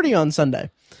turned 30 on Sunday.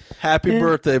 Happy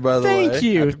birthday, by the way. Thank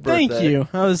you, Happy thank birthday. you.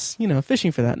 I was,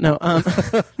 fishing for that. No,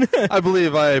 I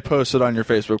believe I posted on your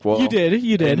Facebook wall. you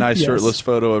did. A nice yes. shirtless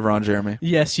photo of Ron Jeremy.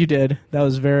 Yes, you did. That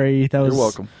was very. That was. You're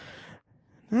welcome.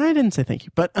 I didn't say thank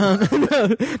you, but no,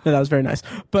 that was very nice.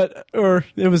 But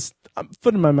it was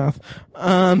foot in my mouth.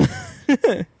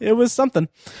 It was something.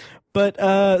 But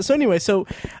so anyway,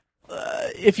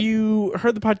 if you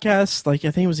heard the podcast, like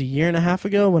I think it was a year and a half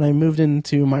ago when I moved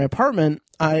into my apartment,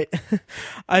 I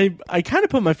kind of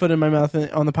put my foot in my mouth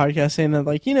on the podcast, saying that,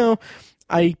 like,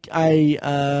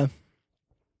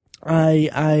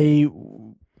 I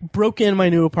broke in my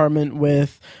new apartment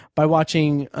by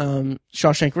watching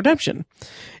Shawshank Redemption,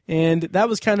 and that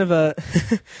was kind of a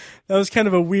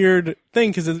weird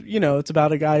thing because it's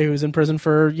about a guy who was in prison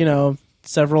for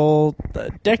several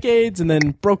decades and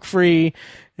then broke free,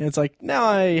 and it's like, now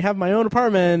I have my own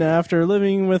apartment after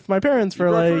living with my parents for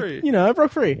I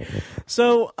broke free.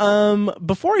 So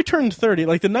before I turned 30,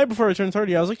 like the night before I turned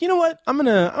 30, I was like, you know what, I'm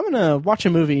gonna watch a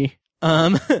movie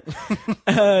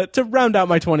to round out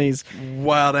my 20s.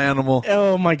 Wild animal.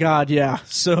 Oh my god, yeah.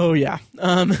 So yeah.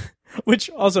 Which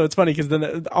also, it's funny because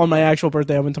then on my actual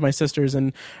birthday, I went to my sister's,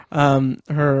 and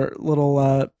her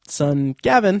little son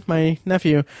Gavin, my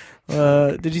nephew.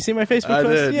 Did you see my Facebook I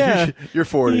post? did. Yeah, You're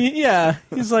 40. Yeah,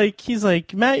 he's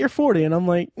like, Matt, you're 40, and I'm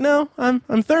like, no, I'm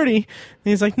 30. And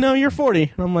he's like, no, you're 40,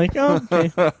 and I'm like, oh,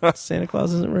 okay. Santa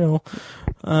Claus isn't real.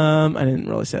 I didn't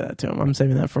really say that to him. I'm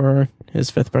saving that for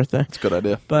his 5th birthday. It's a good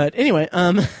idea. But anyway,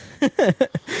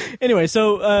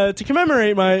 so to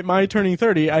commemorate my turning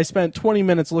 30, I spent 20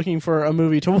 minutes looking for a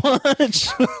movie to watch.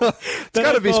 It's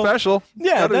got to be special.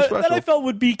 Yeah, Gotta be that special. I felt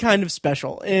would be kind of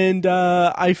special. And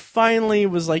I finally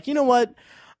was like, you know what?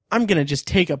 I'm gonna just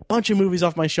take a bunch of movies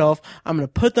off my shelf. I'm gonna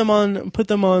put them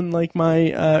on like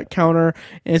my counter,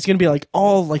 and it's gonna be like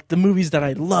all like the movies that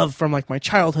I love from like my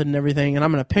childhood and everything. And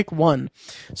I'm gonna pick one.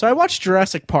 So I watched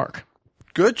Jurassic Park.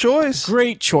 Good choice.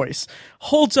 Great choice.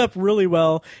 Holds up really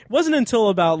well. It wasn't until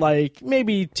about like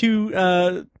maybe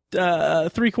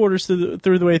 3/4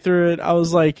 through the way through it, I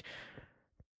was like,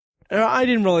 I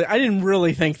didn't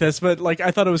really think this, but like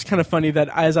I thought it was kind of funny that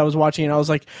as I was watching it, I was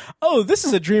like, oh, this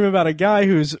is a dream about a guy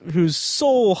whose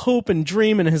sole hope and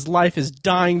dream in his life is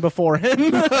dying before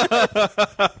him.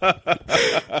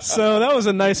 So that was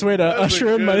a nice way to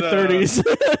usher in my 30s.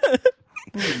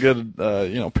 Good,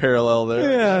 parallel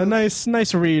there. Yeah,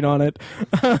 nice read on it.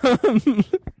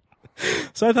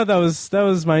 So I thought that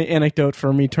was my anecdote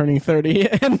for me turning 30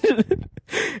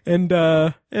 and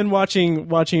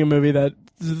watching a movie that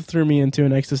threw me into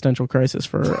an existential crisis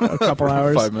for a couple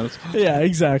hours. 5 minutes. Yeah,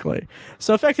 exactly.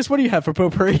 So, Fekkes, what do you have for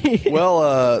potpourri?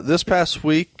 Well, this past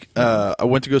week, I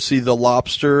went to go see The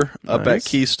Lobster up at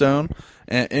Keystone.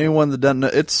 And anyone that doesn't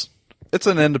know, it's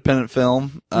an independent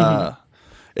film.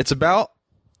 It's about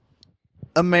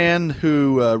a man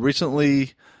who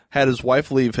recently had his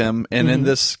wife leave him, and in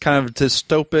this kind of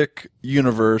dystopic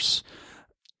universe,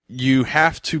 you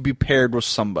have to be paired with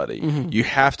somebody. You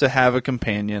have to have a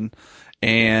companion,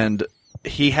 and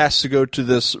he has to go to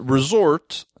this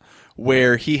resort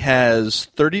where he has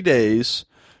 30 days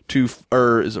to,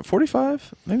 or is it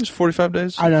 45? Maybe it's 45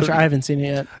 days. I'm not sure. I haven't seen it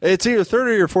yet. It's either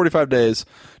 30 or 45 days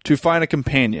to find a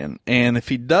companion, and if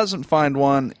he doesn't find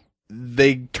one,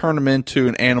 they turn him into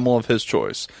an animal of his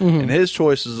choice. And his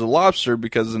choice is a lobster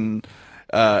because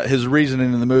his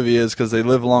reasoning in the movie is because they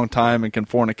live a long time and can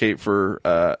fornicate for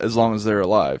as long as they're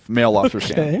alive. Male lobsters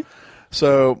can.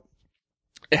 So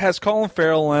it has Colin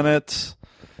Farrell in it,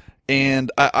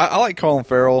 and I like Colin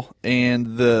Farrell,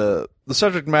 and the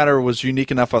subject matter was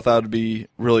unique enough I thought it would be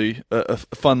really a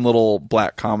fun little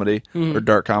black comedy or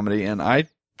dark comedy, and I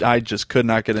just could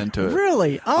not get into it.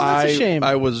 Really? Oh, that's a shame.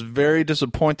 I was very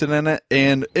disappointed in it,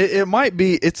 and it might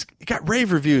be, it got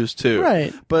rave reviews too.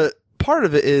 Right. But part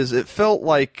of it is it felt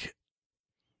like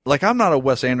I'm not a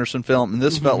Wes Anderson film, and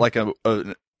this felt like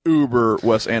an uber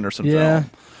Wes Anderson film.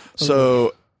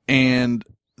 So, and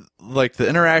like the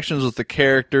interactions with the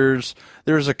characters,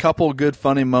 there's a couple good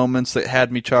funny moments that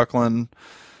had me chuckling,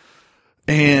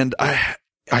 and I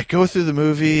go through the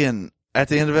movie, and at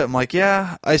the end of it, I'm like,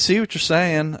 yeah, I see what you're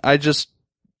saying.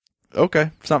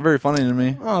 Okay, it's not very funny to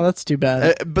me. Oh, that's too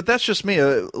bad. But that's just me.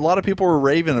 A lot of people were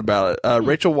raving about it.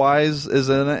 Rachel Weisz is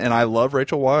in it, and I love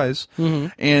Rachel Weisz.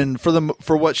 And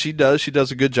for what she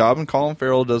does a good job, and Colin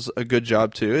Farrell does a good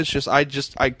job too. It's just I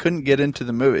couldn't get into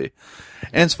the movie.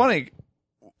 And it's funny,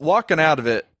 walking out of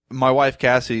it, my wife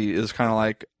Cassie is kind of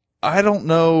like, I don't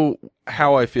know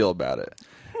how I feel about it.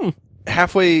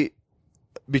 Halfway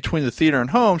between the theater and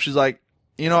home, she's like,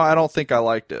 I don't think I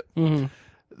liked it.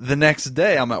 The next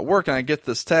day, I'm at work, and I get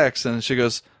this text, and she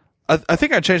goes, I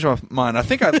think I changed my mind. I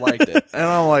think I liked it. And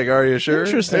I'm like, are you sure?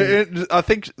 Interesting. I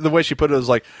think the way she put it was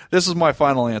like, this is my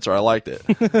final answer. I liked it.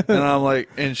 And I'm like,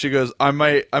 and she goes, I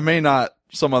may not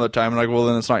some other time. And I'm like, well,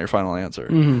 then it's not your final answer.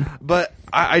 But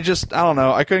I don't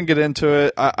know. I couldn't get into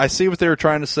it. I see what they were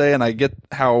trying to say, and I get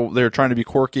how they were trying to be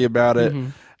quirky about it.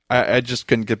 I just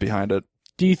couldn't get behind it.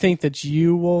 Do you think that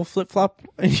you will flip-flop?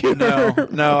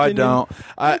 No, I don't.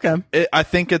 Okay. I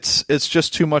think it's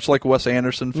just too much like a Wes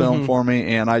Anderson film for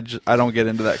me, and I don't get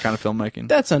into that kind of filmmaking.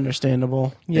 That's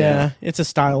understandable. Yeah. It's a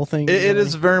style thing. It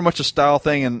is very much a style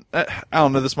thing, and I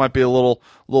don't know, this might be a little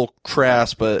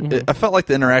crass, but I felt like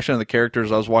the interaction of the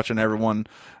characters, I was watching everyone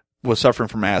was suffering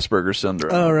from Asperger's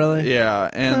syndrome. Oh, really? Yeah,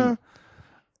 and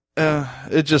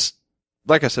it just...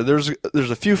 Like I said,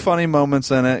 there's a few funny moments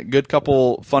in it, good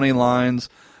couple funny lines,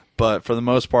 but for the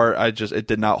most part, it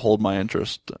did not hold my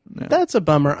interest. Yeah. That's a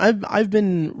bummer. I've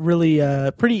been really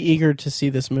pretty eager to see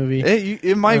this movie.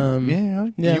 It might,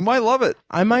 you might love it.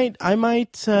 I might. I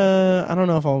don't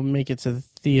know if I'll make it to the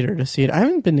theater to see it. I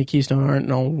haven't been to Keystone Art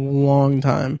in a long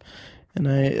time, and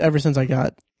ever since I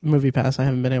got Movie Pass, I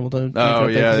haven't been able to.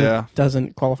 It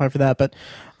doesn't qualify for that, but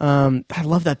I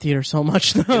love that theater so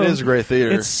much. Though it is a great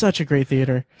theater. It's such a great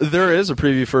theater. There is a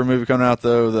preview for a movie coming out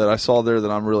though that I saw there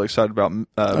that I'm really excited about.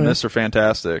 Mr.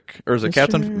 Fantastic, or is it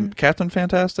Captain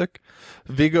Fantastic?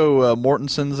 Viggo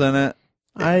Mortensen's in it.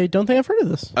 I don't think I've heard of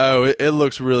this. Oh, it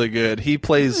looks really good. He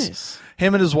plays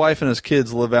him, and his wife and his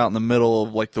kids live out in the middle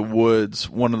of like the woods.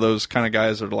 One of those kind of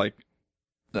guys that are like.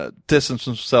 Distance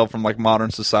himself from like modern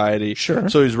society. Sure.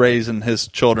 So he's raising his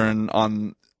children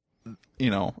on,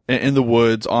 in the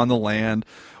woods, on the land.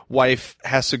 wife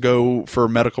has to go for a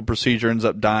medical procedure, ends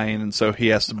up dying, and so he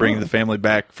has to bring the family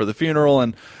back for the funeral,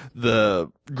 and the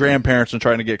grandparents are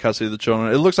trying to get custody of the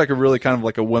children. It looks like a really kind of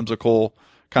like a whimsical,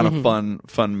 kind of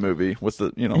fun movie with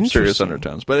the serious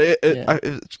undertones. But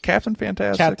it's Captain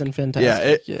Fantastic. Captain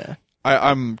Fantastic.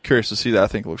 I'm curious to see that. I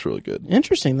think it looks really good.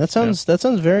 Interesting. That sounds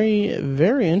very,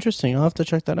 very interesting. I'll have to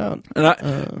check that out.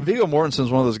 And Viggo Mortensen's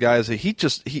one of those guys that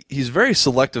he's very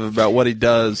selective about what he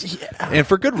does, and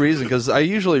for good reason, because I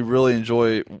usually really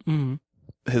enjoy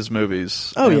his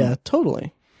movies. Oh, yeah,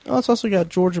 totally. Oh, it's also got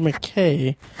Georgia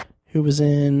McKay, who was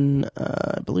in,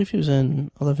 I believe he was in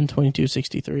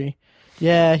 11/22/63.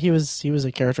 Yeah, he was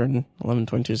a character in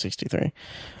 11/22/63.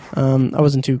 I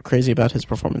wasn't too crazy about his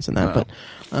performance in that,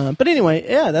 but anyway,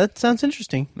 yeah, that sounds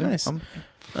interesting. Nice.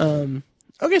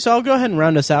 Okay, so I'll go ahead and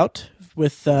round us out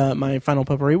with my final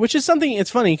potpourri, which is something. It's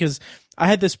funny because I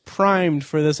had this primed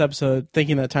for this episode,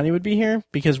 thinking that Tiny would be here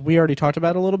because we already talked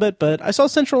about it a little bit, but I saw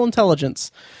Central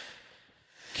Intelligence.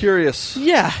 Curious.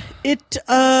 Yeah, it.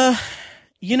 I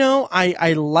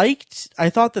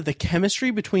thought that the chemistry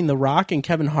between The Rock and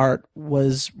Kevin Hart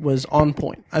was on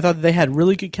point. I thought that they had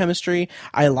really good chemistry.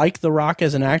 I like The Rock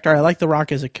as an actor. I like The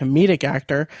Rock as a comedic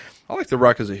actor. I like The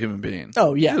Rock as a human being.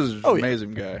 Oh, yeah. He's an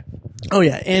amazing guy. Oh,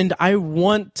 yeah. And I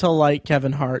want to like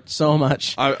Kevin Hart so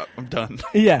much. I'm done.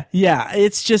 Yeah.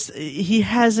 It's just, he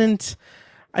hasn't,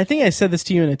 I think I said this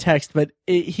to you in a text, but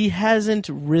he hasn't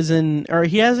risen, or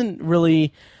he hasn't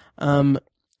really,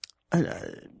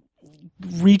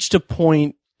 reached a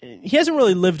point. He hasn't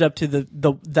really lived up to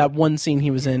that one scene he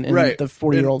was in right. The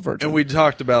 40-Year-Old Virgin. And we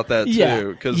talked about that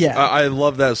too, because I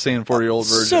love that scene, 40-Year-Old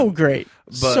Virgin. So great,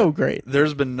 but so great.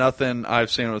 There's been nothing I've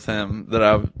seen with him that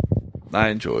I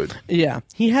enjoyed. Yeah,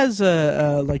 he has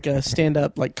a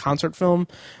stand-up concert film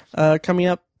coming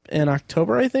up in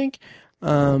October, I think.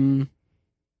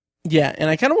 Yeah, and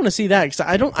I kind of want to see that because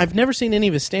I've never seen any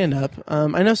of his stand-up.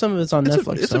 I know some of it's on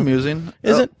Netflix. It's amusing.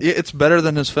 Is it? It's better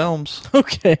than his films.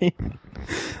 Okay.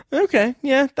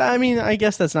 Yeah. I mean, I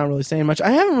guess that's not really saying much.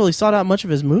 I haven't really sought out much of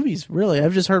his movies, really.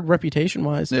 I've just heard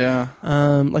reputation-wise. Yeah.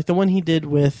 Like the one he did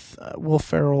with Will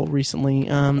Ferrell recently.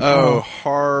 Hard.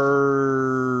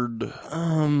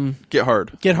 Get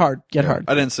Hard. Get Hard.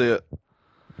 I didn't see it.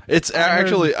 It's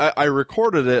actually I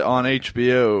recorded it on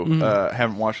HBO.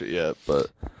 Haven't watched it yet, but.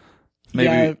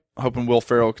 Maybe hoping Will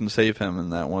Ferrell can save him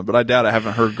in that one, but I doubt. I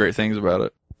haven't heard great things about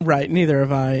it. Right, neither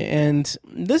have I. And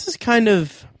this is kind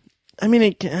of, I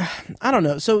mean, I don't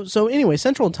know. So anyway,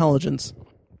 Central Intelligence.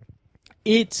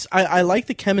 I like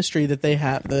the chemistry that they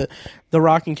have. The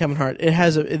Rock and Kevin Hart. It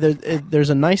has there's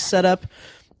a nice setup.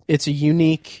 It's a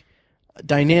unique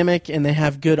dynamic, and they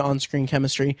have good on-screen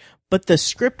chemistry. But the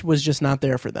script was just not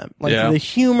there for them. The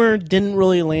humor didn't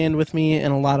really land with me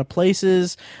in a lot of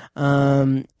places.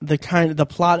 The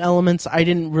plot elements, I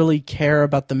didn't really care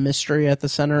about the mystery at the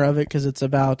center of it because it's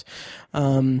about,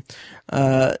 to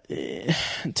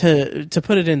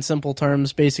put it in simple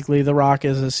terms, basically The Rock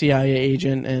is a CIA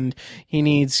agent and he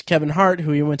needs Kevin Hart,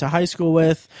 who he went to high school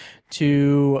with,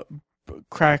 to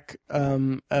crack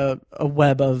a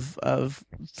web of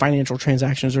financial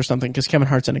transactions or something because Kevin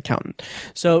Hart's an accountant.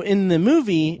 So in the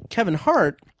movie, Kevin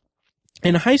Hart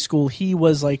in high school, he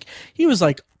was like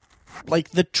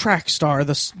the track star,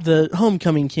 the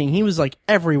homecoming king. He was like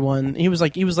everyone. He was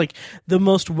like the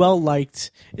most well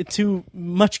liked, to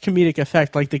much comedic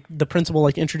effect. Like the principal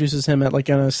introduces him at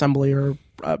an assembly or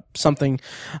something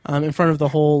in front of the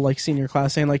whole senior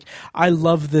class, saying I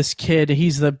love this kid.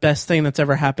 He's the best thing that's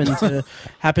ever happened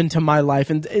to my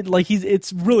life. And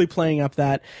it's really playing up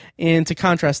that. And to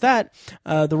contrast that,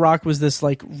 The Rock was this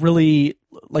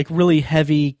really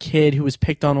heavy kid who was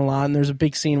picked on a lot, and there's a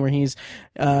big scene where he's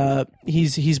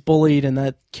bullied, and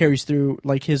that carries through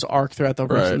his arc throughout the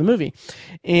rest of the movie.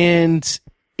 And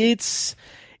it's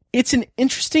an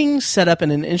interesting setup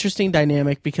and an interesting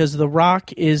dynamic because The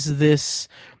Rock is this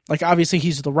obviously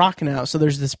he's The Rock now, so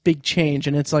there's this big change,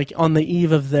 and it's on the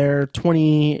eve of their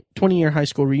 20-year high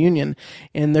school reunion,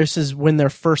 and this is when they're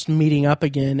first meeting up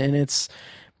again, and it's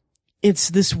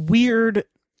this weird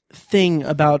thing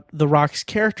about The Rock's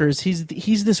characters. He's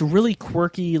this really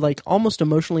quirky, almost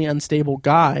emotionally unstable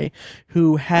guy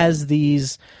who has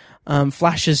these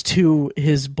flashes to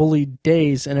his bullied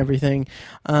days and everything,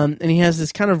 and he has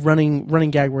this kind of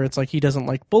running gag where it's he doesn't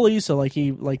like bullies, so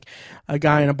he a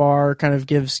guy in a bar kind of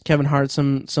gives Kevin Hart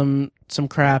some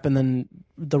crap, and then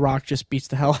The Rock just beats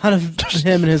the hell out of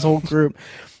him and his whole group.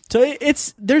 So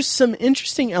there's some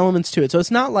interesting elements to it. So it's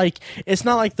not like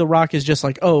The Rock is just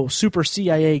super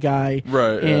CIA guy,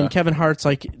 right? And Kevin Hart's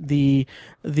the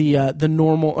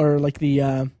normal, or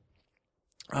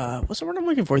what's the word I'm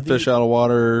looking for? Fish out of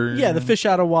water. Yeah, the fish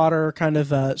out of water kind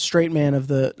of straight man of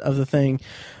the thing,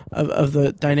 of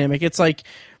the dynamic. It's like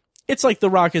The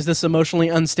Rock is this emotionally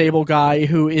unstable guy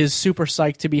who is super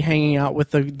psyched to be hanging out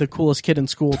with the coolest kid in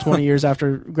school 20 years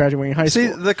after graduating high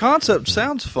school. See, the concept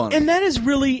sounds fun. And that is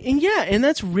really, and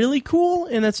that's really cool,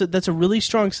 and that's a really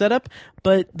strong setup,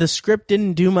 but the script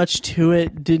didn't do much to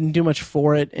it, didn't do much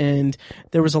for it, and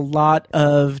there was a lot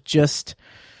of just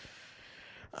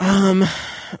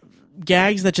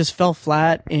gags that just fell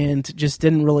flat and just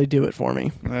didn't really do it for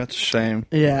me. That's a shame.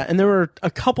 Yeah, and there were a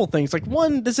couple things. Like,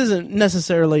 one, this isn't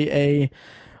necessarily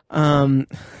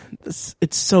it's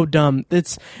so dumb.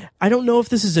 I don't know if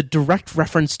this is a direct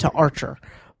reference to Archer,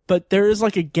 but there is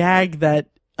like a gag that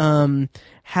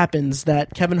happens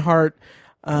that Kevin Hart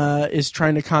is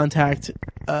trying to contact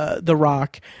The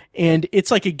Rock, and it's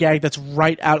like a gag that's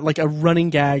right out, like a running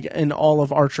gag in all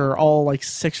of Archer, all like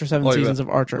 6 or 7 seasons of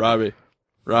Archer. Robbie.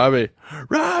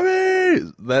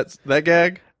 That's that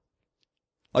gag?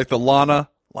 Like the Lana?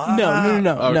 No. Okay.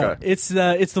 No. It's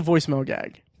the voicemail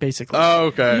gag, basically. Oh,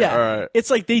 okay. Yeah. All right. It's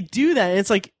like they do that, and it's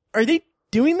like, are they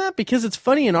doing that because it's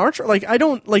funny in Archer? Like, I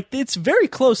don't, like, it's very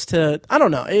close to, I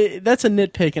don't know. That's a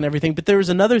nitpick and everything, but there was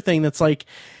another thing that's like,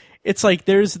 it's like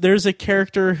there's a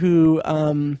character who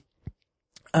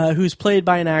who's played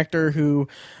by an actor who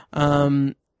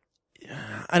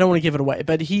I don't want to give it away,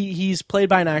 but he's played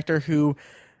by an actor who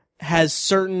has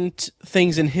certain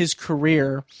things in his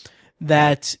career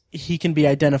that he can be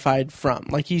identified from.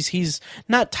 Like, he's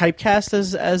not typecast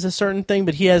as a certain thing,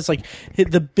 but he has, like,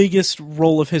 the biggest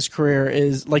role of his career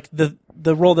is, like, the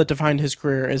role that defined his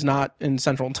career is not in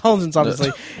Central Intelligence,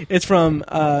 obviously. It's from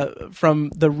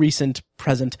the recent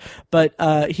present. But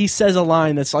he says a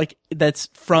line that's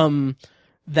from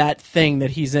that thing that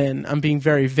he's in. I'm being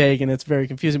very vague and it's very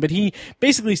confusing, but he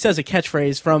basically says a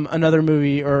catchphrase from another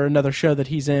movie or another show that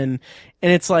he's in,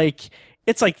 and it's like,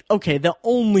 okay, the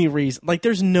only reason, like,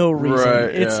 there's no reason.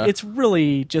 Right, it's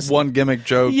really just one gimmick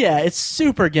joke. Yeah, it's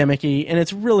super gimmicky and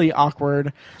it's really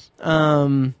awkward.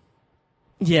 And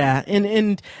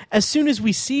as soon as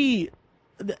we see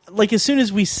a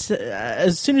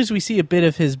bit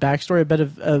of his backstory, a bit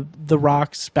of The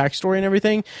Rock's backstory and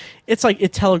everything, it's like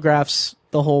it telegraphs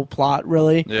the whole plot,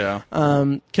 really. Yeah.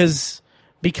 Because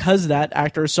that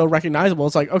actor is so recognizable,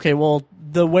 it's like, okay, well,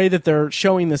 the way that they're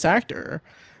showing this actor,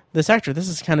 this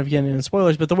is kind of getting into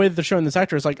spoilers, but the way that they're showing this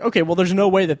actor is like, okay, well, there's no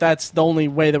way that that's the only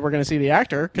way that we're going to see the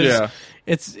actor, because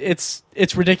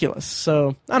it's ridiculous.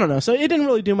 So, I don't know. So, it didn't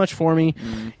really do much for me,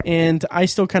 and I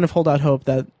still kind of hold out hope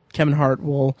that Kevin Hart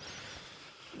will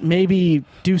maybe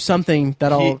do something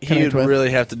that I'll connect he would with.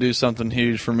 really have to do something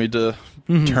huge for me to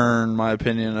turn my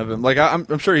opinion of him. Like,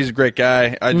 I'm sure he's a great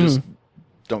guy. I just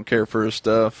don't care for his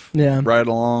stuff. Yeah. Right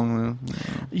along.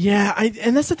 Yeah,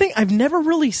 and that's the thing. I've never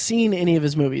really seen any of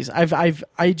his movies.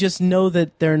 I just know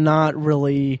that they're not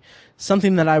really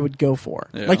something that I would go for.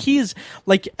 Yeah. Like, he's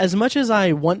like, as much as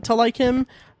I want to like him,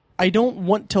 I don't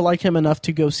want to like him enough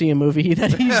to go see a movie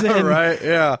that he's in Right,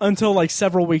 yeah. until like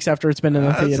several weeks after it's been in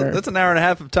a theater. That's an hour and a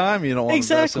half of time you don't want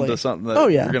to invest into something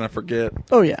that you're going to forget.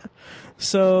 Oh, yeah.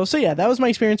 So yeah, that was my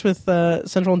experience with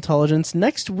Central Intelligence.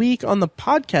 Next week on the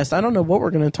podcast, I don't know what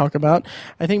we're going to talk about.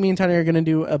 I think me and Tiny are going to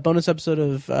do a bonus episode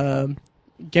of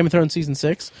Game of Thrones Season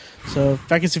 6. So,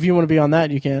 Fekkes, if you want to be on that,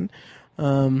 you can.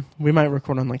 We might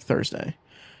record on, like, Thursday.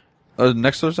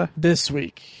 Next Thursday? This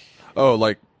week. Oh,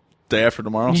 like day after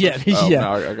tomorrow? Yeah. Oh, yeah.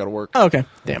 No, I got to work. Oh, okay,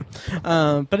 damn.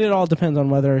 But it all depends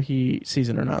on whether he sees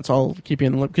it or not. So I'll keep you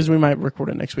in the loop because we might record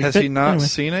it next week. Has he not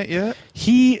seen it yet?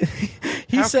 He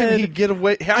how said, can he get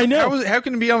away? I know. How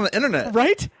can he be on the internet?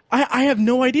 Right? I have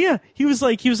no idea. He was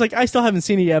like, I still haven't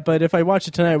seen it yet, but if I watch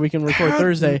it tonight, we can record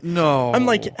Thursday. No. I'm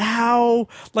like, how?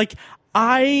 Like,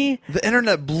 the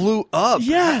internet blew up.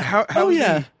 Yeah. How oh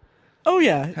yeah. Oh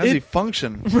yeah. How does he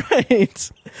function?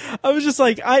 Right. I was just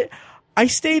like, I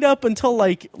stayed up until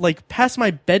like past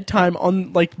my bedtime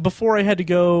on, like, before I had to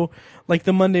go, like,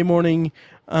 the Monday morning.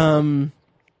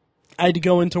 I had to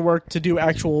go into work to do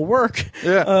actual work,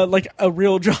 like a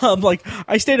real job. Like,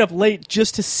 I stayed up late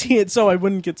just to see it so I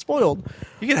wouldn't get spoiled.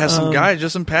 You could have some guy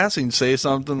just in passing say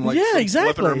something like, yeah,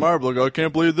 exactly. flipping a marble, go, I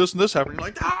can't believe this and this happened. You're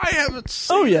like, I haven't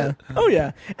seen it. Oh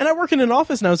yeah. And I work in an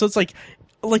office now, so it's like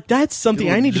that's something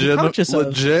I need to be conscious of.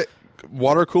 Legit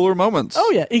water cooler moments.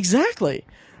 Oh yeah, exactly.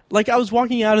 like I was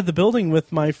walking out of the building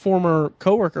with my former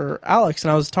coworker Alex,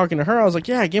 and I was talking to her. I was like,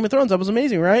 "Yeah, Game of Thrones, that was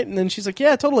amazing, right?" And then she's like,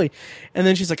 "Yeah, totally." And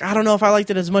then she's like, "I don't know if I liked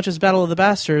it as much as Battle of the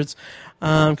Bastards."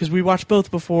 Because we watched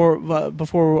both before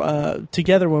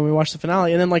together when we watched the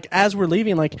finale, and then like as we're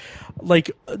leaving, like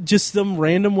just some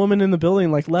random woman in the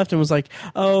building like left and was like,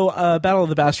 "Oh, Battle of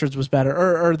the Bastards was better,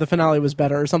 or the finale was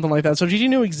better, or something like that." So she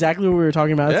knew exactly what we were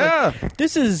talking about. Yeah, it's like,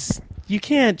 this is, you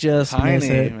can't just Tiny, miss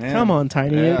it. man. Come on,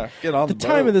 Tiny. Yeah, get on the the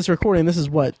time boat. of this recording. This is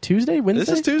what, Tuesday,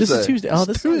 Wednesday. This is Tuesday. This is Tuesday. Oh,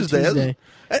 this is Tuesday.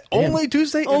 Only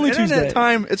Tuesday. Only Internet Tuesday.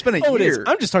 time. It's been a Oh, it is. year.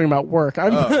 I'm just talking about work.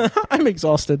 I'm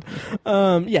exhausted.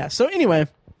 Yeah. So anyway.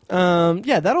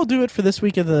 Yeah, that'll do it for this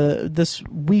week of the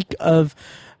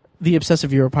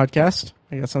Obsessive Viewer podcast.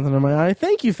 I got something in my eye.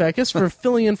 Thank you, Fekkes, for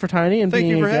filling in for Tiny and Thank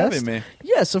being you for a guest. having me.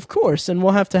 Yes, of course, and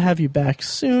we'll have to have you back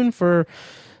soon for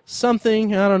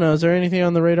something. I don't know. Is there anything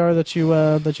on the radar that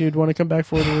you'd want to come back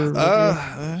for?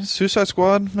 Suicide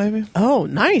Squad, maybe. Oh,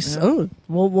 nice. Yeah. Oh,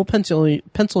 we'll pencil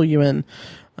you in.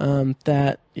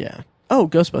 That yeah. Oh,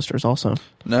 Ghostbusters also.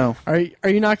 No. Are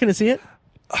you not going to see it?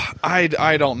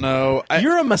 I don't know.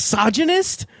 You're a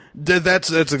misogynist?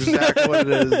 That's exactly what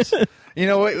it is. You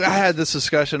know what? I had this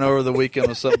discussion over the weekend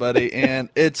with somebody, and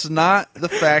it's not the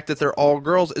fact that they're all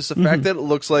girls. It's the fact that it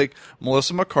looks like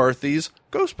Melissa McCarthy's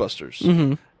Ghostbusters.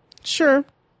 Mm-hmm. Sure.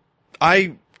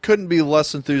 I couldn't be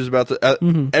less enthused about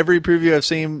the every preview I've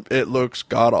seen. It looks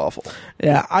god-awful.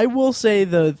 Yeah, I will say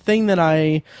the thing that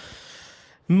I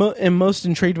am most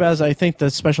intrigued about is I think the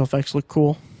special effects look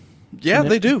cool. Yeah,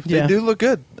 they do. Yeah. They do look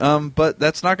good. But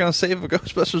that's not going to save the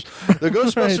Ghostbusters. The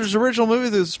Ghostbusters original movie,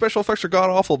 the special effects are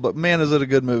god-awful, but man, is it a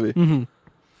good movie. Mm-hmm.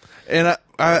 And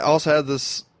I also had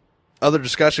this other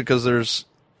discussion because there's,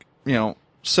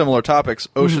 similar topics.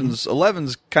 Ocean's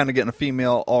 11's kind of getting a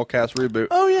female all-cast reboot.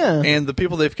 Oh, yeah. And the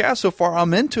people they've cast so far,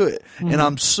 I'm into it. And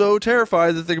I'm so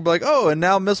terrified that they're going to be like, oh, and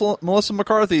now Melissa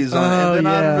McCarthy's on it. And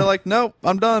then I'm be like, nope,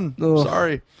 I'm done. Ugh.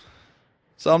 Sorry.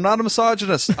 So I'm not a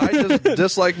misogynist. I just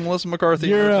dislike Melissa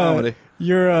McCarthy in her comedy.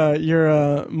 You're a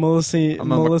Melissa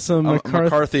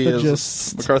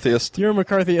McCarthyist. McCarthyist. You're a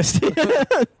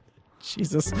McCarthyist.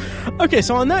 Jesus. Okay,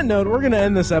 so on that note, we're going to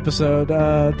end this episode.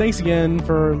 Thanks again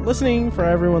for listening, for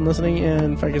everyone listening,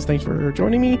 and Fekkes, thanks for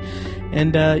joining me.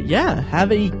 And yeah,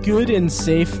 have a good and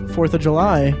safe 4th of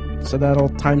July. So that'll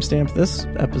timestamp this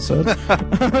episode.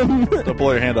 Don't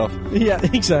blow your hand off. Yeah,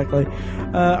 exactly.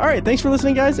 All right, thanks for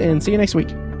listening, guys, and see you next week.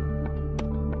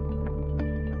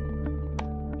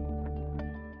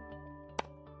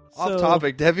 Off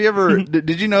topic, have you ever,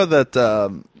 did you know that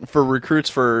for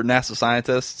recruits for NASA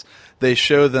scientists, they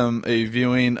show them a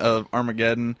viewing of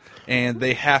Armageddon, and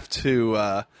they have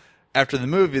to, after the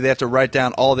movie, they have to write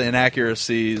down all the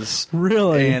inaccuracies.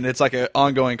 Really? And it's like an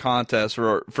ongoing contest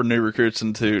for new recruits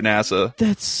into NASA.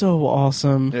 That's so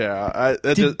awesome. Yeah,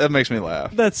 that makes me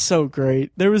laugh. That's so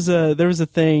great. There was a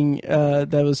thing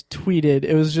that was tweeted.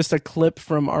 It was just a clip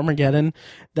from Armageddon.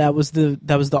 That was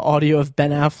the audio of Ben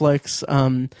Affleck's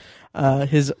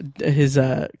his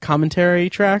commentary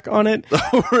track on it.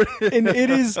 And it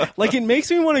is like, it makes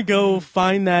me want to go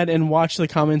find that and watch the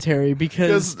commentary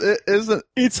because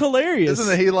it's hilarious.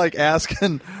 Isn't he like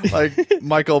asking like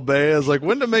Michael Bay is like,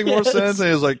 wouldn't it make more sense? And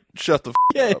he's like, shut the up.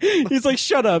 He's like,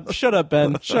 shut up,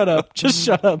 Ben, shut up, just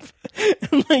shut up.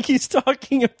 And like he's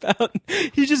talking about,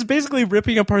 he's just basically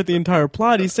ripping apart the entire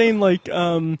plot. He's saying like,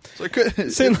 yeah,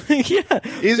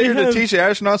 easier to teach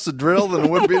astronauts to drill than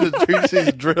it would be to teach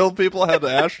these drill people how to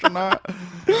astronaut.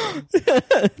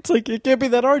 It's like, it can't be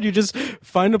that hard. You just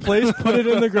find a place, put it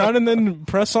in the ground, and then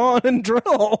press on and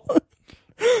drill.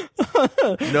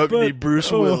 No, you need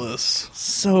Bruce Willis.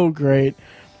 So great.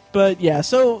 But yeah,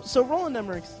 so Roland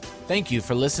Emmerich's. Thank you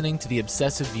for listening to The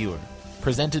Obsessive Viewer,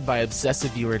 presented by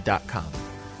ObsessiveViewer.com.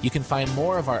 You can find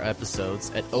more of our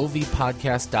episodes at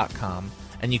ovpodcast.com,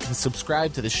 and you can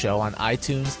subscribe to the show on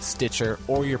iTunes, Stitcher,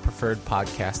 or your preferred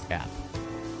podcast app.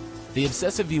 The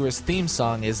Obsessive Viewer's theme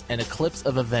song is An Eclipse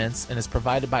of Events and is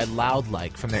provided by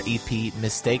Loudlike from their EP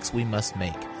Mistakes We Must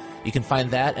Make. You can find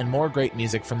that and more great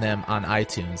music from them on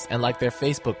iTunes and like their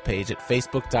Facebook page at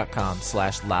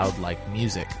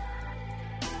facebook.com/loudlikemusic.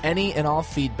 Any and all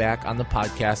feedback on the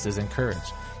podcast is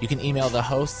encouraged. You can email the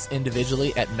hosts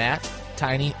individually at Matt,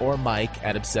 Tiny, or Mike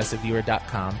at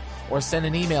ObsessiveViewer.com, or send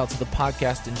an email to the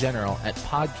podcast in general at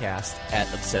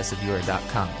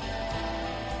podcast@ObsessiveViewer.com.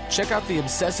 Check out the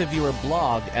Obsessive Viewer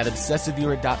blog at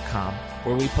ObsessiveViewer.com,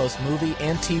 where we post movie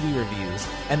and TV reviews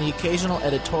and the occasional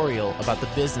editorial about the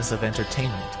business of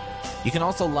entertainment. You can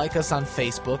also like us on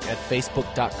Facebook at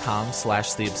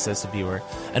facebook.com/TheObsessiveViewer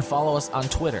and follow us on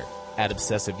Twitter at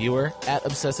ObsessiveViewer, at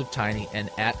ObsessiveTiny, and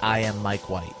at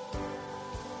IamMikeWhite.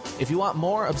 If you want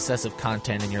more obsessive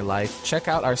content in your life, check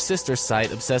out our sister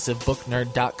site,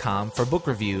 obsessivebooknerd.com, for book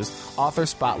reviews, author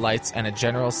spotlights, and a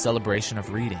general celebration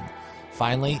of reading.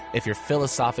 Finally, if you're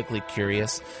philosophically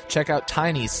curious, check out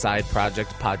Tiny's side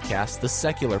project podcast, The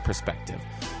Secular Perspective,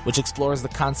 which explores the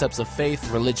concepts of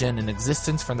faith, religion, and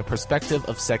existence from the perspective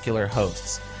of secular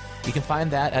hosts. You can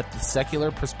find that at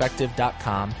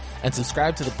thesecularperspective.com and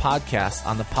subscribe to the podcast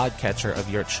on the podcatcher of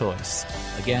your choice.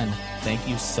 Again, thank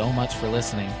you so much for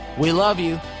listening. We love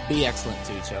you. Be excellent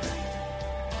to each other.